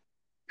have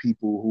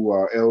people who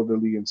are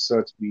elderly and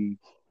such be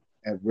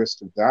at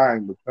risk of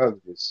dying because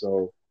of it.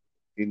 So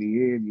in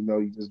the end,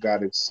 you just got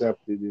to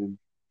accept it, and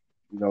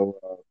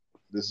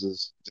this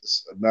is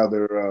just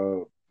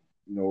another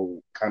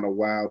kind of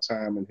wild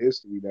time in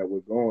history that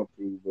we're going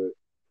through. But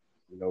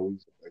we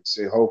like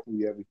say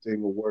hopefully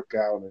everything will work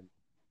out, and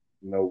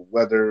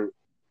whether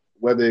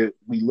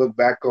we look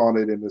back on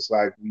it and it's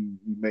like we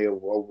may have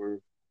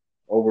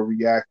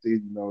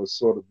overreacted, it's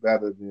sort of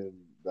better than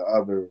the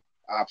other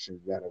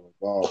options that are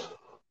involved,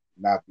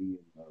 not being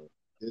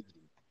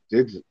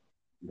diligent.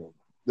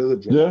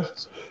 Yeah.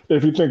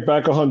 If you think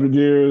back 100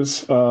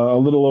 years, a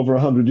little over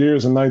 100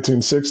 years, in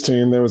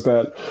 1916, there was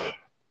that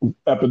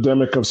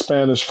epidemic of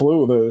Spanish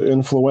flu, the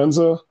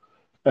influenza,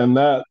 and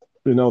that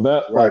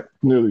like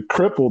nearly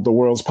crippled the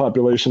world's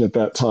population at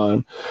that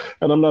time.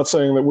 And I'm not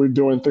saying that we're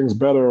doing things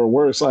better or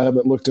worse. I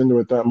haven't looked into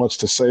it that much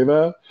to say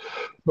that.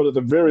 But at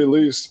the very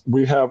least,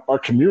 we have our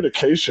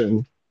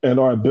communication and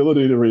our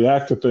ability to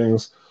react to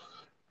things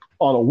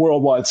on a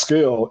worldwide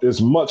scale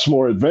is much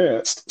more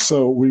advanced.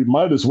 So we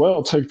might as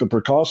well take the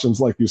precautions,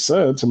 like you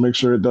said, to make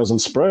sure it doesn't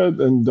spread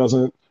and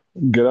doesn't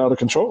get out of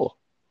control.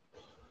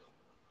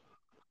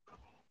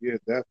 Yeah,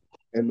 that,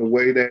 and the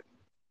way that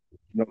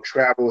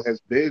travel has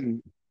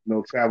been,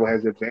 travel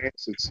has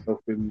advanced itself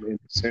in the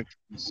century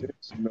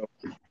since.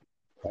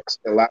 Like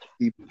a lot of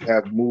people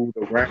have moved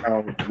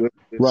around with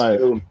this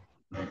illness.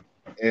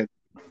 and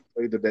the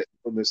way that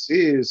illness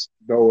is,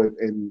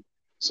 and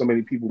so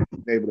many people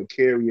being able to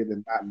carry it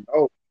and not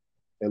know,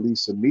 at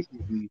least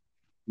immediately,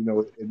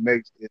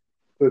 it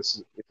puts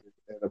it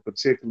at a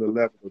particular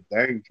level of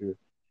danger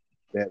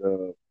that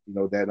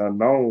that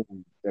unknown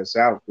that's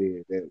out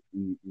there that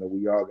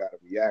we all got to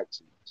react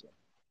to.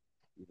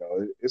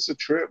 So it's a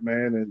trip,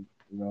 man, and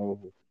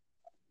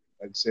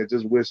like I said,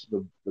 just wish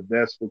the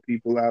best for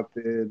people out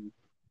there, and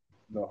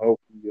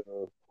hopefully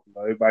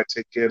everybody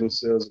take care of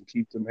themselves and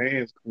keep them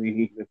hands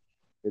clean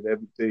and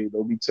everything.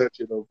 Don't be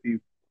touching those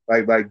people.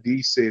 Like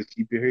D says,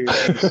 keep your hands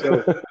to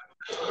yourself.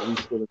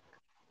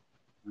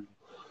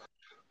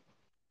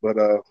 But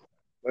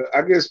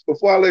I guess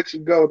before I let you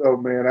go though,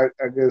 man,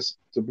 I guess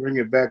to bring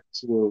it back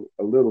to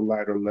a little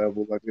lighter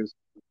level, I guess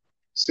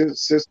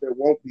since there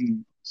won't be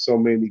so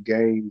many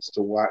games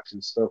to watch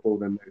and stuff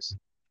over the next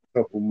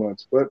couple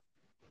months, but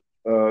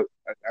I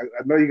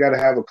know you got to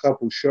have a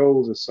couple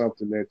shows or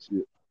something that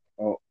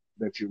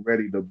you're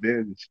ready to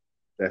binge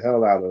the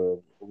hell out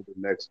of over the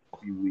next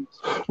few weeks.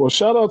 Well,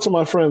 shout out to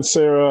my friend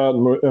Sarah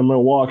in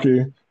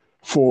Milwaukee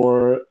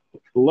for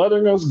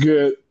letting us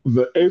get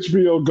the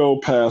HBO Go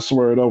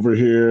password over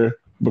here,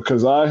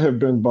 because I have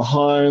been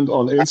behind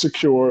on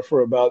Insecure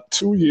for about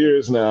 2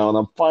 years now, and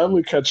I'm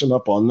finally catching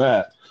up on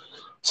that.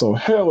 So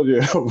hell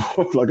yeah,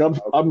 like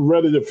I'm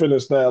ready to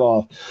finish that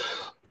off,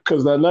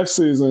 because that next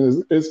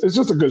season is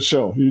just a good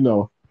show,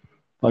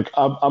 Like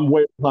I'm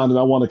way behind and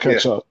I want to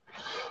catch up.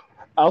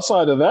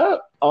 Outside of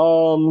that,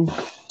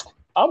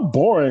 I'm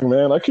boring,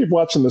 man. I keep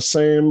watching the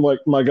same, like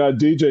my guy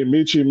DJ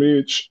Michi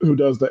Mich, who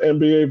does the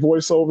NBA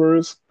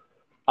voiceovers.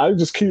 I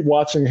just keep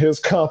watching his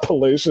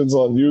compilations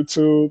on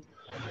YouTube.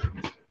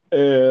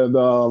 And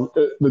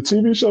the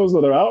TV shows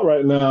that are out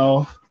right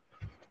now,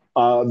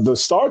 the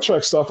Star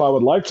Trek stuff, I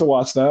would like to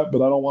watch that,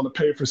 but I don't want to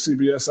pay for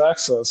CBS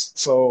Access.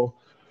 So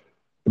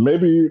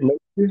maybe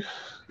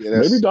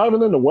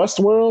diving into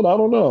Westworld. I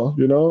don't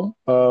know.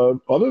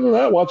 Other than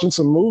that, watching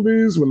some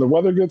movies when the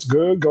weather gets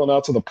good, going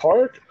out to the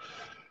park.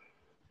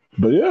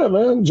 But yeah,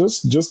 man,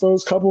 just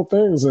those couple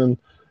things, and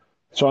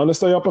trying to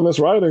stay up on this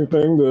writing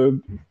thing.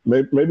 To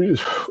maybe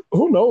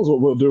who knows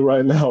what we'll do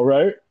right now,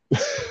 right?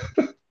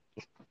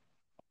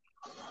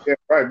 Yeah,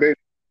 right.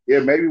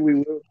 Maybe we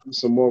will do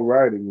some more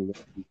writing.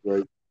 That'd be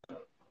great.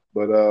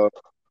 But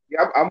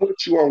I'm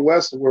with you on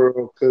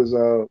Westworld because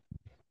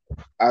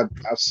I've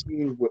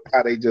seen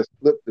how they just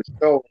flipped the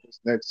show this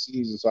next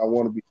season, so I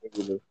want to be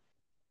able to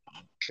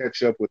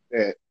catch up with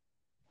that.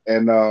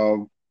 And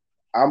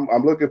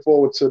I'm looking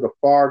forward to the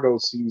Fargo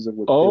season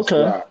with Chris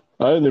Rock.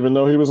 I didn't even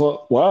know he was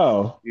on.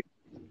 Wow.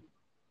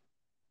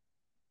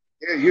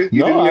 Yeah, you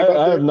didn't hear about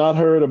I have not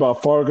heard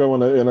about Fargo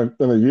in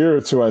a year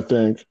or two, I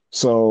think.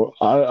 So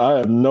I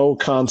have no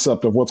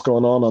concept of what's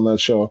going on that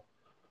show.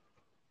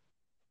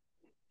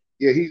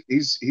 Yeah,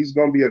 he's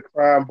going to be a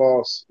crime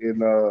boss in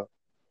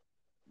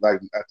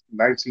like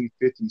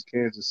 1950s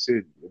Kansas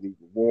City, and he's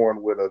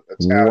born with a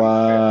Italian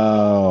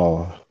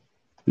Wow. Family.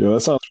 Yeah,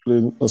 that sounds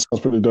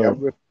pretty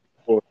dope.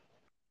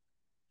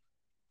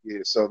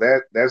 Yeah, so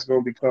that's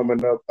going to be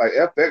coming up. Like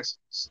FX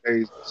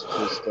stays just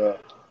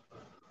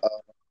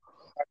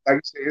like you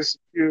say,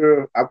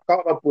 Insecure. I've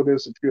caught up with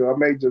Insecure. I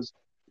may just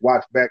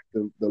watch back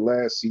the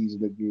last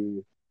season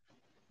again.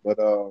 But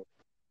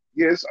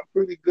yes, I'm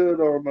pretty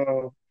good on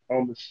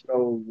the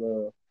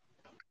show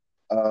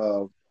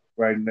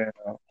right now.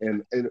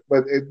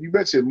 But you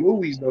mentioned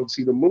movies, though.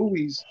 See, the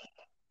movies,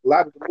 a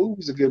lot of the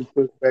movies are getting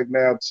pushed back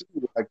now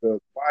too. Like the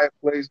Quiet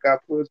Place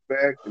got pushed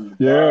back. And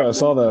yeah, I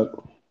saw that.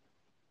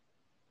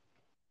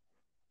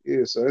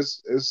 Yeah, so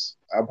it's.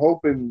 I'm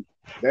hoping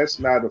that's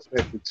not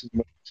affected too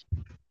much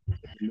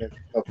in the next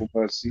couple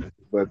months,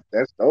 but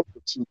those are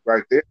two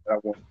right there that I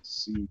wanted to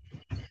see.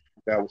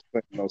 That I was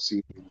planning on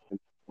seeing in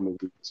the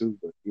week too.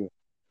 But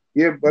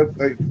but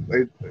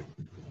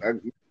I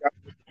got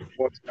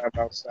more time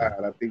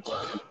outside. I think.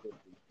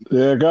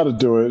 Yeah, got to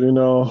do it.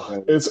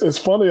 It's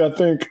funny. I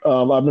think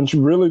I've been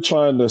really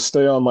trying to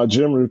stay on my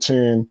gym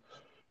routine,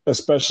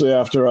 especially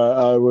after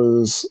I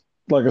was,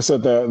 like I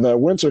said, that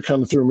winter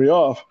kind of threw me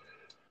off.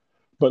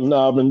 But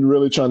now I've been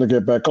really trying to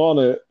get back on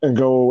it and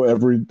go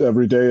every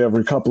day,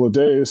 every couple of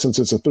days, since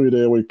it's a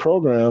 3-day-a-week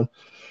program.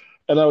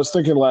 And I was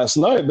thinking last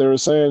night, they were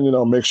saying,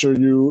 make sure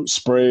you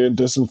spray and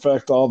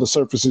disinfect all the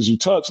surfaces you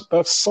touch.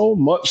 That's so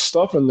much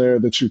stuff in there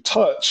that you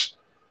touch.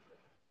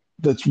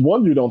 That's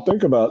one, you don't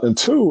think about. And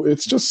two,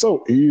 it's just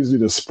so easy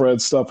to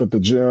spread stuff at the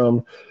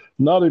gym,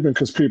 not even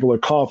because people are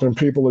coughing,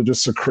 people are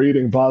just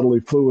secreting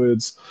bodily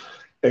fluids.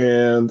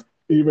 And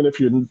even if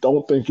you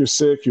don't think you're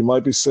sick, you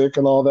might be sick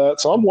and all that.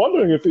 So I'm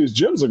wondering if these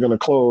gyms are going to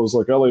close,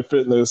 like LA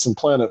Fitness and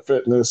Planet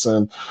Fitness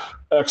and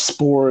X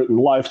Sport and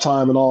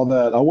Lifetime and all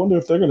that. I wonder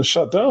if they're going to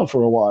shut down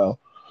for a while.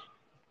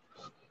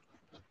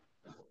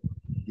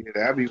 Yeah,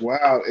 that'd be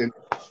wild. And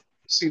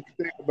see,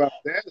 the thing about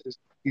that is,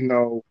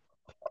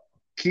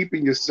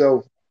 keeping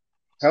yourself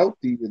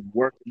healthy and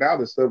working out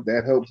and stuff,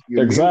 that helps you.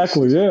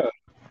 Exactly, yeah.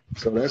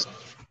 So that's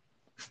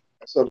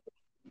a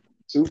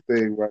two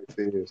thing right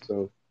there.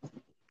 So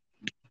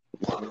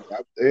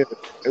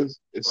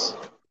it's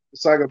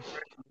like a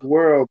brand new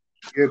world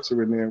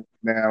entering in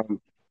now.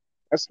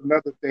 That's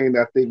another thing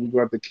that I think we're going to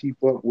have to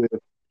keep up with.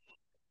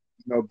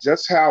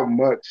 Just how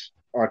much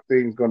are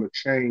things going to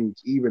change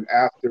even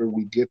after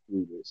we get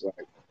through this?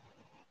 Like,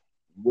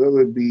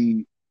 will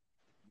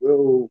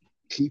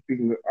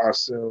keeping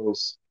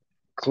ourselves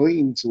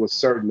clean to a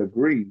certain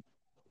degree,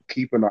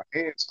 keeping our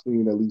hands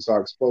clean, at least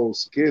our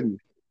exposed skin,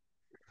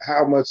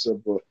 how much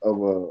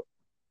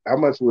how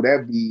much would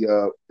that be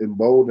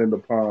emboldened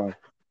upon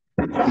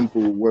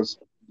people once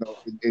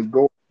and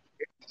go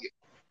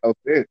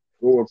event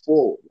going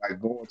forward, like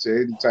going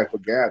to any type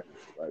of gathering?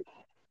 Like,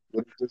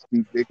 would it just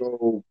be big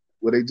old?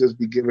 Would they just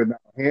be giving out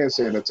hand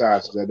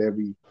sanitizers at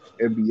every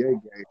NBA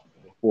game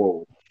going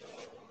forward?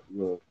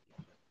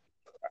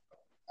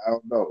 I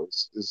don't know.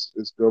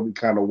 It's gonna be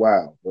kind of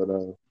wild, but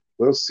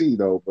we'll see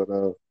though. But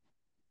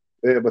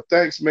yeah. But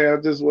thanks, man.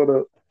 I just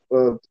want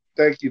to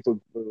thank you for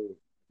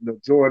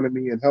joining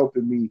me and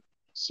helping me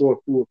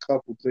sort through a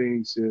couple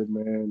things here,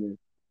 man. And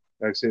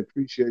like I said,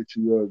 appreciate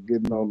you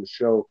getting on the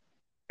show,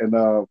 and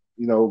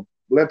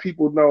let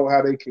people know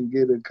how they can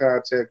get in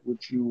contact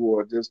with you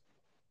or just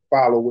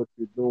follow what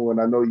you're doing.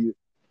 I know you're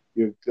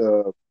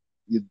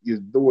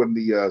doing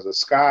the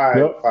Sky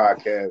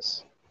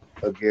podcast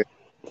again.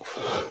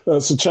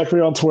 So check me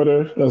on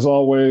Twitter, as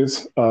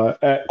always,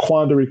 at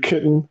Quandary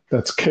Kitten.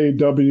 That's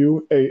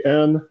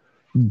KWANDARY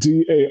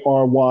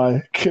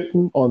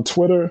Kitten on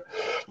Twitter.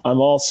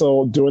 I'm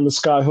also doing the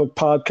Skyhook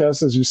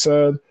podcast, as you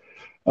said,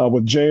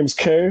 with James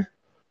K.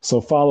 So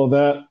follow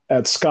that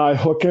at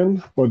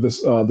Skyhookin or the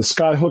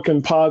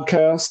Skyhookin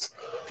podcast.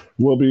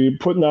 We'll be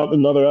putting out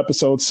another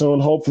episode soon.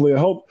 Hopefully, I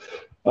hope.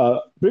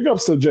 Big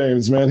ups to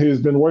James, man. He's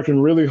been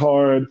working really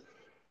hard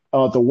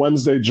at the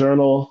Wednesday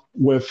Journal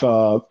with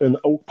in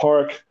Oak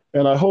Park,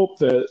 and I hope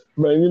that,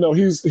 man,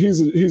 he's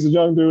a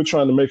young dude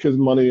trying to make his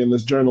money in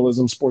this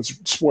journalism,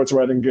 sports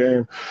writing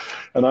game,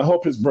 and I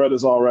hope his bread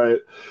is all right.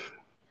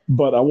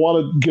 But I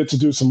want to get to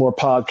do some more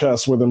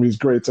podcasts with him. He's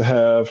great to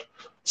have.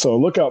 So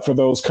look out for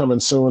those coming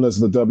soon as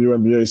the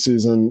WNBA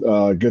season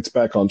gets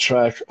back on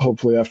track,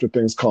 hopefully after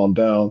things calm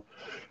down.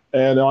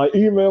 And my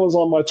email is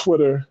on my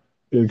Twitter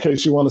in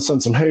case you want to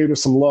send some hate or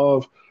some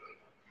love.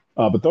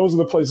 But those are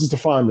the places to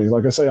find me.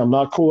 Like I say, I'm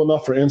not cool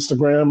enough for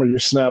Instagram or your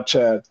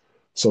Snapchat.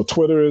 So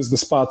Twitter is the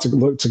spot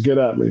to get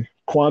at me.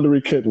 Quandary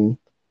Kitten.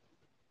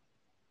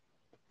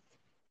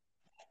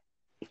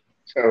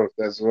 Oh,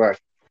 that's right.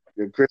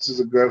 Yeah, Chris is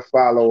a good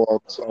follow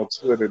on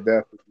Twitter,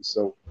 definitely.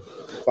 So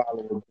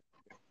follow him.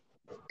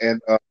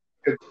 And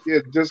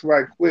just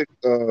right quick,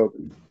 there's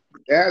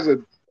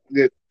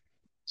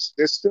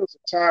still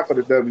some time for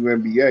the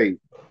WNBA.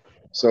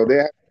 So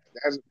there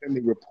hasn't been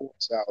any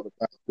reports out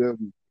about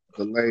them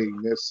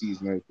delaying their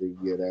season or anything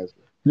yet, has it?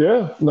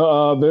 Yeah,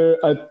 no,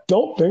 I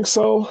don't think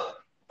so.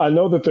 I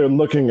know that they're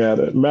looking at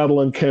it.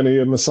 Madeline Kenny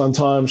in the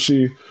Sun-Times,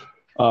 she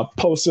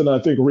posted, I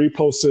think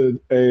reposted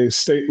a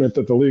statement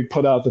that the league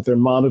put out that they're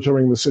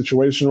monitoring the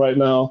situation right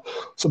now.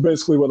 So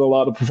basically what a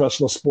lot of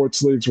professional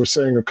sports leagues were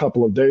saying a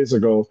couple of days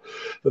ago,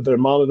 that they're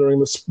monitoring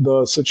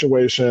the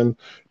situation.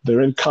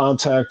 They're in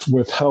contact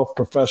with health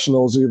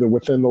professionals, either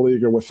within the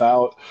league or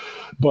without.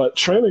 But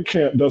training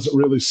camp doesn't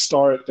really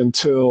start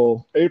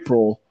until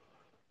April.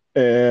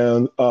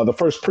 And the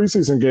first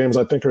preseason games,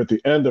 I think, are at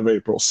the end of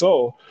April.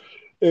 So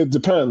it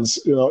depends,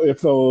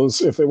 if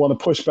they want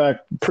to push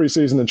back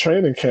preseason and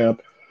training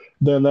camp,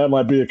 then that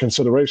might be a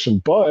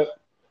consideration. But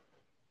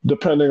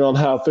depending on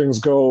how things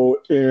go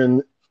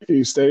in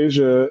East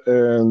Asia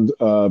and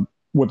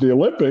with the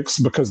Olympics,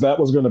 because that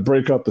was going to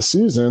break up the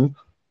season,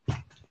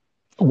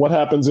 what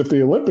happens if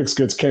the Olympics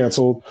gets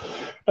canceled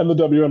and the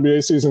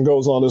WNBA season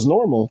goes on as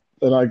normal?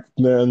 And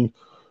then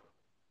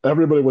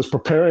everybody was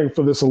preparing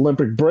for this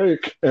Olympic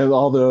break and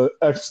all the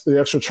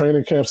extra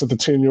training camps that the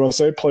Team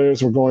USA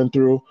players were going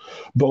through,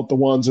 both the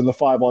ones in the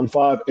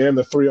 5-on-5 and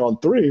the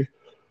 3-on-3.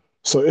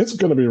 So it's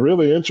going to be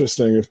really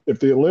interesting if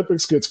the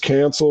Olympics gets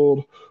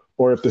canceled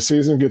or if the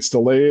season gets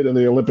delayed and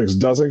the Olympics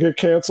doesn't get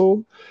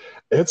canceled.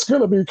 It's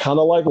going to be kind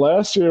of like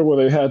last year where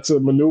they had to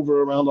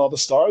maneuver around all the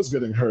stars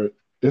getting hurt.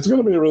 It's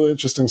going to be a really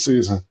interesting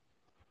season.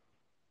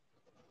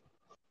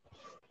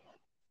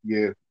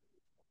 Yeah.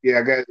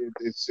 Yeah,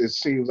 it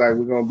seems like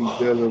we're going to be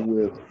dealing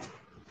with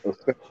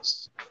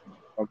effects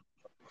of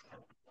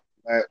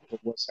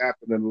what's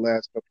happened in the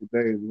last couple of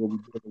days. We're going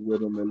to be dealing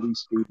with them at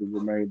least through the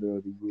remainder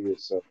of the year.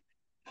 So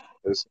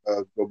it's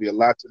going to be a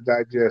lot to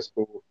digest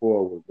going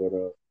forward. But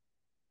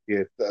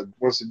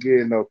once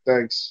again,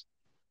 thanks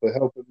for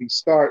helping me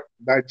start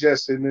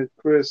digesting it,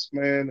 Chris,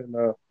 man. And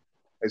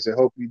I said,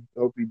 hope you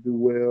do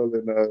well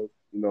and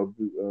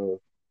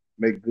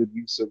make good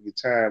use of your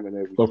time and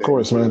everything. Of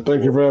course, man.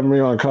 Thank you for having me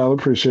on, Kyle.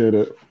 Appreciate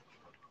it.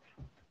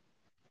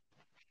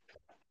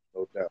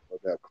 No doubt.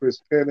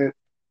 Chris Pennant,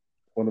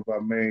 one of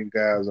our main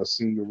guys, our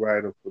senior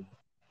writer for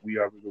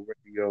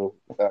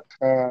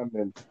WeAreRadio.com,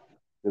 and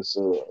just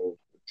a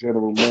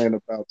general man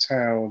about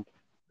town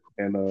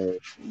and a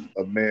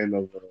man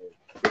of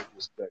great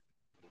respect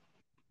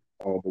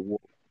on the war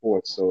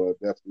report. So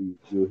definitely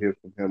you'll hear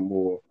from him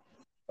more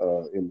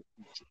in the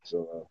future.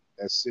 So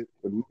that's it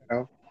for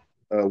now.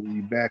 We'll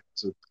be back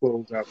to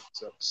close out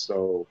this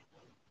episode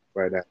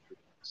right after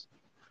this.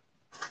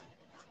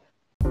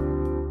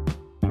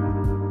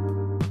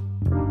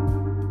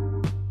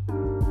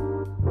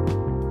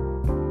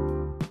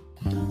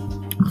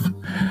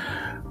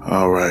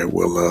 All right,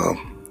 well,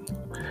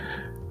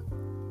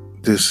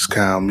 this is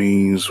Kyle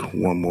Means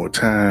one more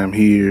time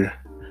here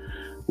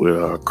with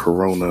our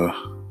Corona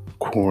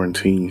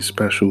quarantine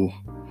special.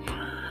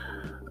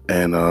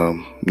 And I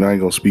ain't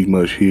gonna speak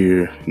much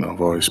here.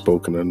 I've already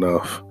spoken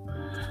enough.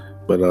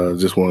 But I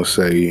just want to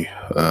say,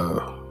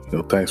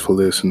 thanks for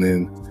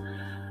listening.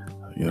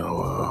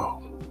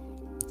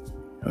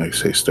 Like I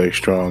say, stay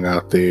strong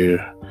out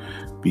there.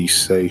 Be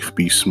safe,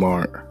 be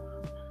smart.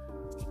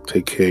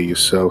 Take care of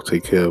yourself,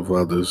 take care of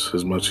others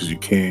as much as you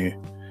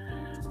can.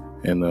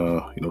 And,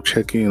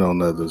 check in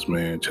on others,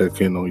 man.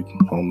 Check in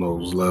on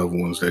those loved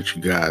ones that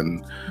you got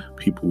and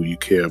people you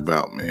care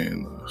about,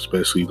 man.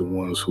 Especially the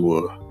ones who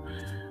are,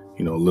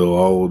 a little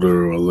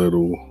older or a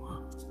little,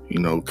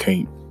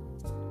 can't,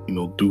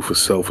 do for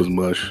self as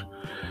much.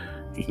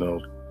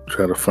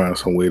 Try to find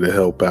some way to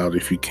help out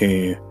if you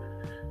can.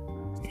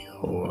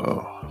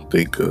 I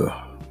think,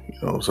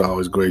 it's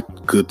always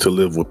good to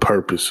live with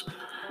purpose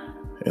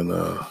and,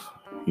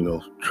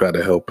 try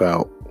to help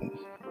out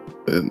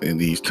in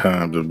these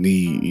times of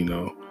need,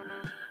 and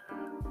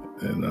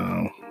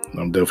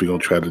I'm definitely gonna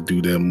try to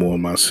do that more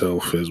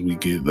myself as we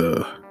get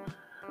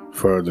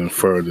further and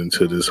further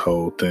into this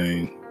whole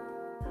thing.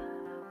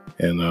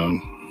 And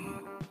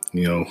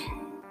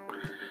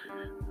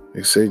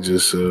they say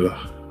just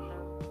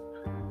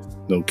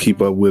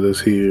keep up with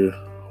us here.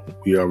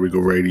 We are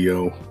Regal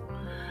Radio,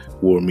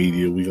 War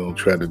Media. We gonna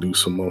try to do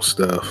some more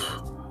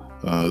stuff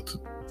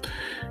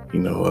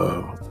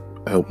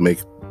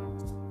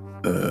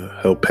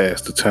help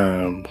pass the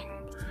time,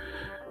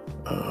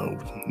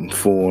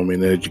 inform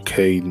and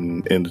educate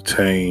and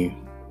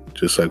entertain,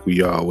 just like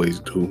we always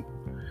do.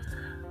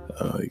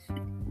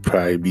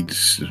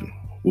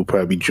 We'll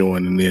probably be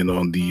joining in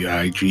on the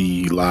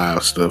IG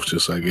live stuff,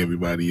 just like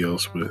everybody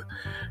else, but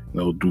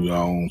do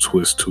our own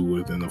twist to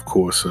it. And of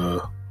course,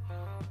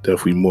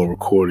 definitely more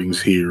recordings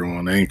here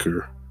on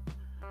Anchor.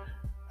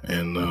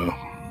 And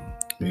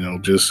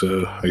just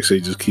like I say,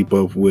 just keep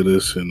up with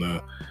us.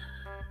 And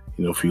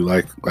if you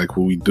like what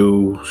we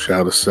do,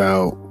 shout us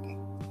out,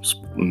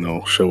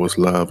 show us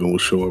love, and we'll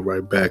show it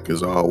right back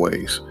as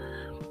always.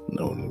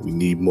 We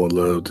need more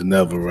love than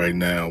ever right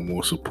now,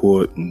 more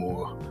support,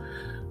 more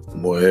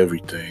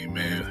everything,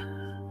 man.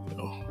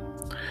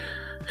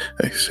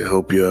 Like I said,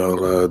 hope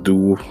y'all are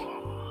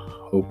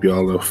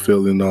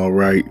feeling all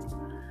right.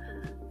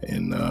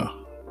 And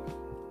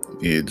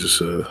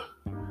just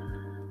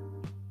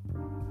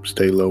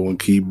stay low and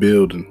keep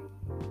building.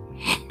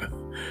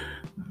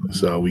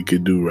 That's all we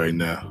could do right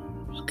now.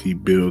 Just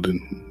keep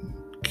building,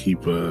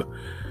 keep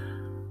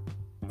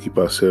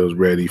ourselves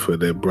ready for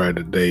that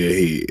brighter day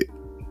ahead.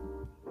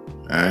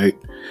 Alright?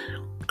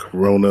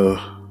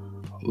 Corona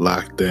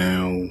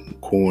lockdown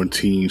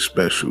quarantine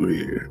special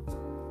here.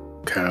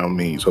 Kyle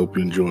Means. Hope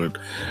you enjoyed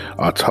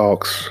our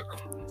talks.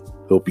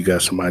 Hope you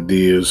got some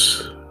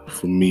ideas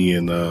for me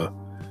and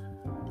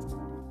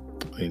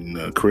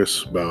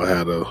Chris about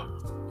how to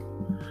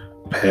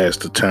pass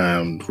the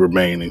time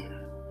remaining.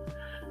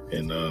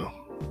 And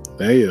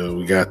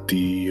we got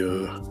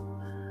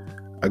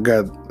I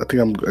got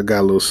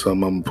a little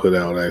something I'm gonna put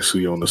out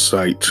actually on the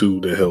site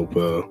too to help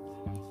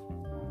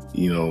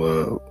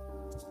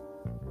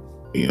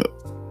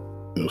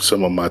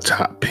some of my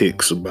top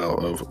picks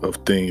of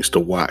things to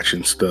watch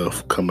and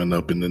stuff coming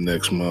up in the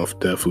next month.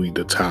 Definitely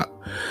the top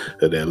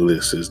of that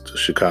list is the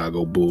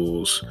Chicago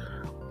Bulls,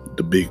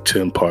 the big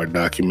 10-part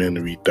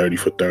documentary 30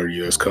 for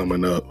 30 that's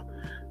coming up.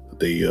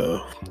 They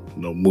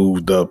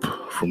moved up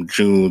from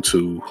June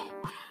to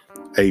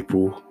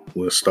April.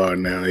 We're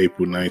starting now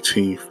April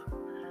 19th.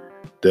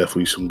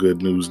 Definitely some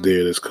good news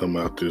there that's come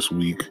out this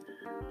week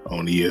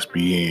on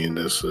ESPN.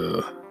 That's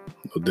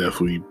I'll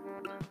definitely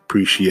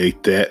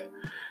appreciate that.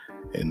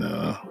 And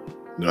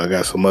I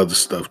got some other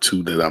stuff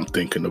too that I'm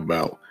thinking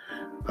about.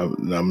 I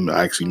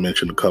actually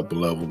mentioned a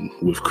couple of them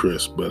with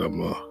Chris, but I'm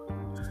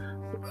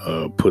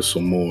gonna put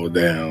some more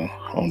down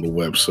on the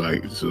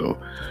website. So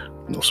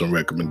some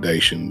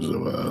recommendations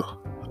of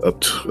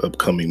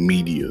upcoming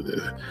media.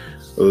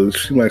 It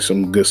seems like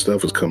some good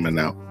stuff is coming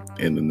out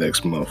in the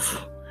next month,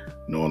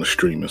 on the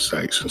streaming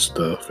sites and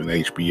stuff, and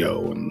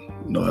HBO and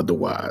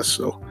otherwise.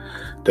 So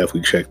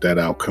definitely check that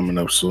out. Coming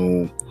up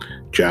soon.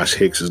 Josh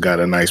Hicks has got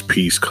a nice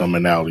piece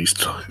coming out. He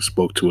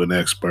spoke to an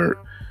expert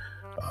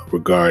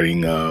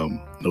regarding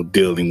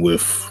dealing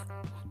with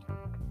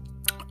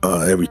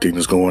everything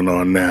that's going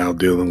on now,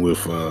 dealing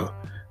with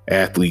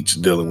athletes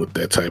dealing with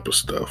that type of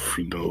stuff,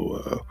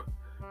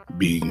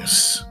 being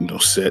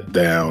set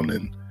down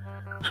and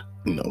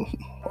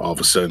all of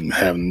a sudden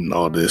having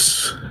all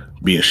this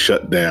being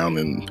shut down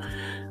and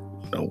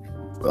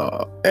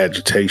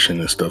agitation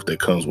and stuff that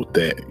comes with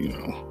that.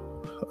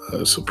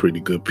 It's a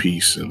pretty good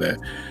piece, and that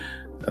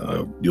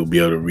you'll be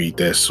able to read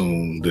that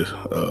soon,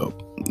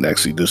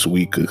 actually this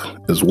week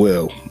as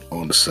well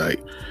on the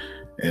site.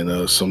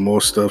 and some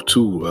more stuff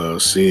too.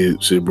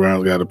 Sid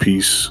Brown got a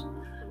piece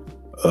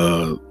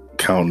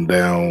counting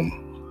down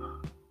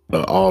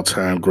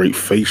all-time great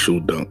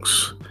facial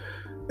dunks.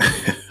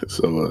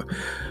 So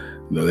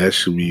that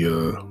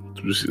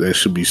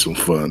should be some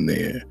fun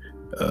there.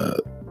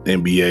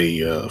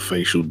 NBA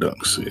facial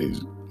dunks.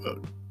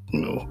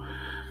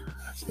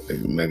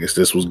 I guess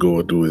that's what's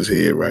going through his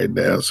head right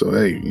now. So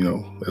hey,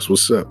 that's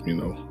what's up.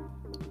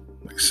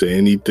 Like I say,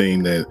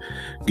 anything that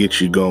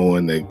gets you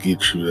going, that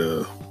gets you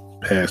to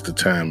pass the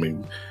time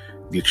and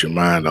get your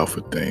mind off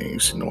of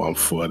things. I'm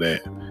for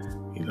that.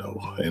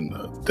 And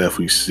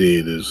definitely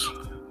Sid is,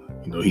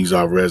 he's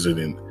our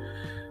resident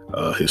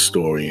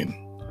historian,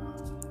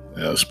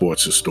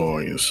 sports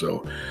historian.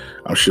 So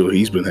I'm sure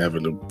he's been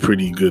having a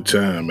pretty good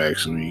time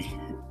actually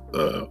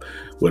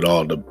with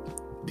all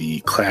the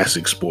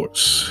classic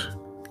sports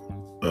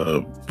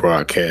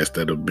broadcasts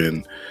that have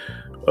been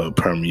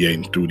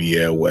permeating through the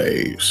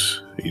airwaves,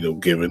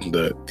 given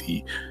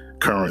the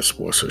current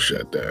sports are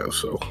shut down.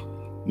 So,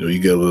 you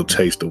get a little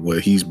taste of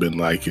what he's been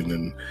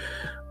liking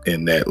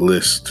in that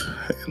list.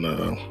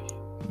 And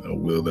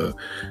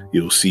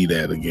you'll see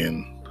that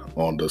again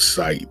on the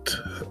site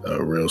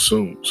real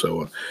soon.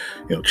 So,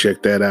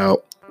 check that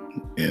out.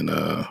 And,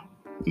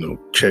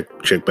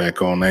 check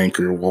back on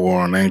Anchor,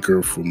 War on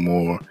Anchor, for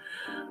more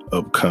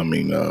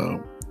upcoming,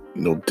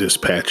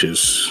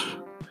 dispatches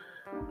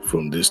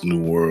from this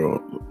new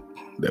world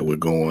that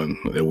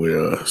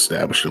we're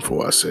establishing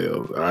for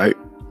ourselves. All right.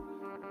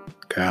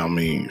 Kyle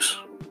Means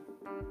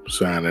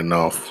signing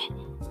off.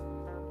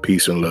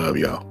 Peace and love,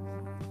 y'all.